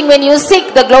this meeting when you seek,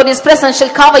 the glorious presence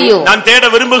shall cover you. நான் தேட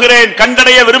விரும்புகிறேன்,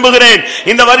 கண்டடைய விரும்புகிறேன்.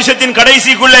 இந்த வருஷத்தின்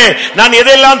கடைசிக்குள்ளே நான்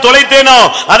எதெல்லாம் தொலைத்தேனோ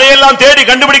அதையெல்லாம் தேடி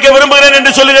கண்டுபிடிக்க விரும்புகிறேன்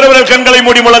என்று சொல்லுகிறவர்கள் கண்களை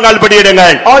மூடி முழங்கால்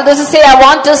படியிடுங்கள். All those who say I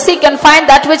want to seek and find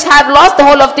that which I have lost the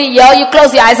whole of the year, you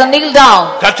close your eyes and kneel down.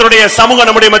 கர்த்தருடைய சமூகம்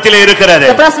நம்முடைய மத்தியிலே இருக்கிறது.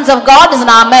 The presence of God is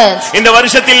in our midst. இந்த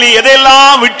வருஷத்தில் நீ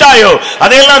எதெல்லாம் விட்டாயோ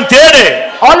அதையெல்லாம் தேடு.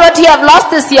 All what you have lost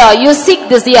this year, you seek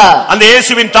this year. அந்த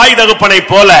இயேசுவின் தாய் தகப்பனை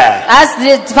போல, as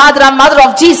the father and mother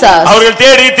of Jesus, அவர்கள்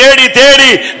தேடி தேடி தேடி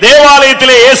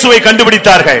தேவாலயத்திலே இயேசுவை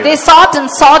கண்டுபிடித்தார்கள். they sought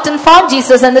and found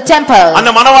Jesus in the temple. அந்த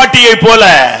மணவாட்டியை போல,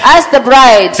 as the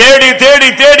bride, தேடி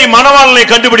தேடி தேடி மணவாளனை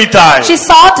கண்டுபிடித்தாள். she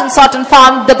sought and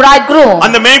found the bridegroom.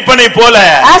 அந்த மேய்ப்பனை போல,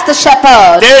 as the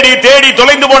shepherd, தேடி தேடி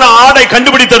தொலைந்து போன ஆடை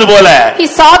கண்டுபிடித்தது போல, he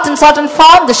sought and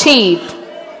found the sheep.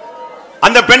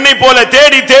 அந்த பெண்ணை போல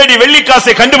தேடி தேடி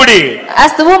வெள்ளிக்காசை கண்டுபிடி.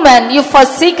 As the woman, you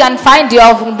first seek and find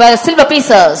your silver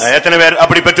pieces. எத்தனை பேர்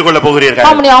அப்படி பெற்றுக்கொள்ள போகிறீர்கள்?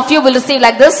 How many of you will receive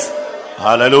like this?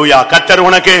 ஹalleluya. கர்த்தர்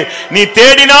உனக்கு நீ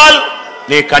தேடினால்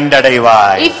நீ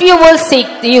கண்டடைவாய். If you will seek,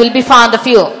 you will be found of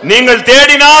you. நீங்கள்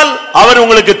தேடினால் அவர்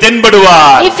உங்களுக்கு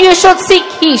தென்படுவார். If you should seek,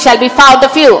 he shall be found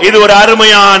of you. இது ஒரு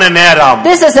அருமையான நேரம்.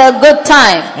 This is a good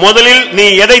time. முதலில் நீ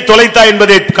எதை தொலைத்தாய்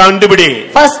என்பதை கண்டுபிடி.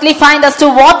 Firstly, find as to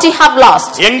what you have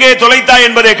lost. எங்கே தொலைத்தாய்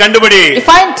என்பதை கண்டுபிடி.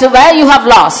 Find to where you have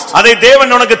lost. அதை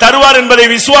தேவன் உனக்கு தருவார் என்பதை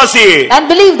விசுவாசி. And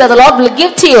believe that the Lord will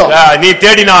give to you. நீ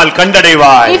தேடினால்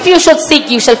கண்டடைவாய். If you should seek,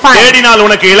 you shall find. தேடினால்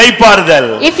உனக்கு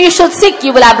இளைப்பாறுதல். If you should seek,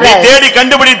 you will have rest. தேடி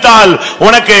கண்டுபிடித்தால்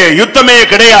உனக்கு யுத்தமே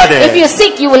கிடையாது. If you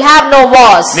seek, you will have no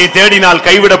wars. நீ தேடினால்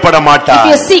கைவிடப்பட மாட்டாய்.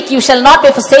 If you seek, you shall not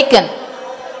be forsaken.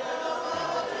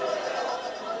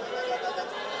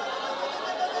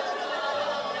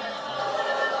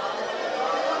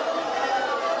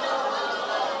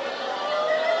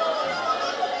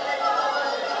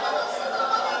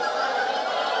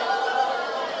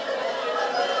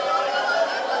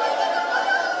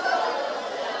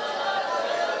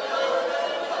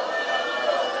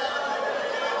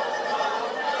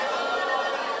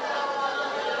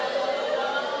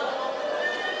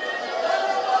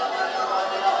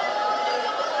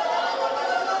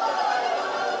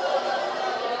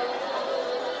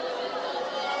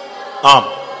 ஆம்,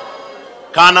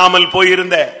 காணாமல்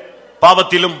போயிருந்த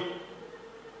பாவத்திலும்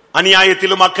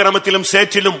அநியாயத்திலும் அக்கிரமத்திலும்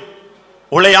சேற்றிலும்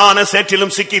உளையான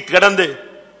சேற்றிலும் சிக்கி கிடந்து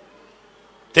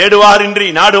தேடுவாரின்றி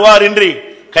நாடுவாரின்றி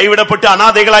கைவிடப்பட்டு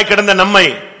அநாதைகளாய் கிடந்த நம்மை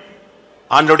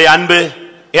ஆண்டவருடைய அன்பு,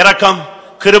 இரக்கம்,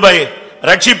 கிருபை,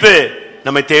 ரட்சிப்பு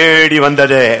நம்மை தேடி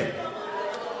வந்தது.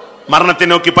 மரணத்தை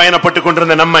நோக்கி பயணப்பட்டுக்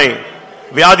கொண்டிருந்த நம்மை,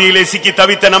 வியாதியிலே சிக்கி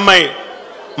தவித்த நம்மை,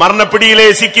 மரணப்பிடியிலே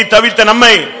சிக்கி தவித்த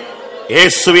நம்மை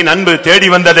இயேசுவின் அன்பு தேடி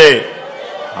வந்தது.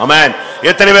 ஆமென்.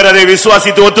 எத்தனை பேர் அதை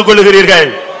விசுவாசித்து ஒத்துக்கொள்கிறீர்கள்?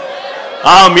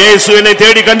 ஆம், இயேசு என்னை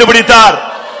தேடி கண்டுபிடித்தார்.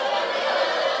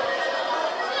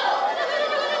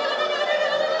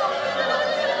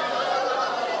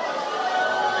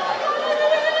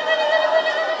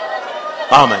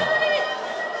 ஆமென்.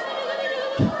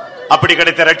 அப்படி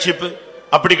கிடைத்த ரட்சிப்பு,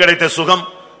 அப்படி கிடைத்த சுகம்,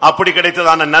 அப்படி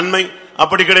கிடைத்ததான நன்மை,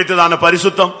 அப்படி கிடைத்ததான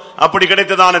பரிசுத்தம், அப்படி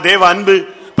கிடைத்ததான தேவ அன்பு,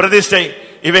 பிரதிஷ்டை,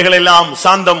 இவைகளெல்லாம்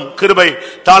சாந்தம், கிருபை,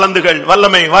 தாளந்துகள்,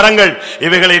 வல்லமை, வரங்கள்,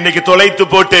 இவைகளை இன்னைக்கு தொலைத்து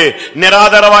போட்டு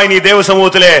நிராதரவாய் நீ தேவ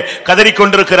சமூகத்திலே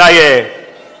கதறிக்கொண்டிருக்கிறாயே.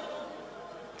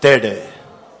 தேடு,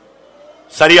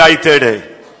 சரியாய் தேடு.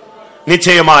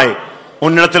 நிச்சயமாய்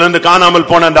உன்னிடத்திலிருந்து காணாமல்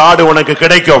போன அந்த ஆடு உனக்கு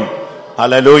கிடைக்கும்.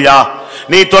 அல்லேலூயா.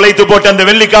 நீ தொலைத்து போட்ட அந்த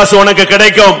வெள்ளிக்காசு உனக்கு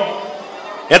கிடைக்கும்.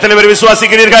 எத்தனை பேர்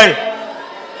விசுவாசிக்கிறீர்கள்?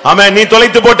 ஆமென். நீ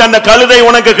தொலைத்து போட்ட அந்த கழுதை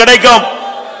உனக்கு கிடைக்கும்.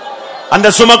 அந்த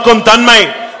சுமக்கும் தன்மை,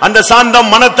 அந்த சாந்தம்,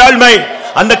 மனத்தாழ்மை,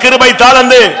 அந்த கிருபை,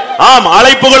 தாளந்து, ஆம்,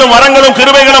 அழைப்புகளும் வரங்களும்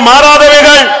கிருபைகளும்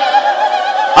மாறாதவைகள்.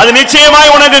 அது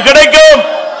நிச்சயமாய் உனக்கு கிடைக்கும்.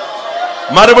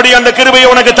 மறுபடியும் அந்த கிருபையை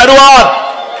உனக்கு தருவார்.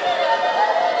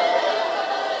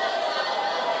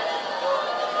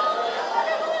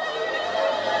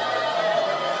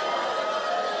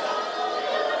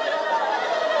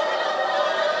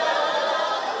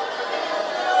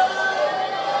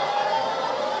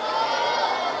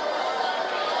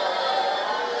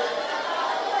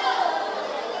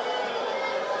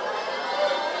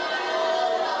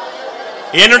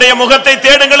 என்னுடைய முகத்தை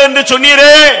தேடுங்கள் என்று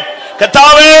சொன்னீரே,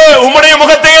 கர்த்தாவே உம்முடைய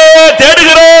முகத்தையே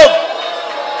தேடுகிறோம்.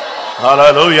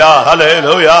 ஹல்லேலூயா,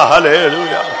 ஹல்லேலூயா,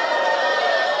 ஹல்லேலூயா.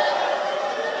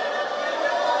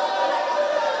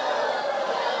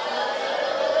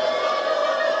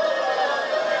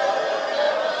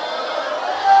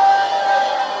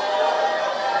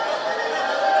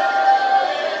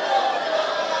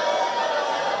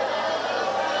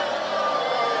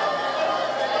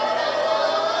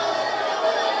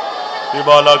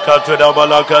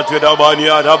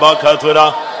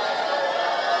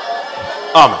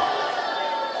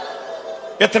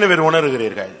 எத்தனை பேர்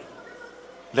உணர்கிறீர்கள்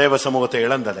தேவ சமூகத்தை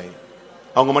இழந்ததை?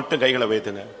 அவங்க மட்டும் கைகளை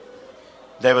வைத்துங்க.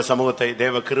 தேவ சமூகத்தை,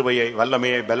 தேவ கிருபையை,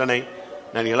 வல்லமையை, பலனை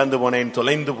நான் இழந்து போனேன்,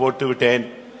 தொலைந்து போட்டு விட்டேன்.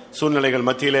 சூழ்நிலைகள்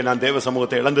மத்தியிலே நான் தேவ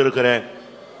சமூகத்தை இழந்திருக்கிறேன்.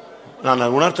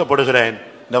 நான் உணர்த்தப்படுகிறேன்.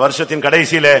 இந்த வருஷத்தின்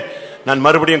கடைசியில நான்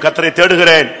மறுபடியும் கர்த்தரை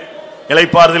தேடுகிறேன்.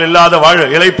 இளைப்பாறுதல் இல்லாத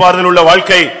இளைப்பாறுதல் உள்ள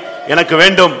வாழ்க்கை எனக்கு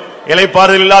வேண்டும்.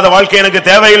 இளைப்பாறுதல் இல்லாத வாழ்க்கை எனக்கு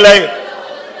தேவையில்லை.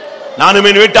 நானும்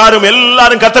என் வீட்டாரும்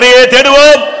எல்லாரும் கர்த்தரையே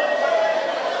தேடுவோம்.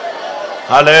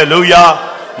 ஹல்லேலூயா.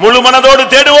 முழு மனதோடு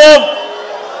தேடுவோம்.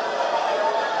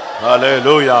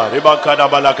 ஹல்லேலூயா.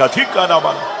 ரிபாகடபலக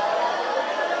திகடபல.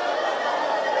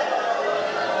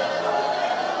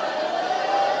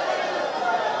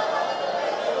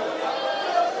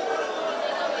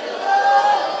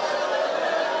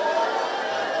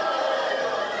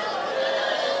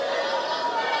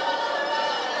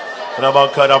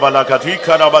 ரபகரபல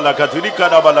கதிகரபல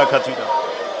கதிரிகரபல கதிரா.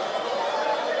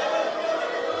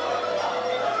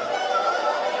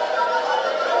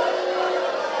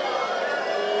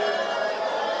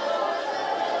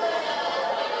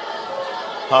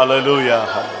 Hallelujah.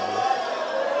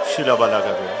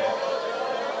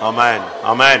 ஆமென்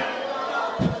ஆமென்.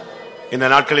 இந்த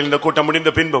நாட்களில் இந்த கூட்டம் முடிந்த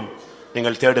பின்பும்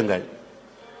நீங்கள் தேடுங்கள்.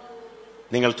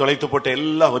 நீங்கள் தொலைத்து போட்ட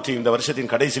எல்லாவற்றையும் இந்த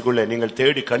வருஷத்தின் கடைசிக்குள்ளே நீங்கள்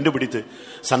தேடி கண்டுபிடித்து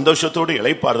சந்தோஷத்தோடு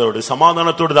இளைப்பாறுதலோடு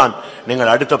சமாதானத்தோடு தான்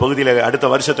நீங்கள் அடுத்த பகுதியில அடுத்த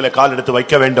வருஷத்துல கால் எடுத்து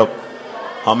வைக்க வேண்டும்.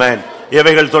 ஆமென்.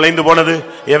 எவைகள் தொலைந்து போனது,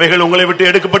 எவைகள் உங்களை விட்டு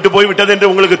எடுக்கப்பட்டு போய்விட்டது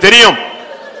என்று உங்களுக்கு தெரியும்.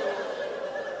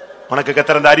 உனக்கு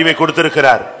கர்த்தர் அந்த அறிவை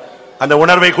கொடுத்திருக்கிறார், அந்த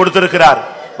உணர்வை கொடுத்திருக்கிறார்.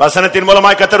 வசனத்தின்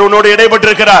மூலமாய் கர்த்தர் உன்னோடு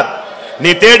இடைப்பட்டிருக்கிறார். நீ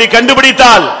தேடி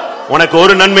கண்டுபிடித்தால் உனக்கு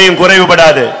ஒரு நன்மையும்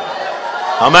குறைவுபடாது.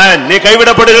 ஆமென். நீ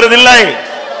கைவிடப்படுகிறது இல்லை.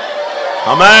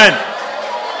 ஆமென்.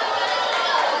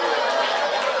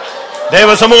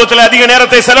 தேவ சமூகத்தில் அதிக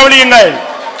நேரத்தை செலவழியுங்கள்.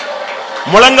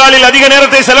 முழங்காலில் அதிக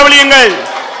நேரத்தை செலவழியுங்கள்.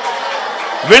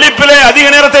 விழிப்பிலே அதிக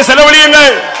நேரத்தை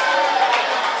செலவழியுங்கள்.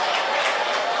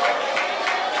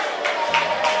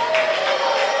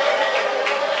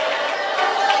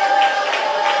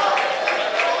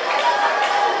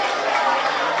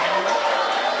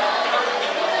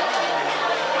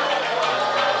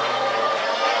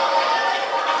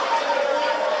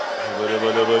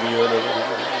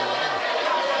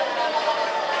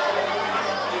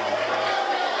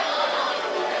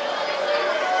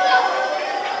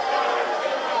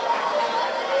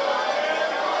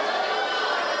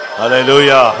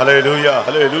 Hallelujah, hallelujah,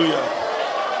 hallelujah.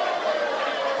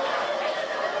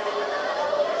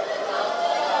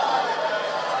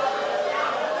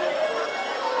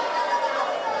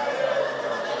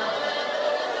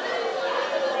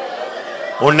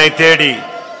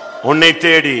 உன்னை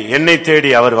தேடி என்னை தேடி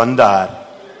அவர் வந்தார்,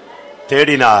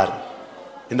 தேடினார்.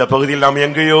 இந்த பகுதியில் நாம்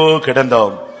எங்கேயோ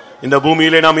கிடந்தோம், இந்த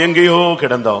பூமியிலே நாம் எங்கேயோ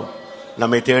கிடந்தோம்,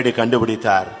 நம்மை தேடி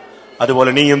கண்டுபிடித்தார்.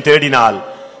 அதுபோல நீயும் தேடினால்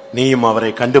நீயும் அவரை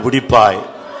கண்டுபிடிப்பாய்.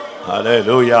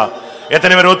 ஹல்லேலூயா.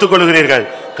 எத்தனை பேர் ஒத்துக்கொள்கிறீர்கள்?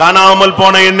 காணாமல்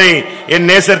போன என்னை என்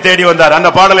நேசர் தேடி வந்தார். அந்த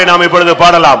பாடலை நாம் இப்பொழுது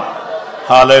பாடலாம்.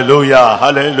 ஹல்லேலூயா,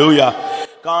 ஹல்லேலூயா.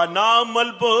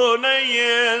 காணாமல் போன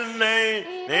என்னை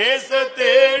நேசர்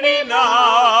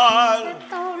தேடினார்,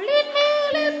 தோளின்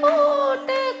மேலே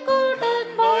போட்டு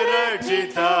கொடன்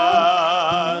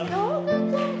ரட்சித்தார்.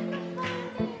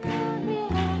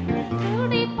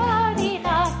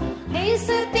 பாடினார்,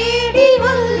 நேசர் தேடி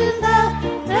வந்தார்,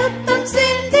 ரத்தம்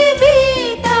சிந்தி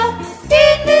மீட்டார்,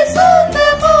 என்னை சொந்த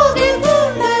போகில்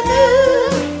கொண்டது,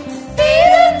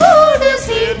 பேரன்போடு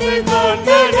சேர்ந்து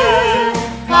கொண்டது.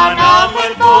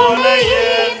 காணாமல் போன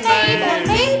என்னை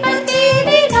மீட்பர்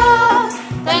தேடினார்,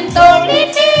 தன்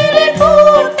தோளின் மேலே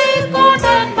போட்டு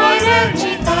கொடன்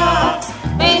ரட்சித்தார்.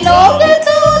 மேலோக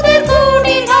தூதர்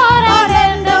கூடினார்,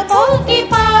 ஆனந்த போக்கி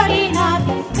பாடினார்,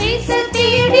 நேசர்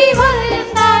தேடி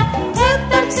வந்தார்,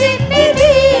 ரத்தம் சிந்தி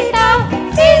மீட்டார்,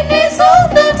 என்னை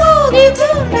சொந்த போகில்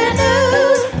கொண்டது,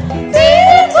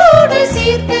 பேரன்போடு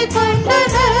சேர்த்து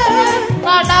கொண்டது.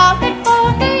 காணாமல்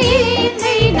போன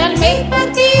என்னை நல்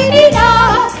மீட்பர்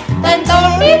தேடினார், தன்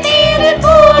தோளின் மேலே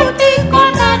போட்டு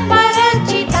கொண்டான்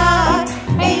ரட்சித்தார்.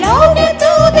 மேலோக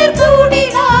தூதர்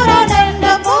கூடினார், ஆனந்த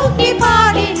போக்கி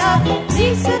பாடினார்,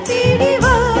 நேசர் தேடி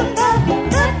வந்தார்,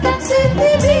 ரத்தம்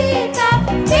சிந்தி மீட்டார்,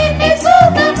 என்னை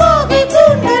சொந்த போகில்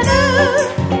கொண்டது,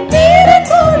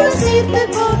 பேரன்போடு சேர்த்து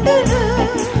கொண்டது.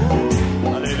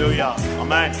 ஹல்லேலூயா.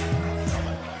 ஆமென்.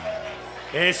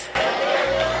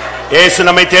 இயேசு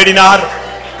நம்மை தேடினார்,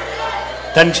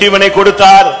 தன் ஜீவனை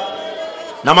கொடுத்தார்,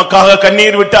 நமக்காக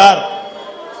கண்ணீர் விட்டார்,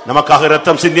 நமக்காக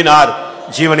ரத்தம் சிந்தினார்,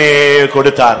 ஜீவனே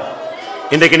கொடுத்தார்.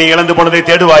 இன்றைக்கு நீ இழந்து போனதை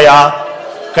தேடுவாயா?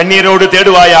 கண்ணீரோடு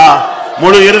தேடுவாயா?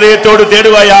 முழு இருதயத்தோடு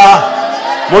தேடுவாயா?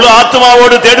 முழு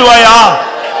ஆத்மாவோடு தேடுவாயா?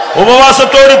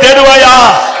 உபவாசத்தோடு தேடுவாயா?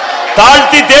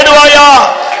 தாழ்த்தி தேடுவாயா?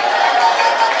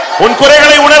 உன்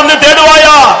குறைகளை உணர்ந்து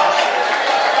தேடுவாயா?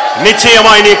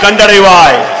 நிச்சயமாய் நீ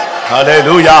கண்டடைவாய்.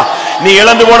 ஹல்லேலூயா. நீ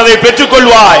இழந்து போனதை பெற்றுக்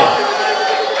கொள்வாய்.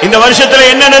 இந்த வருஷத்துல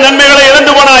என்னென்ன நன்மைகளை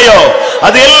இழந்து போனாயோ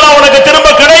அது எல்லாம் உனக்கு திரும்ப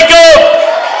கிடைக்கும்.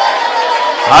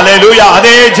 ஹல்லேலூயா.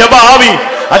 அதே ஜெப ஆவி,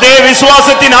 அதே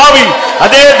விசுவாசத்தின் ஆவி,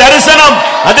 அதே தரிசனம்,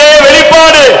 அதே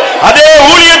வெளிப்பாடு, அதே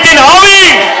ஊழியத்தின் ஆவி.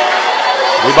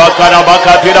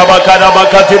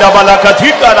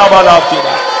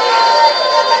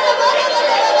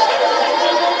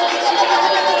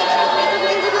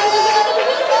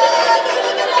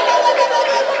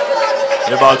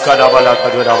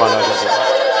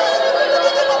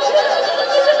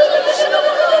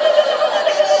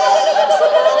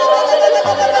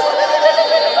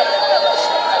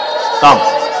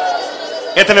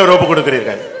 எத்தனை ஒப்பு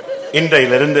கொடுக்கிறீர்கள்?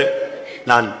 இன்றையிலிருந்து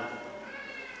நான்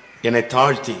என்னை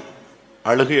தாழ்த்தி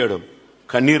அழுகையோடும்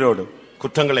கண்ணீரோடும்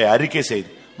குற்றங்களை அறிக்கை செய்து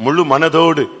முழு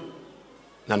மனதோடு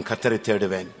நான் கர்த்தரை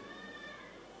தேடுவேன்.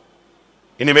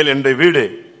 இனிமேல் என்னுடைய வீடு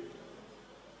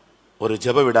ஒரு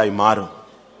ஜெப வீடாய் மாறும்.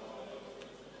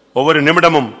 ஒவ்வொரு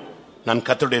நிமிடமும் நான்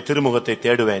கர்த்தருடைய திருமுகத்தை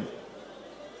தேடுவேன்.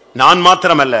 நான்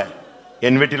மாத்திரமல்ல,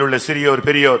 என் வீட்டில் உள்ள சிறியோர்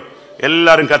பெரியோர்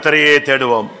எல்லாரும் கர்த்தரையே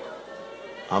தேடுவோம்.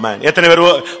 ஆமென். எத்தனை பேர்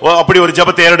அப்படி ஒரு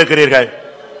ஜெபத்தை ஏறெடுக்கிறீர்கள்?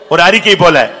 ஒரு அறிக்கை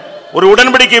போல, ஒரு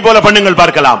உடன்படிக்கை போல பண்ணுங்கள்,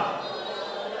 பார்க்கலாம்.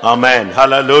 ஆமென்.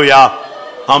 ஹல்லேலூயா.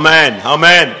 ஆமென்.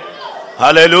 ஆமென்.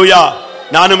 ஹல்லேலூயா.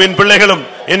 நானும் என் பிள்ளைகளும்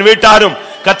என் வீட்டாரும்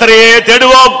கர்த்தரையே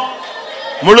தேடுவோம்,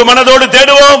 முழு மனதோடு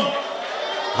தேடுவோம்.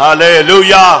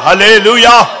 ஹல்லேலூயா.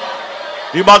 ஹல்லேலூயா.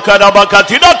 இபகரபக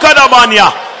திடகரமானியா.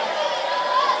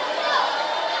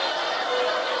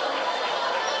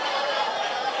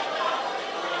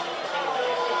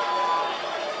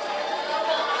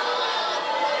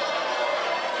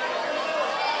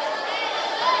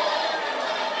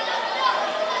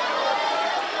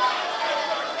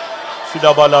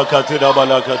 சிடபலக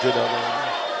திடபலக திடபல.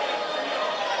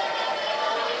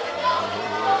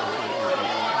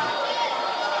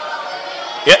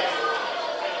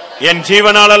 என்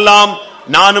ஜீவனாலெல்லாம்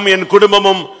நானும் என்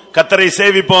குடும்பமும் கர்த்தரை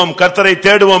சேவிப்போம், கர்த்தரை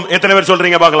தேடுவோம். எத்தனை பேர்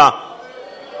சொல்றீங்க பார்க்கலாம்?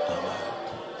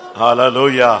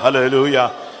 ஹல்லேலூயா. ஹல்லேலூயா.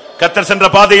 கர்த்தர் சென்ற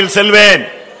பாதையில் செல்வேன்.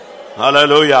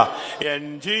 ஹல்லேலூயா.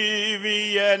 என்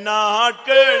ஜீவிய நாட்களெல்லாம்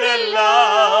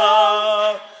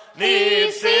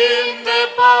நீர் சேர்ந்த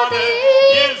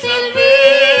பாதையில் செல்வேன்.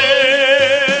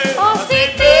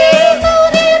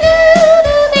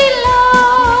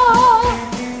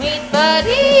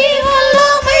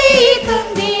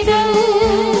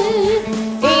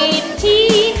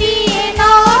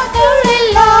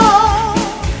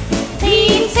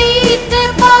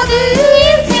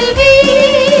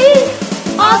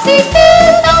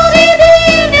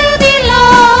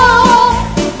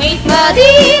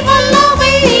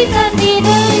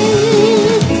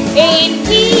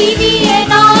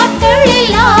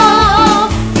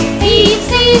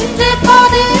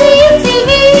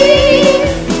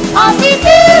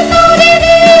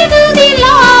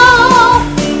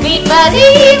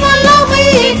 வல்லமை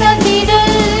தந்திட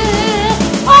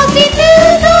ஆசித்து